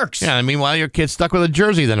this works. Yeah, and meanwhile, your kid's stuck with a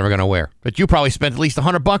jersey they're never going to wear that you probably spent at least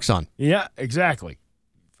 $100 on. Yeah, exactly.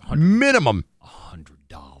 Minimum.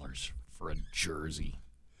 $100 for a jersey.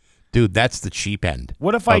 Dude, that's the cheap end.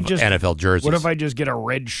 What if I just NFL jerseys? What if I just get a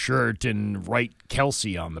red shirt and write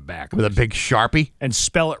Kelsey on the back with a big Sharpie and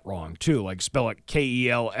spell it wrong too, like spell it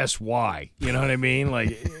Kelsy? You know what I mean?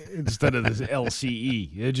 Like instead of this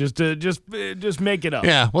LCE, just make it up.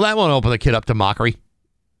 Yeah, well, that won't open the kid up to mockery.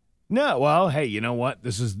 No, well, hey, you know what?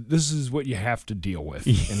 This is what you have to deal with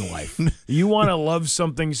in life. You want to love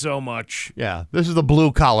something so much. Yeah, this is the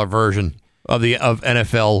blue collar version of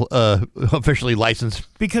NFL officially licensed.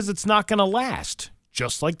 Because it's not going to last,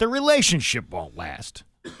 just like the relationship won't last.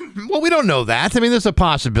 Well, we don't know that. I mean, there's a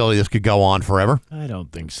possibility this could go on forever. I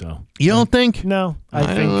don't think so. You don't think? No,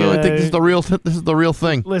 I think this is the real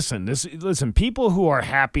thing. Listen. People who are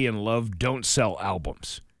happy in love don't sell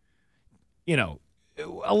albums. You know,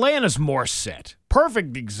 Alanis Morissette,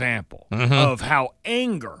 perfect example of how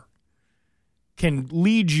anger can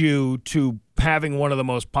lead you to having one of the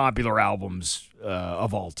most popular albums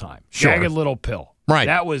of all time. Sure. Jagged Little Pill. Right.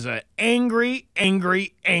 That was an angry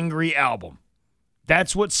album.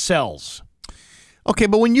 That's what sells. Okay,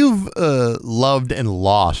 but when you've loved and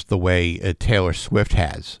lost the way Taylor Swift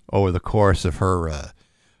has over the course of her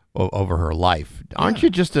over her life, aren't you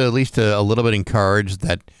just at least a little bit encouraged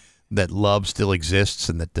that that love still exists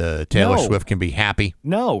and that Taylor No. Swift can be happy?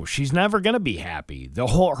 No, she's never going to be happy.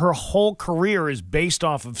 Her whole career is based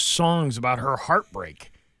off of songs about her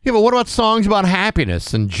heartbreak. Yeah, but what about songs about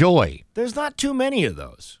happiness and joy? There's not too many of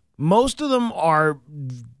those. Most of them are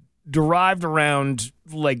derived around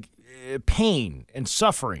like pain and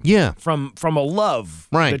suffering. Yeah. From a love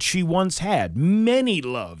Right. that she once had. Many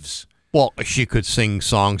loves. Well, she could sing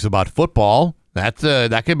songs about football.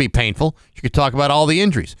 That could be painful. She could talk about all the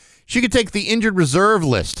injuries. She could take the injured reserve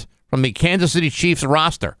list from the Kansas City Chiefs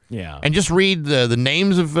roster, and just read the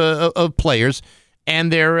names of players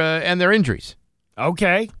and their injuries.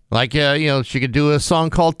 Okay. Like she could do a song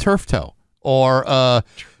called "Turf Toe" or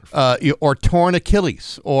 "Torn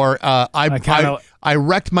Achilles" or I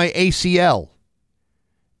wrecked my ACL.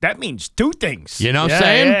 That means two things. You know what I'm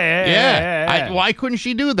saying? Yeah. Why couldn't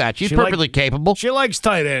she do that? She's perfectly capable. She likes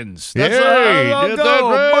tight ends. Hey, That's did that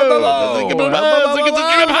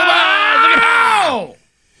go.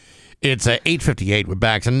 It's 8:58 with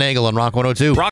Bax and Nagle on Rock 102.